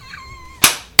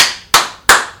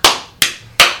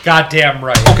 Goddamn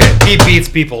right. Okay. He beats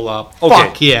people up. Okay.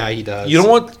 Fuck yeah, he does. You know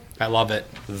what? I love it.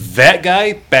 That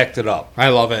guy backed it up. I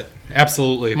love it.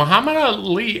 Absolutely. Muhammad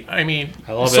Ali, I mean,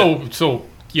 I love so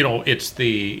it's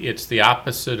the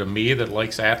opposite of me that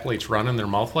likes athletes running their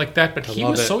mouth like that, but he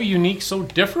love was it. so unique, so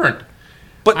different.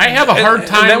 But I have a and- hard and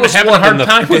time that was having a what, in hard the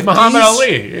time with Muhammad 50s?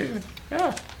 Ali.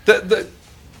 Yeah. The-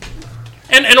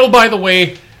 And oh, by the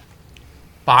way,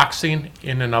 boxing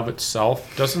in and of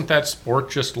itself, doesn't that sport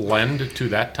just lend to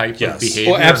that type Yes. of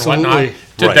behavior Oh, absolutely. and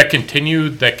whatnot? Right. That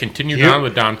continued on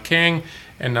with Don King,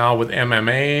 and now with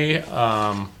MMA.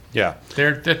 yeah.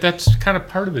 That's kind of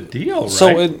part of the deal, right?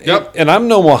 So, and I'm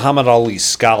no Muhammad Ali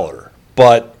scholar,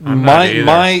 but I'm not either.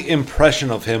 my impression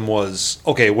of him was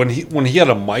okay when he had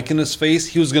a mic in his face,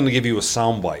 he was going to give you a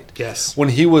soundbite. Yes. When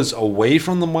he was away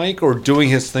from the mic or doing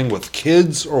his thing with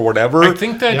kids or whatever, I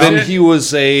think that's then it. he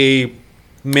was a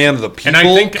man of the people And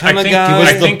I think kind of he guy. was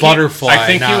I the think butterfly, I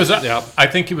think he not- was. yep. I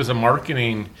think he was a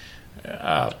marketing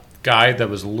guy that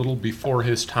was a little before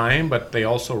his time, but they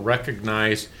also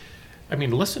recognized. I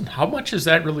mean, listen, how much has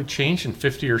that really changed in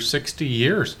 50 or 60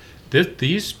 years?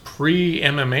 These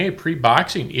pre-MMA,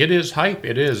 pre-boxing, it is hype.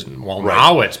 It is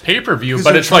now it's pay-per-view, 'Cause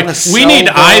but they're it's like trying to we sell need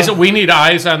the- eyes. We need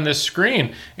eyes on this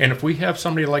screen, and if we have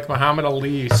somebody like Muhammad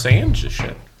Ali saying this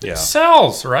shit, Yeah. it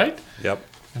sells, right? Yep.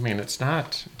 I mean, it's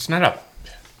not a.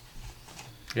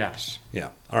 Yes. Yeah.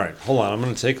 All right. Hold on. I'm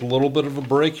going to take a little bit of a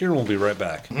break here, and we'll be right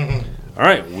back. All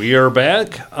right. We are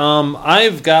back.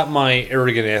 I've got my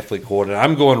arrogant athlete quote, and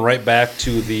I'm going right back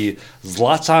to the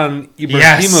Zlatan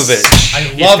Ibrahimovic. I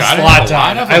He's love got a lot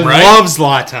Zlatan. of I them, right? love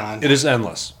Zlatan. It is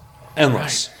endless.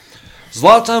 Endless.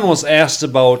 Zlatan was asked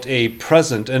about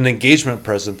an engagement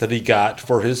present that he got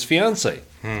for his fiancee.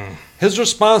 His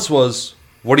response was,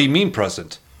 "What do you mean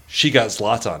present? She got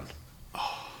Zlatan."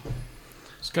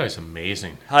 This guy's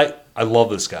amazing. I love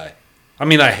this guy. I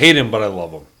mean, I hate him, but I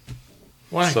love him.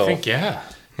 Well, So- I think, yeah.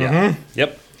 Yeah.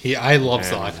 Yep. I love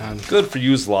Zlatan. Good for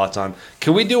you, Zlatan.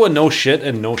 Can we do a no shit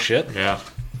and no shit? Yeah.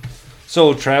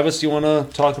 So, Travis, you want to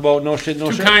talk about no shit, no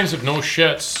Two shit? kinds of no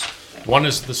shits. One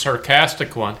is the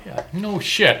sarcastic one. Yeah, no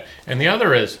shit. And the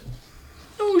other is,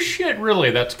 no shit,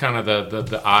 really. That's kind of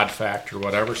the odd fact or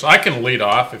whatever. So I can lead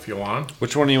off if you want.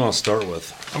 Which one do you want to start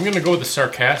with? I'm going to go with the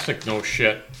sarcastic no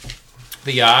shit.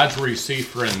 The odds where you see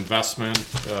for investment,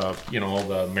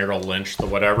 the Merrill Lynch, the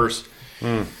whatevers.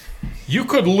 You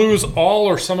could lose all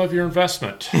or some of your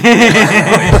investment.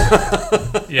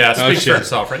 Yeah, speaks for shit.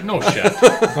 itself, right? No shit.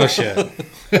 Oh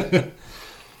shit.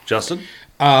 Justin?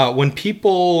 When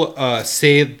people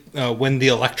say when the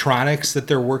electronics that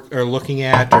they're looking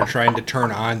at or trying to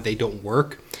turn on, they don't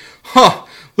work. Huh?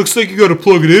 Looks like you got to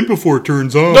plug it in before it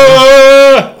turns on.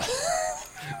 No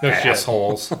shit.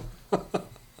 Assholes.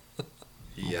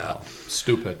 Yeah.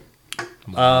 Stupid.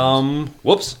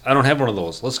 Whoops. I don't have one of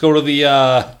those. Let's go to the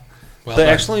done.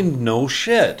 actually no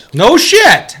shit. No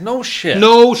shit. No shit.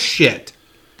 No shit.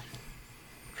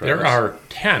 There are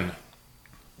 10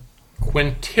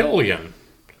 quintillion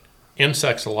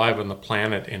insects alive on the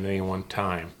planet in any one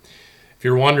time. If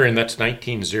you're wondering, that's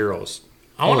 19 zeros.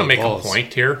 I want to make a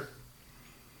point here.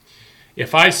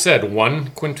 If I said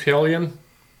 1 quintillion,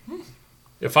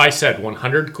 if I said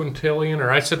 100 quintillion,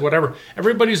 or I said whatever,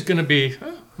 everybody's going to be,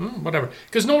 whatever.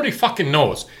 Because nobody fucking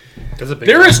knows.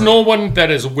 There is no one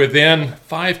that is within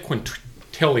 5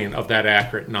 quintillion of that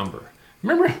accurate number.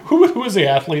 Remember, who was the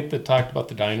athlete that talked about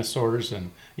the dinosaurs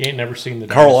and you ain't never seen the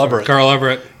dinosaurs? Carl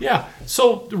Everett. Yeah.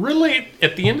 So really,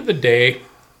 at the end of the day,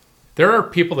 there are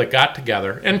people that got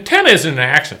together, and 10 isn't an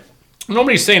accident.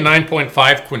 Nobody's saying 9.5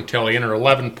 quintillion or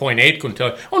 11.8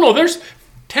 quintillion. Oh, no, there's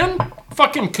 10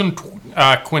 fucking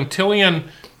quintillion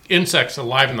insects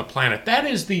alive on the planet. That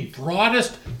is the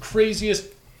broadest, craziest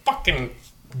fucking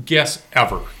guess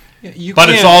ever. Yeah, but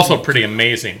it's also pretty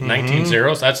amazing. 19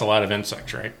 zeros, that's a lot of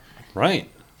insects, right? Right.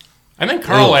 I think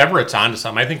Carl Everett's onto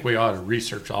something. I think we ought to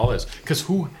research all this. Because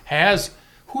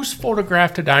who's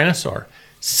photographed a dinosaur?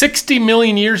 60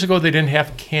 million years ago, they didn't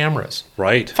have cameras.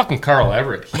 Right. Fucking Carl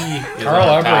Everett.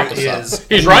 Carl Everett is...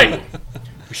 He's right.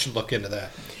 We should look into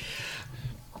that.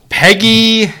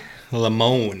 Peggy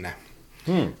Lamone.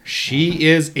 She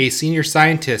is a senior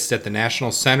scientist at the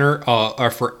National Center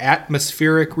for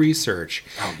Atmospheric Research.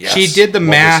 Oh, yes. She did the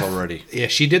math already. Yeah,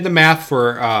 she did the math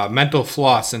for mental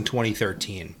floss in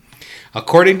 2013.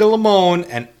 According to Lamone,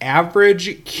 an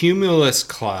average cumulus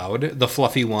cloud, the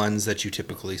fluffy ones that you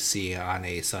typically see on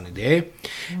a sunny day,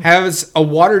 has a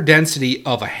water density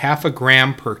of 0.5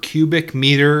 gram per cubic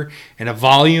meter and a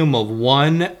volume of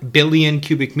 1 billion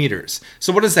cubic meters.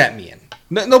 So what does that mean?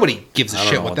 Nobody gives a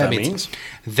shit what that means.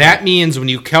 That means when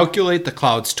you calculate the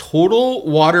cloud's total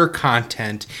water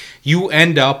content, you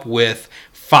end up with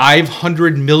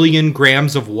 500 million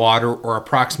grams of water, or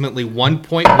approximately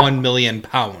 1.1 million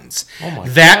pounds.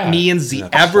 That means the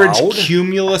average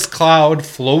cumulus cloud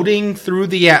floating through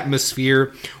the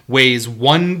atmosphere weighs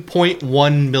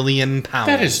 1.1 million pounds.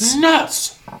 That is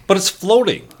nuts. But it's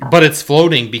floating. But it's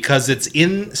floating because it's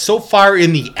in so far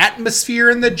in the atmosphere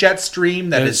in the jet stream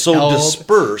that it's is so held,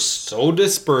 dispersed. so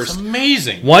dispersed. It's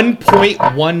amazing.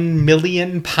 1.1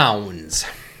 million pounds.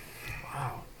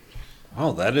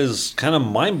 Oh, that is kind of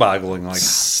mind-boggling. Like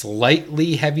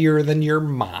Slightly heavier than your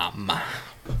mom.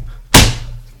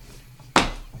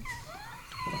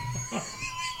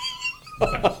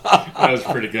 That was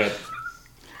pretty good.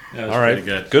 That was all right, pretty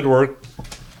good. good work.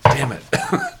 Damn it.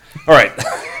 All right.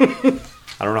 I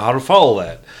don't know how to follow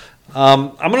that.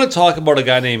 I'm going to talk about a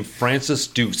guy named Francis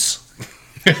Deuce.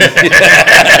 You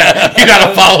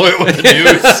gotta follow it with the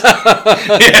news.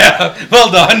 Yeah,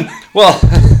 well done. Well,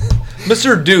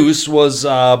 Mr. Deuce was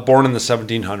born in the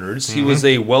 1700s. He was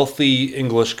a wealthy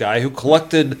English guy who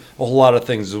collected a whole lot of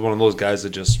things. He was one of those guys that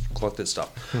just collected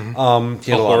stuff. He had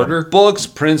a lot of books,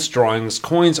 prints, drawings,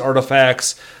 coins,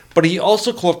 artifacts, but he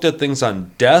also collected things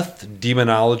on death,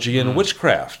 demonology, and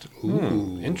witchcraft.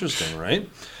 Interesting, right?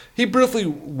 He briefly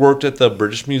worked at the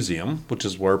British Museum, which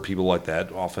is where people like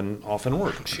that often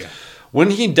work. Yeah.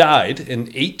 When he died in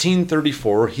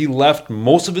 1834, he left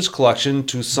most of his collection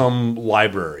to some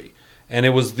library. And it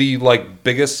was the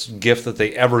biggest gift that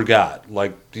they ever got,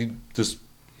 this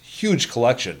huge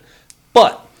collection.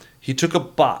 But he took a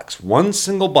box, one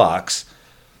single box,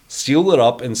 sealed it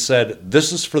up, and said,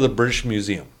 "This is for the British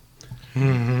Museum."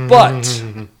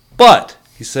 But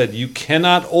he said, "You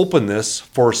cannot open this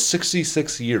for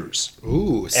 66 years."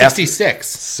 Ooh, 66.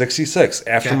 66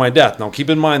 after my death. Now, keep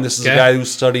in mind, this is a guy who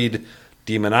studied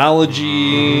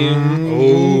demonology.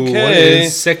 What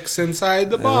is 6 inside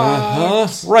the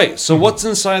box? Right. So what's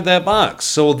inside that box?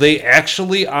 So they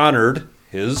actually honored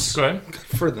his... Go ahead.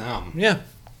 Good for them. Yeah.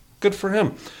 Good for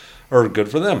him. Or good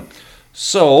for them.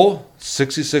 So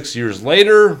 66 years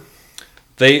later,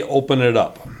 they open it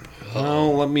up. Now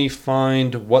let me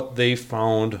find what they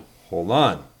found. Hold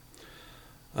on.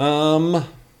 Hold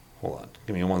on.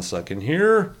 Give me 1 second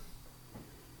here.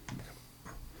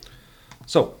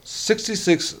 So,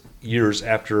 66 years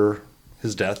after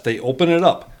his death, they open it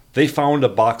up. They found a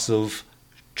box of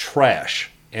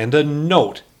trash and a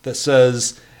note that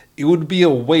says, "It would be a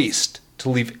waste to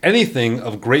leave anything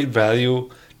of great value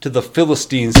to the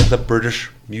Philistines at the British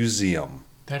Museum."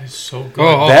 That is so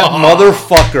good. That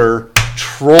motherfucker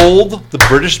trolled the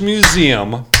British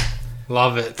Museum.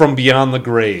 Love it. From beyond the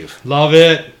grave. Love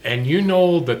it. And you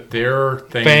know that their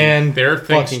thing started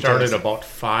fantastic. about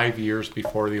 5 years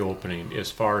before the opening, as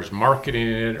far as marketing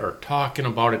it or talking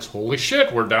about it's holy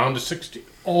shit, we're down to 60.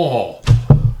 Oh,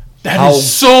 that is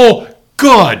so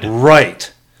good.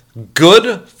 Right.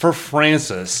 Good for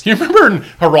Francis. You remember when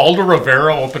Geraldo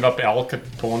Rivera opened up Al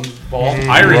Capone's vault?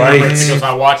 I remember it because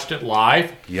I watched it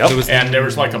live. Yep. And there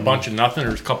was like a bunch of nothing.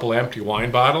 There was a couple empty wine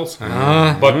bottles.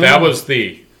 But that was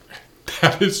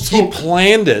that is He so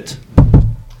planned it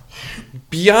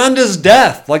beyond his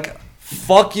death. Like,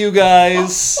 fuck you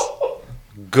guys.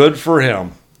 Good for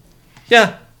him.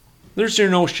 Yeah, there's your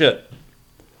no shit.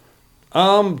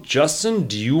 Justin,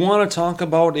 do you want to talk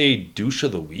about a douche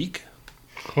of the week?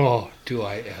 Oh, do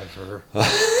I ever?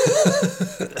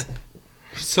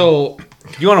 So,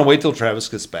 You want to wait till Travis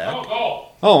gets back?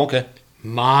 Oh, okay.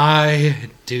 my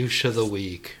douche of the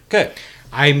week. Okay.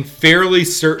 I'm fairly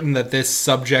certain that this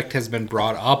subject has been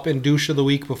brought up in douche of the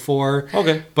week before.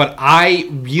 Okay. But I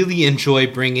really enjoy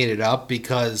bringing it up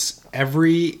because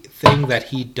everything that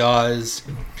he does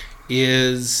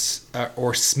is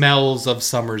or smells of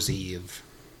Summer's Eve.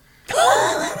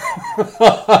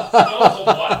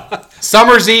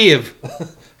 Summer's Eve.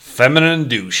 Feminine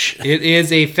douche. It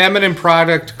is a feminine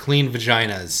product to clean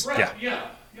vaginas. Yeah.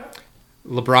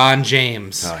 LeBron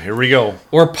James. Oh, here we go.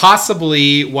 Or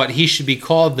possibly what he should be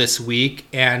called this week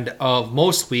and of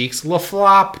most weeks,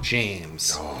 LaFlop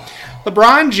James.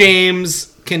 LeBron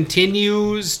James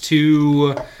continues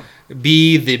to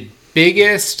be the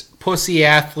biggest pussy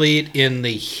athlete in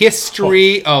the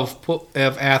history of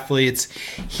athletes.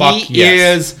 Fuck He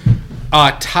yes. is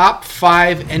a top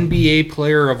 5 NBA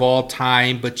player of all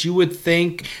time, but you would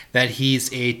think that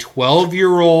he's a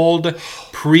 12-year-old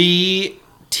pre-teen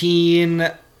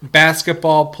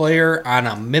basketball player on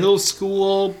a middle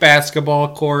school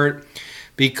basketball court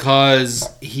because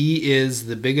he is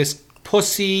the biggest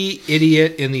pussy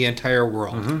idiot in the entire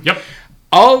world. Yep.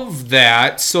 Of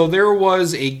that, so there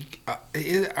was a...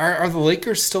 are the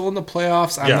Lakers still in the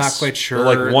playoffs? I'm Yes. not quite sure.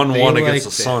 They're like 1-1 They against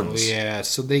the Suns. Yeah,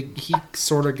 so he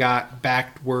sort of got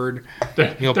backward,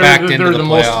 They're backed into the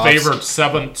most playoffs. favored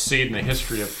 7th seed in the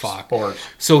history of sports.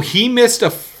 So he missed a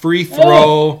free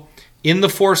throw in the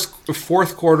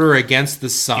fourth quarter against the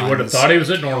Suns. You would have thought he was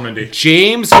at Normandy.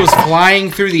 James was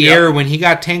flying through the air when he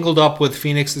got tangled up with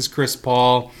Phoenix's Chris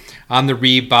Paul on the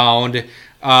rebound.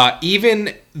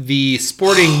 Even the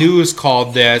Sporting News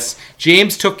called this.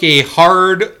 James took a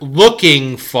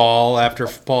hard-looking fall after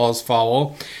Paul's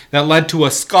foul that led to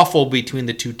a scuffle between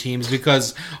the two teams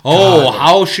because,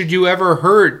 how should you ever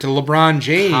hurt to LeBron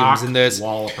James in this?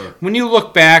 Walloper. When you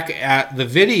look back at the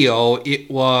video,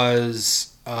 it was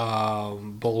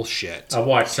bullshit. I've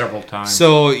watched several times.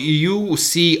 So you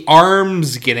see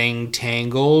arms getting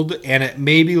tangled, and it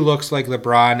maybe looks like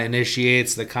LeBron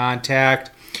initiates the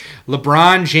contact.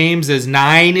 LeBron James is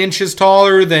 9 inches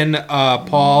taller than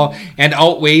Paul and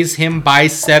outweighs him by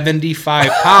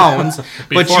 75 pounds.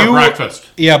 Before breakfast.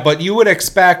 Yeah, but you would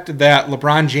expect that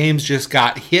LeBron James just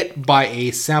got hit by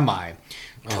a semi.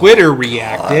 Twitter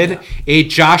reacted. A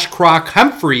Josh Crock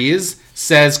Humphreys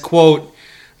says, quote,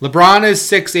 LeBron is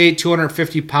 6'8",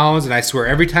 250 pounds, and I swear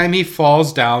every time he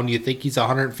falls down, you think he's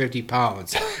 150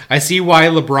 pounds. I see why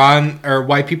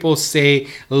why people say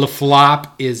LaFlop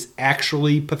is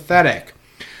actually pathetic.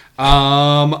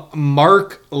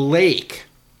 Mark Lake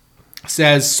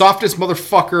says, softest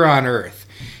motherfucker on earth.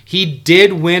 He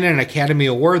did win an Academy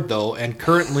Award, though, and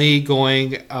currently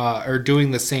doing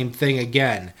the same thing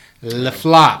again.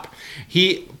 LaFlop.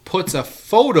 He puts a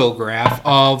photograph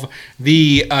of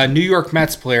the New York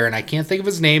Mets player, and I can't think of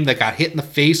his name, that got hit in the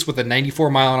face with a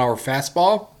 94-mile-an-hour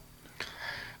fastball.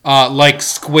 Like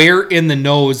square in the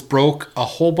nose, broke a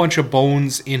whole bunch of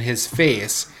bones in his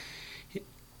face.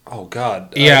 Oh,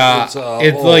 God. Yeah, it's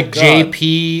like God.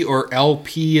 JP or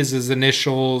LP is his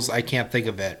initials. I can't think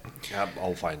of it. Yeah,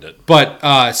 I'll find it.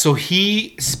 But so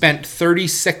he spent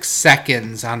 36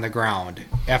 seconds on the ground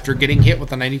after getting hit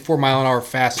with a 94-mile-an-hour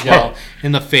fastball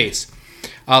in the face.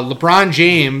 LeBron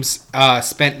James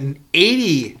spent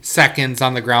 80 seconds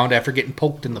on the ground after getting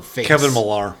poked in the face. Kevin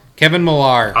Millar. Kevin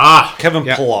Millar. Kevin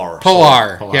Yeah. Pillar.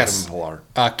 Pillar, Sorry. yes. Kevin Pillar.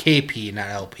 KP, not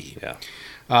LP.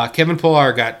 Yeah. Kevin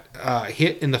Pillar got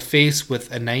hit in the face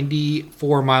with a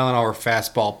 94-mile-an-hour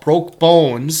fastball, broke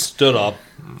bones. Stood up.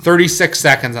 36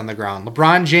 seconds on the ground.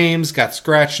 LeBron James got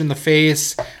scratched in the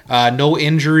face, no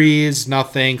injuries,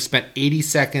 nothing. Spent 80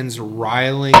 seconds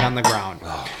riling on the ground.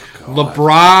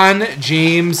 LeBron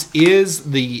James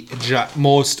is the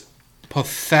most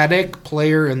pathetic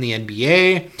player in the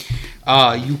NBA.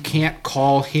 You can't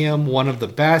call him one of the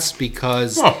best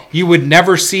because you would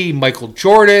never see Michael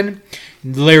Jordan,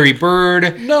 Larry Bird,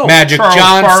 Magic Charles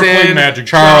Johnson, Barkley,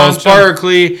 Charles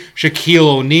Barkley,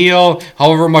 Shaquille O'Neal,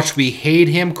 however much we hate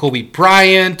him, Kobe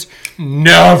Bryant.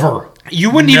 Never. You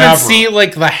wouldn't even see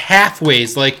like the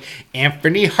halfways, like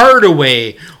Anthony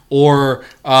Hardaway or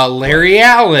Larry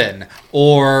Allen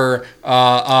or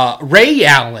Ray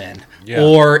Allen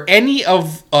or any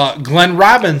of Glenn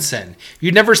Robinson.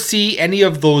 You never see any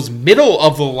of those middle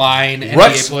of the line NBA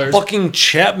Rex players. fucking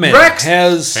Chapman Rex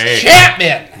has. Hey.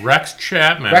 Chapman. Rex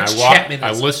Chapman. Rex Chapman I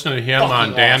is listened to him fucking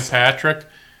on Dan awesome. Patrick.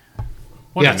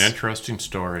 What Yes. an interesting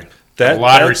story. That- a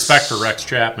lot of that's- respect for Rex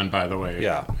Chapman, by the way.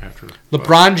 Yeah.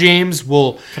 LeBron James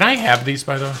will Can I have these,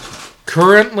 by the way?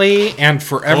 currently and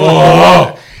forever.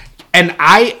 Oh. And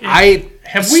I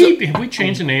Have we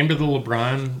changed the name to the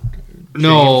LeBron?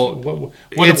 No,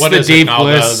 What it's the is Dave it now?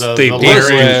 Bliss. The Dave Larry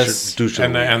Bliss. Douche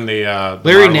and League. the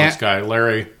Larry Marlins Nat- guy,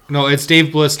 Larry. No, it's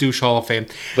Dave Bliss Douche Hall of Fame.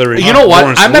 Larry- You know what?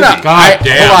 Lawrence I'm gonna Levy. God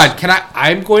damn. hold on.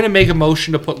 I'm going to make a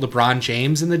motion to put LeBron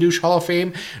James in the Douche Hall of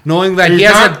Fame, knowing that he He's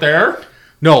hasn't. not there.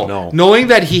 No. Knowing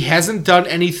that he hasn't done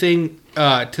anything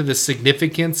to the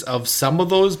significance of some of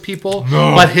those people,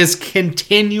 but his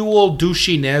continual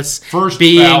douchiness, First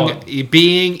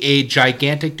being a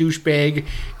gigantic douchebag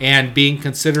and being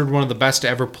considered one of the best to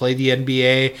ever play the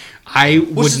NBA, I Which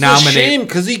would is nominate. a shame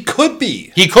because he could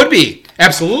be. He could be,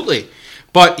 absolutely.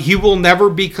 But he will never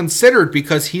be considered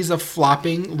because he's a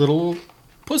flopping little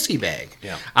pussy bag.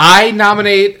 Yeah. I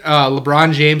nominate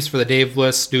LeBron James for the Dave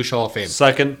Bliss Douche Hall of Fame.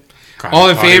 Second. All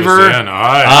in I thought he was favor? in.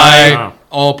 Aye.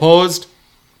 All opposed?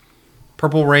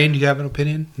 Purple Rain, do you have an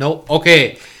opinion? Nope.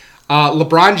 Okay.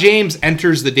 LeBron James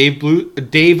enters the Dave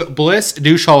Bliss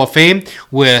Douche Hall of Fame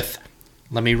with,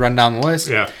 let me run down the list.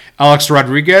 Yeah. Alex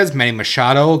Rodriguez, Manny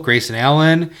Machado, Grayson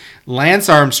Allen, Lance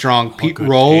Armstrong, Pete good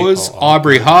Rose, people. All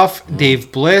Aubrey good. Huff,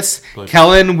 Dave Bliss,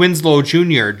 Kellen Winslow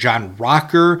Jr., John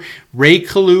Rocker, Ray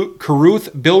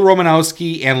Caruth, Bill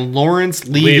Romanowski, and Lawrence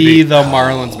Levy, Levy. the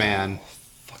Marlins man.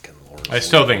 I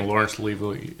still think Lawrence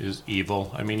Levy is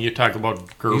evil. I mean, you talk about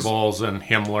Goebbels and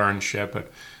Himmler and shit,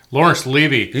 but Lawrence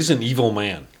Levy, He's an evil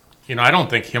man. you know, I don't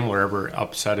think Himmler ever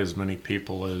upset as many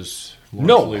people as Lawrence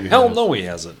No, Levy hell has. no, he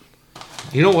hasn't.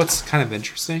 You know what's kind of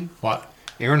interesting? What?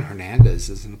 Aaron Hernandez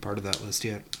isn't a part of that list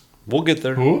yet. We'll get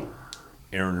there. Who?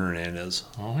 Aaron Hernandez,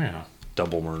 Oh, yeah.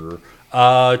 double murderer.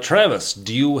 Travis,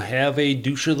 do you have a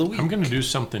douche of the week? I'm going to do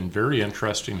something very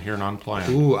interesting here and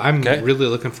unplanned. Ooh, I'm Okay. really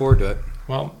looking forward to it.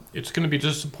 Well, it's going to be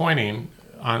disappointing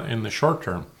in the short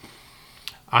term.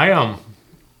 I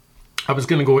was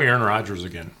going to go Aaron Rodgers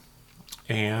again,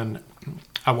 and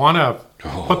I want to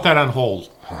put that on hold.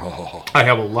 I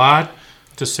have a lot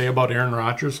to say about Aaron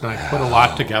Rodgers, and I put a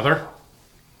lot together.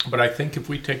 But I think if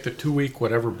we take the 2-week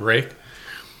whatever break,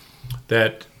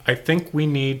 that I think we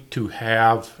need to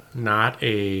have not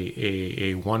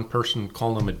a one person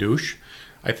calling him a douche.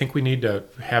 I think we need to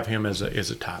have him as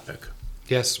a topic.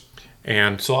 Yes.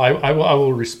 And so I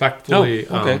will respectfully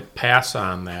Oh, okay. pass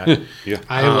on that. Yeah.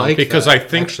 I like because that, I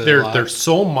think actually, a lot. there's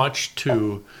so much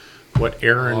to what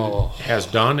Aaron Oh. has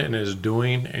done and is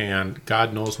doing, and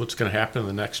God knows what's going to happen in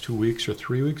the next 2 weeks or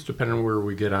 3 weeks, depending on where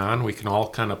we get on. We can all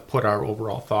kind of put our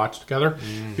overall thoughts together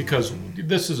because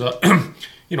this is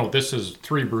this is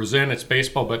Three Brews In. It's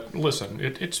baseball, but listen,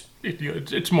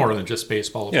 it's more than just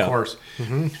baseball, of Yeah. course.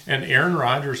 And Aaron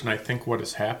Rodgers, and I think what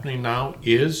is happening now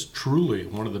is truly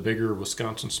one of the bigger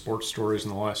Wisconsin sports stories in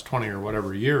the last 20 or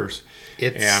whatever years.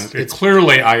 It's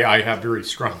Clearly, I have very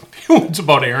strong feelings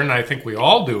about Aaron. And I think we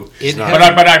all do. It But has-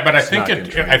 I think not I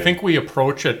contributing. think we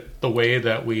approach it the way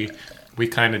that we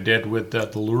kind of did with the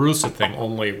LaRussa thing.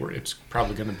 Only where it's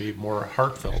probably going to be more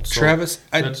heartfelt. So Travis,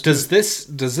 let's does this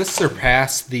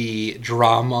surpass the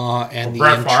drama and the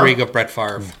Brett Favre? intrigue of Brett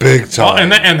Favre? Big Well,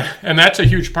 time. and that's a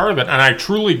huge part of it. And I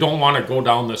truly don't want to go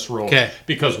down this road. 'Kay.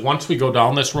 Because once we go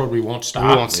down this road, we won't stop.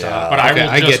 We won't stop. But I Okay, will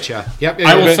I just, get you. Yep.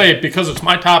 I will okay. say, because it's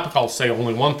my topic, I'll say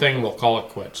only one thing. We'll call it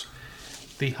quits.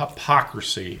 The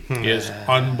hypocrisy is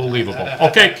unbelievable.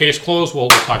 Okay, case closed. We'll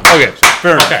talk about Okay, it.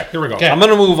 fair enough. Okay, here we go. I'm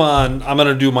going to move on. I'm going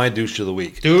to do my douche of the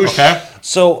week. douche. Okay.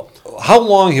 So, how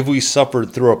long have we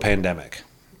suffered through a pandemic?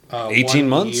 18 1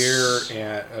 months? year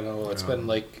and I don't know. It's been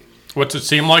like What's it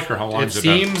seem like, or how long it has it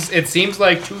been? seems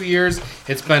like 2 years.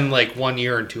 It's been like 1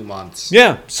 year and 2 months.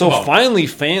 Yeah, so Come on. finally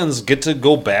fans get to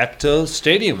go back to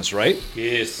stadiums, right?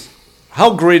 Yes.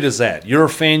 How great is that? You're a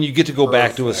fan, you get to go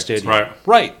back to a Perfect. stadium. Right.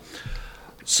 Right.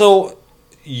 So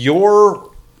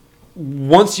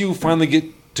once you finally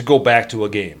get to go back to a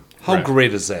game, how Right.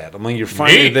 great is that? I mean, you're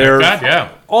finally Neat, there. like that, yeah.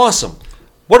 Awesome.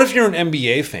 What if you're an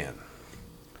NBA fan?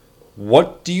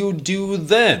 What do you do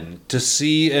then to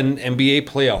see an NBA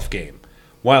playoff game?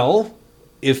 Well,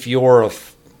 if you're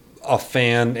a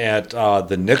fan at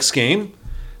the Knicks game,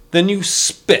 then you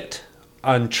spit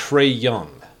on Trey Young.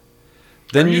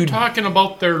 Then Are you talking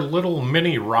about their little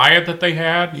mini riot that they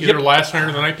had either last night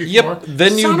or the night before? Yep,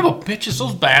 then Son you- of a bitches,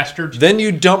 those bastards. Then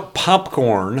you dump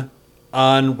popcorn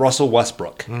on Russell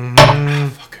Westbrook.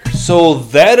 So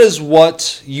that is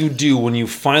what you do when you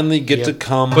finally get to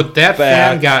come But that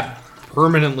back. fan got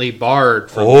permanently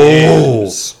barred from Oh,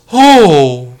 games.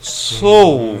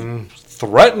 so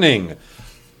threatening.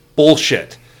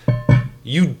 Bullshit.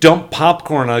 You dump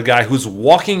popcorn on a guy who's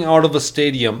walking out of a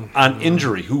stadium on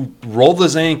injury, who rolled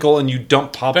his ankle, and you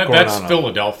dump popcorn That's on him.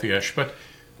 Philadelphia-ish. But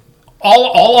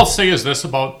all I'll say is this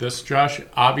about this, Josh.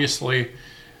 Obviously,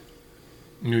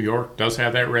 New York does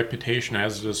have that reputation,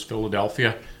 as does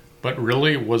Philadelphia. But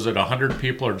really, was it 100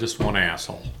 people or just one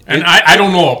asshole? And I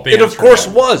don't know. It of course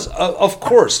was, of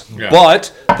course. Yeah.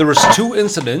 But there was 2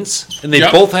 incidents, and they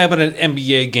Yep. both happened at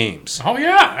NBA games. Oh,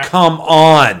 yeah. Come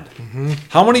on.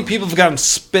 How many people have gotten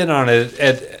spit on it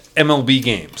at MLB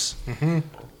games?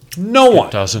 No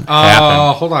one. Doesn't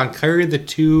happen. Hold on. Carry the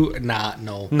 2.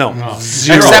 No. No.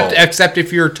 Zero. Except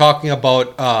if you're talking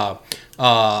about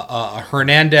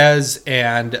Hernandez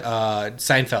and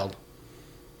Seinfeld.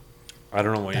 I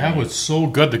don't know what you That mean. was so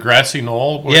good. The grassy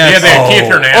knoll. Yes. Yeah, they had Keith Oh.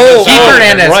 Hernandez. Oh, Keith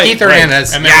Hernandez. right, Keith right.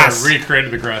 Hernandez. And they Yes.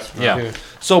 recreated the grassy knoll. Yeah.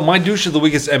 So my douche of the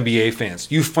week is NBA fans.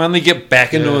 You finally get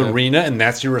back into an arena, and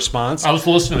that's your response. I was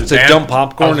listening to To Dan, dump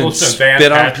popcorn I was and listening to Dan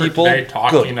spit on Patrick people? today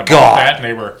talking Good about God. that, and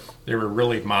they were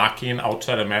really mocking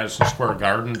outside of Madison Square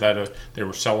Garden that they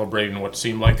were celebrating what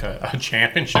seemed like a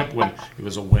championship when it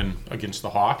was a win against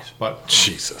the Hawks. But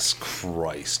Jesus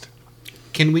Christ.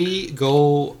 Can we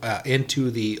go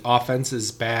into the offense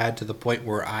is bad to the point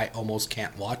where I almost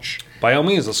can't watch? By all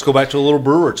means, let's go back to a little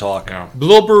Brewer talk. yeah,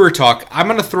 Little Brewer talk. I'm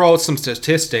going to throw out some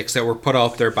statistics that were put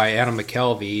out there by Adam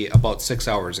McKelvey about 6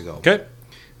 hours ago. Okay.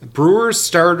 Brewers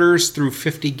starters through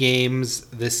 50 games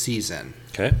this season.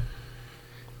 Okay.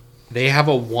 They have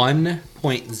a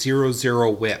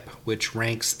 1.00 whip, which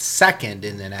ranks second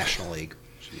in the National League.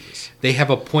 They have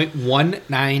a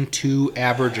 .192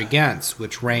 average against,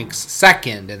 which ranks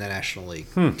second in the National League.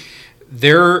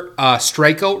 Their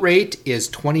strikeout rate is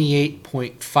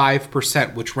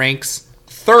 28.5%, which ranks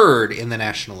third in the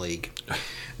National League.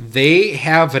 They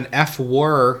have an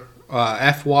FWAR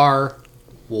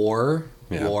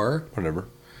Whatever.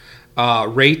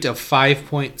 rate of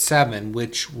 5.7,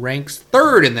 which ranks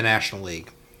third in the National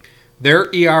League.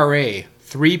 Their ERA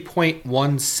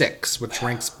 3.16, which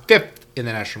ranks fifth in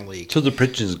the National League. So the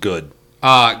pitch is good.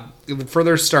 For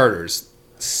their starters,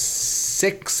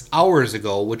 6 hours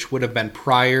ago, which would have been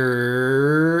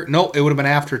prior. No, it would have been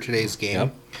after today's game.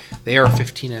 Yep. They are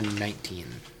 15-19.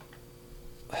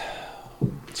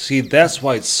 See, that's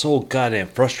why it's so goddamn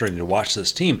frustrating to watch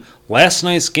this team. Last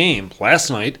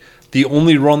night, the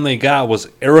only run they got was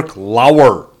Eric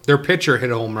Lauer Their pitcher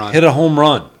hit a home run. hit a home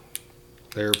run.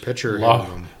 Their pitcher hit a home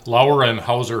run. Lauer and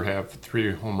Hauser have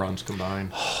 3 home runs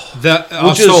combined,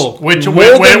 Which which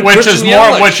more than Christian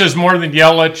Yelich. is more than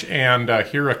Yelich and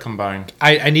Hira combined.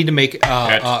 I need to make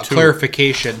That's 2.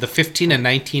 clarification. The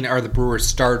 15-19 are the Brewers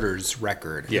starters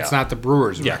record. Yeah. It's not the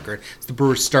Brewers Yeah. record. It's the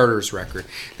Brewers starters record.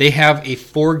 They have a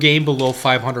 4-game below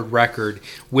 500 record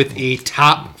with a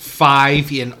top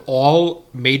 5 in all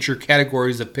major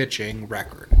categories of pitching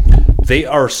record. They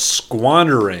are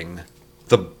squandering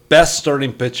the best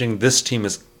starting pitching this team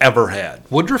has ever had.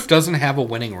 Woodruff doesn't have a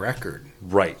winning record.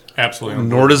 Right. Absolutely.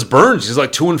 Nor does Burns. He's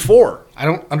like 2-4. I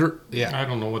don't Yeah. I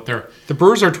don't know what they're. The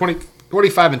Brewers are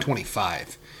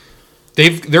 25-25.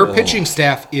 Their pitching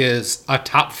staff is a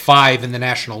top 5 in the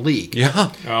National League.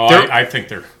 Yeah. Oh, They're- I think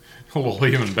they're well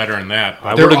even better than that.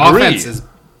 I Their would agree. offense is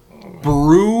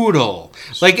brutal.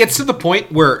 Like, it's to the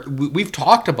point where we've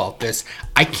talked about this.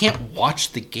 I can't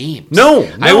watch the games. No.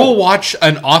 I will watch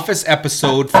an Office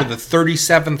episode for the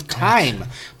 37th time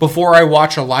before I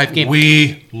watch a live game.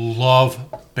 We love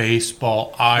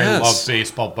baseball. I Yes. love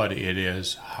baseball, but it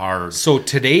is hard. So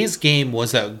today's game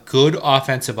was a good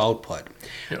offensive output.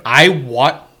 Yeah. I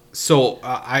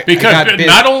Because got bit-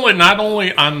 not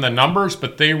only on the numbers,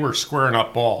 but they were squaring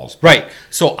up balls. Right.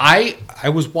 So I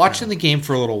was watching the game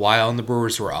for a little while, and the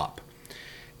Brewers were up,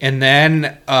 and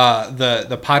then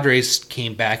the Padres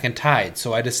came back and tied.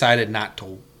 So I decided not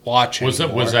to watch. Was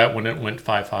anymore. that when it went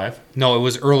 5-5? No, it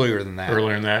was earlier than that.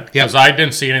 Earlier than that? Yeah. Because I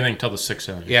didn't see anything till the 6th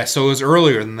inning. Yeah, so it was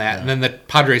earlier than that, and then the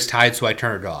Padres tied, so I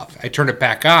turned it off. I turned it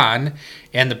back on,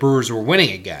 and the Brewers were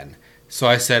winning again. So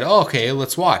I said, "Oh, okay,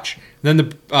 let's watch." Then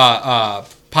the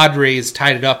Padres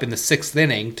tied it up in the 6th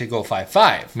inning to go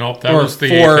 5-5. Nope, that Or was the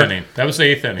 4 8th inning. That was the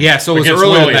 8th inning. Yeah, so it was Against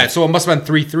earlier than Williams. that. So it must have been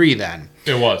 3-3 then.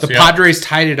 It was, The yeah. Padres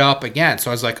tied it up again, so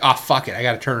I was like, "Oh, fuck it, I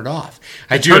got to turn it off."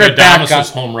 I Did you turned have it back Adames'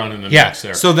 on. home run in the Yeah. mix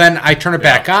there? So then I turn it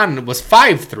back on, and it was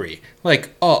 5-3.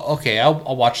 Like, oh, okay, I'll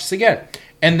watch this again.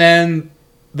 And then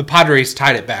the Padres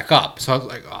tied it back up. So I was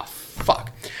like, oh,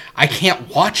 fuck. I can't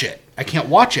watch it.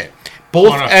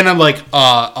 both, and I'm like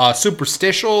a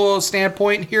superstitial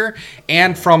standpoint here,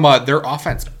 and from their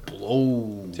offense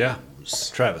blows. Yeah,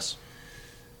 Travis.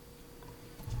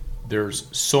 There's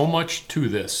so much to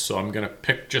this, so I'm going to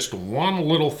pick just one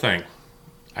little thing.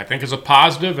 I think it's a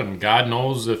positive, and God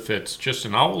knows if it's just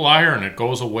an outlier and it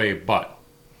goes away, but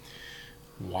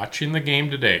watching the game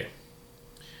today,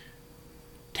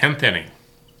 10th inning,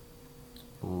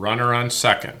 runner on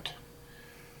second,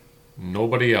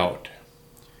 nobody out,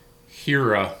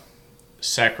 Hira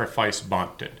sacrifice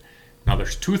bunted. Now,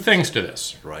 there's two things to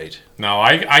this. Right. Now,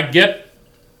 I get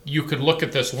you could look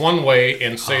at this one way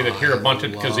and say that Hira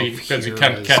bunted because he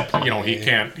can't catch, he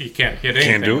can't hit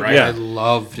anything, do it, right? yeah. I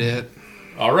loved it.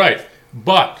 All right,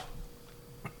 but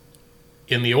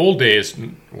in the old days,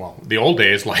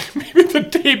 like maybe the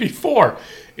day before,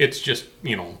 it's just,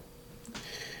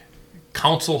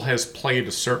 council has played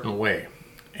a certain way.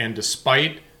 And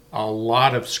despite a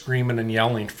lot of screaming and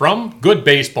yelling from good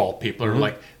baseball people are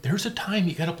like, there's a time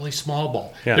you got to play small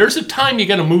ball. Yeah. There's a time you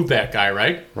got to move that guy,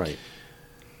 right? Right.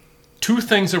 Two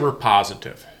things that were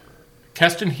positive.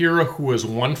 Keston Hira, who was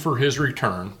one for his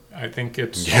return, I think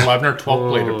it's 11 or 12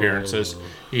 plate appearances.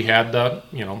 He had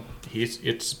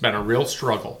it's been a real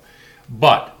struggle.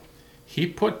 But he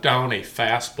put down a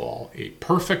fastball, a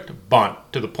perfect bunt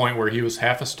to the point where he was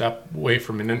half a step away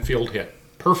from an infield hit.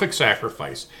 Perfect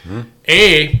sacrifice.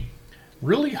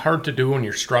 Really hard to do when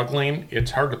you're struggling.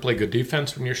 It's hard to play good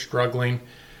defense when you're struggling.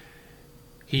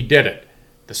 He did it.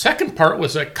 The second part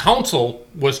was that council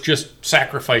was just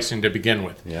sacrificing to begin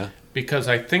with. Yeah. Because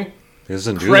I think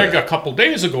Doesn't do Craig that. a couple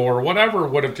days ago or whatever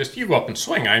would have just, you go up and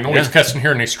swing. I know he's catching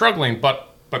here and he's struggling,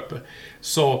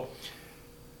 so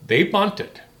they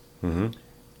bunted.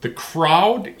 The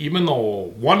crowd, even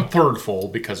though 1/3 full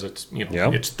because it's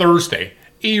it's Thursday,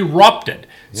 erupted.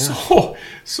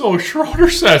 So Schroeder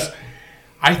says,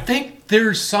 I think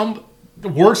there's some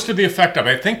words to the effect of,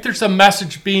 I think there's a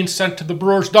message being sent to the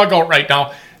Brewers dugout right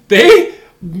now. They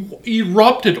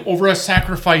erupted over a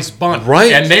sacrifice bunt.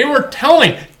 Right. And they were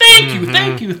telling, thank you,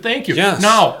 thank you, thank you. Yes.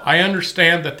 Now, I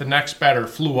understand that the next batter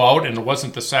flew out and it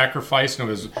wasn't the sacrifice and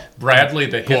it was Bradley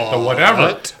that hit the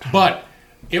whatever. But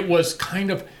it was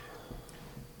kind of,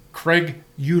 Craig,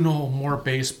 you know more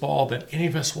baseball than any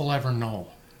of us will ever know.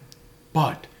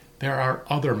 But there are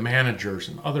other managers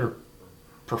and other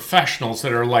professionals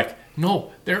that are like,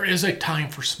 no, there is a time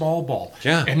for small ball.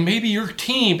 Yeah. And maybe your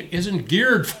team isn't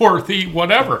geared for the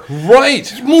whatever.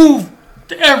 Right. Move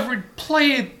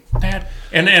play that.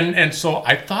 And so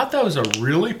I thought that was a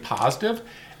really positive.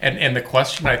 And the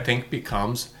question I think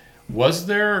becomes, is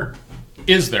there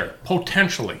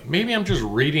potentially, maybe I'm just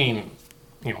reading,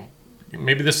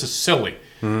 maybe this is silly,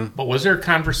 but was there a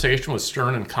conversation with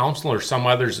Stern and council or some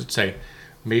others that say,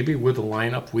 maybe with the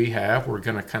lineup we have, we're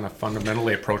going to kind of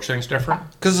fundamentally approach things different?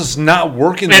 Because it's not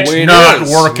working the way it is.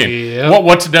 It's not working. Yep.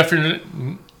 What's the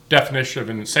definition of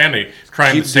insanity?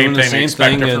 Trying Keep the same doing the thing same and expect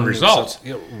thing different and results.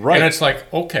 yeah, right. And it's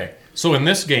like, okay, so in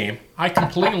this game, I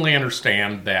completely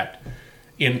understand that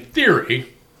in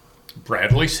theory,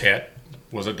 Bradley's hit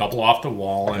was a double off the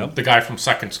wall, and the guy from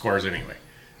second scores anyway.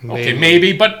 Okay,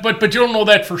 maybe, but you don't know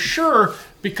that for sure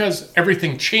because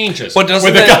everything changes. But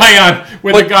doesn't with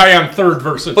a guy on third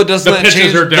versus But doesn't the that pitches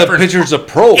change are the different. pitcher's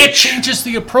approach? It changes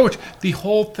the approach. The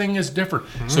whole thing is different.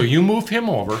 So you move him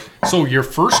over. So your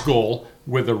first goal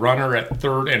with a runner at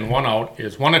third and one out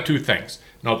is one of two things.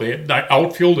 Now, the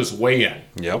outfield is way in.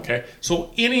 Yep. Okay.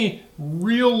 So any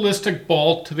realistic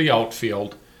ball to the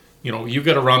outfield, you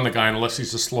got to run the guy unless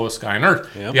he's the slowest guy on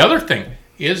earth. Yep. The other thing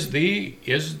is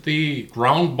the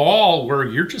ground ball where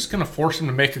you're just going to force them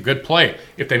to make a good play.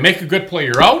 If they make a good play,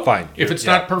 you're out. Fine. If it's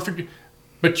not perfect,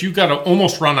 but you got to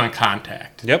almost run on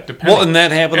contact. Yep. depending. Well, and that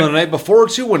happened the night before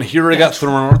too when Hira got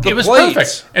thrown out the It was plate.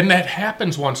 perfect, and that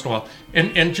happens once in a while.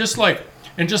 And just like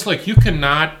you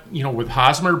cannot, with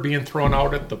Hosmer being thrown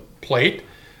out at the plate,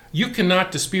 you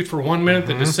cannot dispute for 1 minute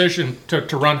the decision to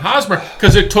run Hosmer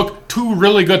because it took two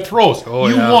really good throws.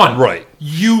 You won. Right.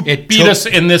 You It beat took- us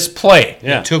in this play.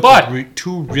 Yeah. It took But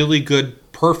two really good,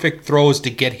 perfect throws to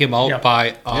get him out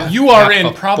by. you are half in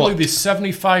a probably foot. the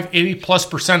 75, 80 plus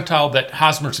percentile that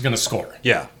Hosmer's going to score.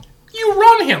 Yeah. You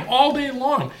run him all day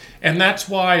long, and that's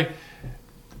why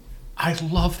I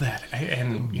love that.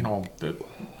 And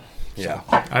Yeah.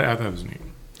 I thought it was neat.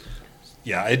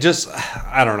 Yeah.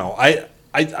 I don't know.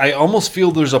 I almost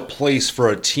feel there's a place for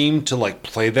a team to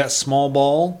play that small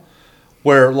ball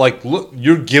where look,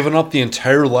 you're giving up the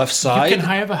entire left side. You can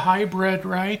have a hybrid,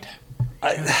 right?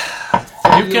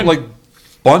 you can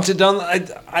bunt it down. I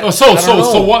don't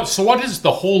know. So what is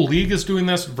the whole league is doing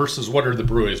this versus what are the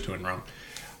Brewers doing wrong?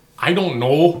 I don't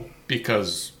know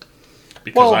because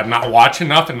because I'm not watching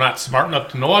enough and not smart enough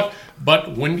to know it.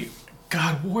 But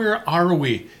God, where are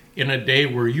we in a day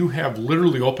where you have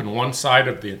literally opened one side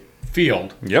of the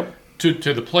field Yep. to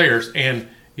the players, and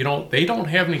they don't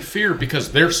have any fear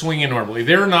because they're swinging normally.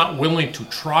 They're not willing to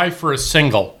try for a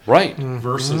single. Right.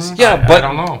 Versus, Yeah, I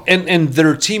don't know. And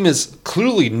their team is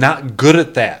clearly not good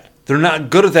at that. They're not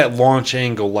good at that launch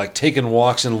angle, like taking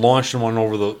walks and launching one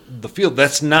over the field.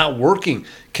 That's not working.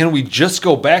 Can we just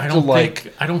go back to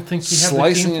I don't think you have the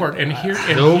slicing team for it.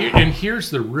 it? And here's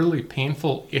the really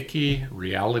painful, icky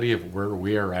reality of where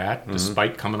we are at,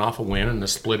 despite coming off a win and the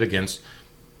split against,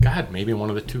 God, maybe one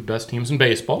of the two best teams in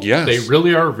baseball. Yes. They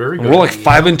really are very good. We're like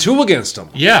 5-2 against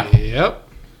them. Yeah. Yep.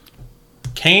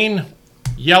 Kane,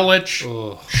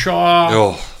 Yelich, Shaw,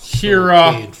 Oh,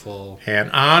 Hira, Painful.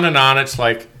 and on. It's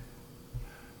like,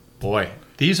 boy,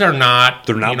 these are not.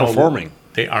 They're not performing.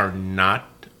 They are not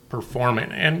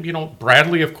performing. And,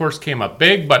 Bradley, of course, came up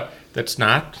big, but that's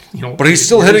not, but he's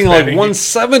still hitting like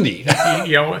 170.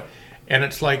 And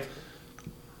it's like,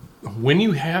 when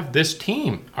you have this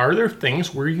team, are there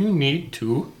things where you need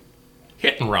to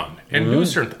hit and run and do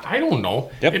certain? I don't know.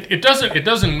 Yep. It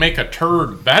doesn't make a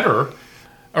turd better,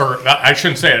 or I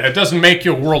shouldn't say it. It doesn't make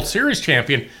you a World Series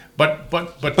champion. But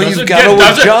does you've got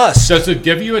to adjust. Does it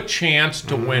give you a chance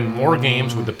to win more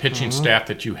games with the pitching staff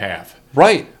that you have?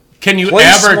 Right. Can you Play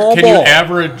small ball.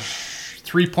 average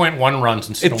 3.1 runs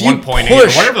instead of If you 1.8 or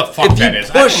whatever the fuck that is?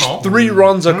 If you push 3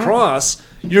 runs across,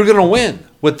 you're going to win.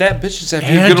 With that pitching staff,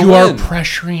 you're And going to you are win.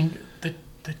 pressuring the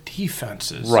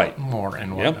defenses Right. more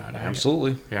and Yep, whatnot.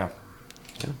 absolutely. Yeah.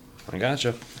 I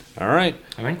gotcha. All right.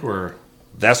 I think we're...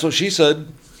 That's what she said.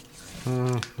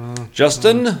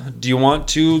 Justin, do you want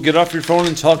to get off your phone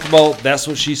and talk about That's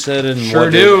What She Said and Sure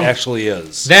what do. it actually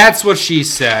is? That's what she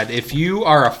said. If you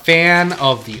are a fan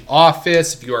of The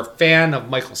Office, if you are a fan of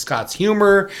Michael Scott's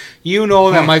humor, you know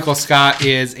that Michael Scott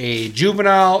is a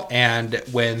juvenile, and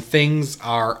when things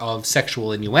are of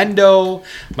sexual innuendo,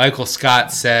 Michael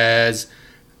Scott says,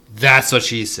 that's what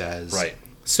she says. Right.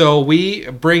 So we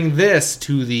bring this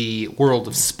to the world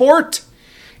of sport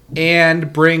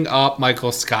and bring up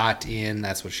Michael Scott in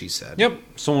That's What She Said. Yep.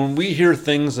 So when we hear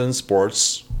things in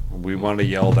sports, we want to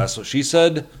yell, That's what she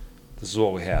said. This is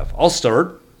what we have. I'll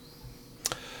start.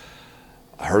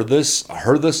 I heard this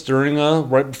during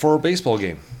right before a baseball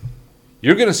game.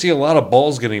 You're going to see a lot of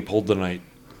balls getting pulled tonight.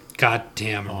 God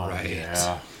damn right.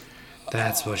 Yeah.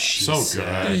 That's what she So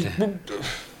said. good.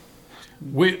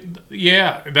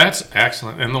 That's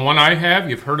excellent. And the one I have,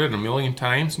 you've heard it a million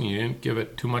times and you didn't give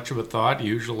it too much of a thought,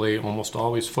 usually almost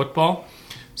always football.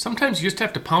 Sometimes you just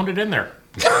have to pound it in there.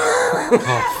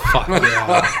 Oh, fuck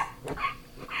yeah.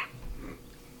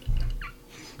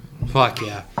 Fuck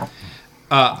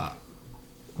yeah.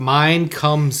 Mine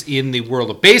comes in the world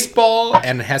of baseball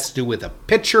and it has to do with a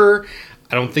pitcher.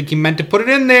 I don't think he meant to put it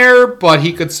in there, but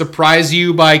he could surprise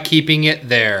you by keeping it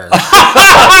there.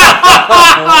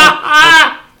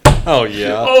 Oh,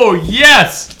 yeah. Oh,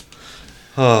 yes!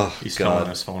 Oh, He's still on God.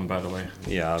 his phone, by the way.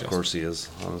 Yeah, of course he is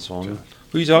on his phone.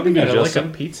 Who are you talking to, Like a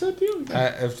Justin? pizza, dude?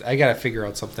 I gotta figure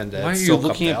out something to Why are you soak up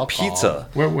looking the at alcohol. pizza?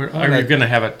 Where are you going to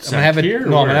have it I'm sent gonna have it. here?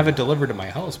 No, I'm or gonna have where? it delivered to my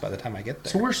house by the time I get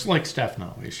So there. where's like Steph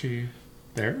now? Is she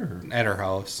there? Or? At her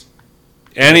house.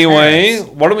 Anyway,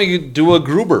 why don't we do a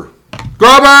Gruber?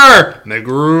 Gruber, the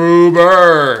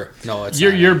Gruber. No, it's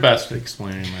not. You're best at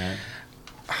explaining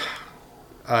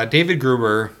that. David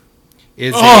Gruber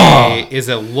is Oh! is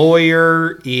a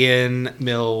lawyer in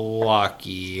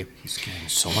Milwaukee. He's getting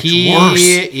so much He worse.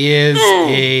 is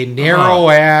a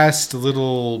narrow-assed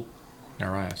little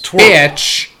Narrow ass.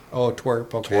 bitch. Oh,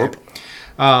 twerp. Okay.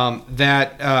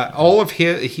 That all of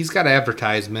he's got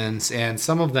advertisements, and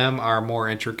some of them are more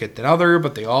intricate than other,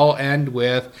 but they all end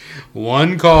with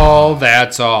one call.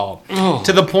 That's all.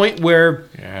 To the point where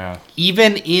Yeah.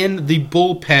 even in the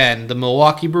bullpen, the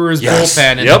Milwaukee Brewers Yes.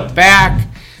 bullpen in Yep. the back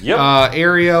Yep.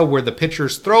 area where the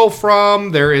pitchers throw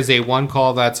from, there is a one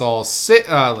call. That's all.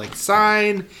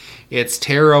 Sign. It's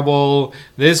terrible.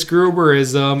 This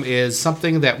Gruberism is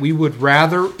something that we would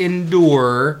rather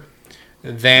endure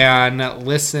than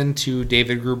listen to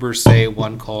David Gruber say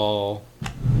one call.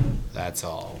 That's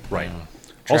all. Right.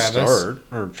 Travis? I'll start.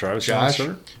 Or Travis, you wanna Josh?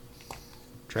 start?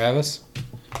 Travis?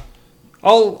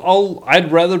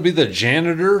 I'd rather be the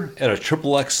janitor at a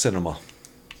XXX cinema.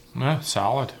 Yeah,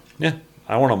 solid. Yeah.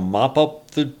 I want to mop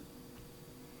up the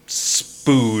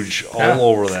spooge Yeah. all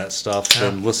over that stuff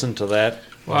than listen to that.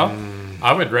 Well,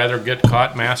 I would rather get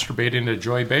caught masturbating to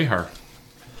Joy Behar.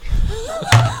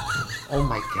 Oh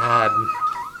my God.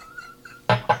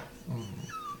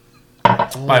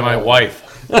 By my wife.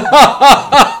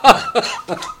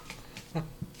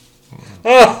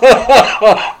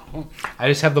 I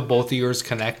just have the both of yours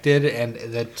connected, and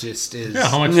that just is Yeah,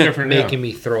 how much different? making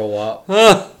me throw up.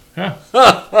 Yeah.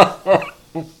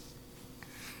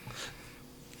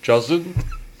 Justin?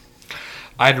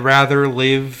 I'd rather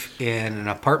live in an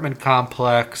apartment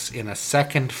complex in a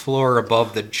second floor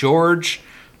above the George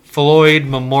Floyd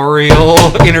Memorial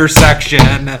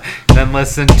intersection than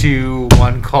listen to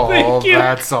one call. Thank you.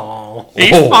 That's all. He's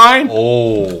fine.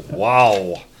 Oh,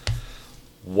 wow.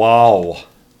 Wow.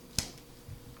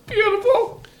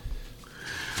 Beautiful.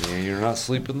 Yeah, you're not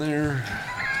sleeping there.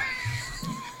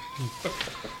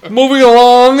 Moving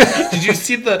along. Did you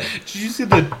see the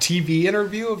TV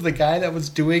interview of the guy that was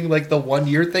doing like the 1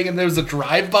 year thing, and there was a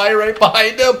drive-by right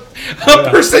behind him? A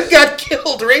person got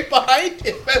killed right behind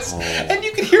him, and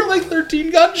you could hear like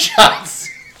 13 gunshots.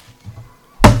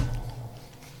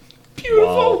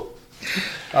 Beautiful.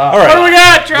 All right. What do we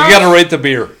got, We Travis? got to rate the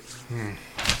beer.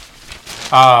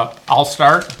 I'll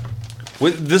start.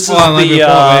 This is Hold on, let me the,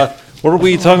 pull it. what are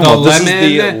we talking The about? This is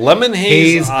the Lemon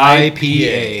Haze IPA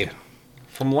IPA.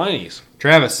 from Liney's.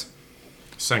 Travis.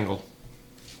 Single.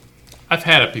 I've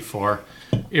had it before.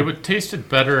 It would tasted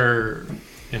better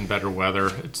in better weather.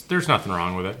 There's nothing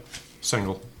wrong with it.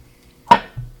 Single.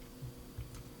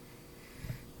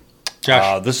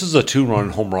 Josh. This is a 2-run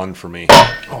home run for me.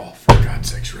 Oh, for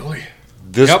God's sakes, really?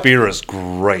 This Yep. beer is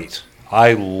great.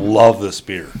 I love this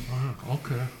beer.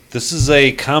 Okay. This is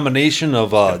a combination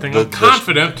of I'm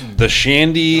confident. the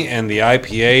Shandy and the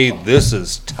IPA. This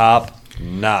is top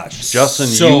notch. Justin,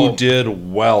 So- you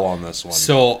did well on this one.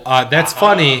 So that's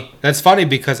funny. That's funny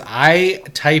because I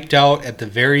typed out at the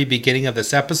very beginning of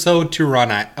this episode two run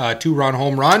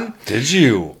home run. Did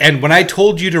you? And when I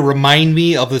told you to remind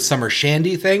me of the summer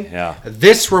shandy thing, Yeah.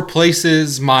 this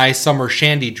replaces my summer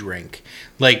shandy drink.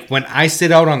 Like when I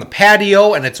sit out on the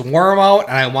patio and it's warm out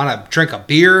and I want to drink a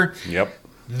beer, Yep.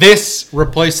 this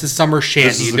replaces summer This shandy.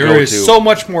 is the There is go-to. so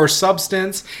much more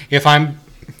substance. If I'm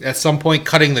at some point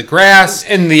cutting the grass,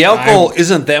 And the alcohol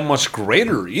isn't that much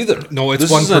greater either. No, it's This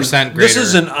is 1% This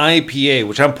is greater. an IPA,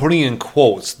 which I'm putting in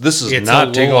quotes. This is it's not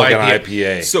a tasting low like an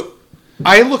IPA. So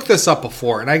I looked this up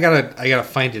before, and I gotta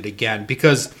find it again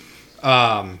because,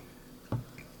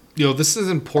 this is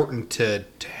important to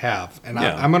have, and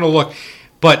Yeah. I'm gonna look.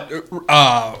 But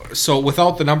so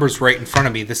without the numbers right in front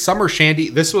of me, the summer shandy,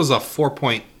 this was a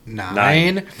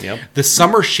 4.9. Yep. The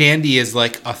summer shandy is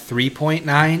like a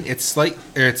 3.9. It's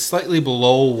slightly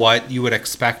below what you would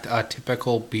expect a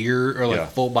typical beer or like Yeah.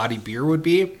 full body beer would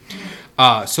be.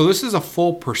 So this is a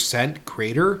full percent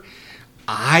greater.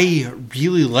 I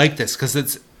really like this because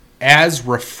it's as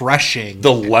refreshing.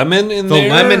 the lemon in The there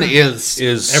lemon is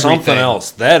something everything.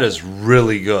 else. That is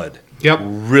really good. Yep.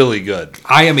 Really good.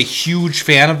 I am a huge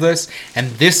fan of this, and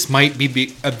this might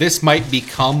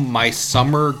become my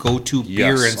summer go-to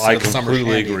beer Yes, instead I of summer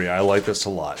completely shandy. agree. I like this a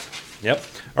lot. Yep.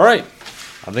 All right.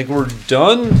 I think we're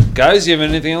done. Guys, you have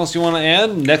anything else you want to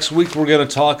add? Next week, we're going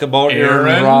to talk about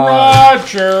Aaron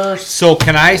Rodgers. Rodgers. So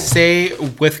can I say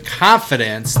with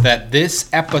confidence that this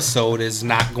episode is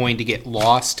not going to get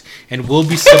lost and will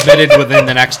be submitted within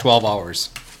the next 12 hours?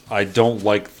 I don't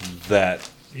like that.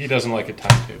 He doesn't like a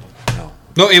timetable.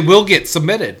 No, it will get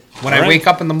submitted when All I right. wake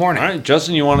up in the morning. All right,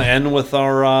 Justin, you want to end with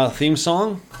our theme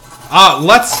song?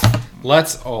 Let's.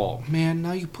 Oh man,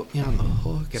 now you put me on the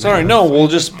hook. and I Sorry, gotta no, find we'll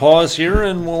just pause here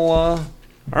and we'll. All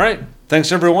right.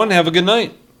 Thanks, everyone. Have a good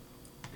night.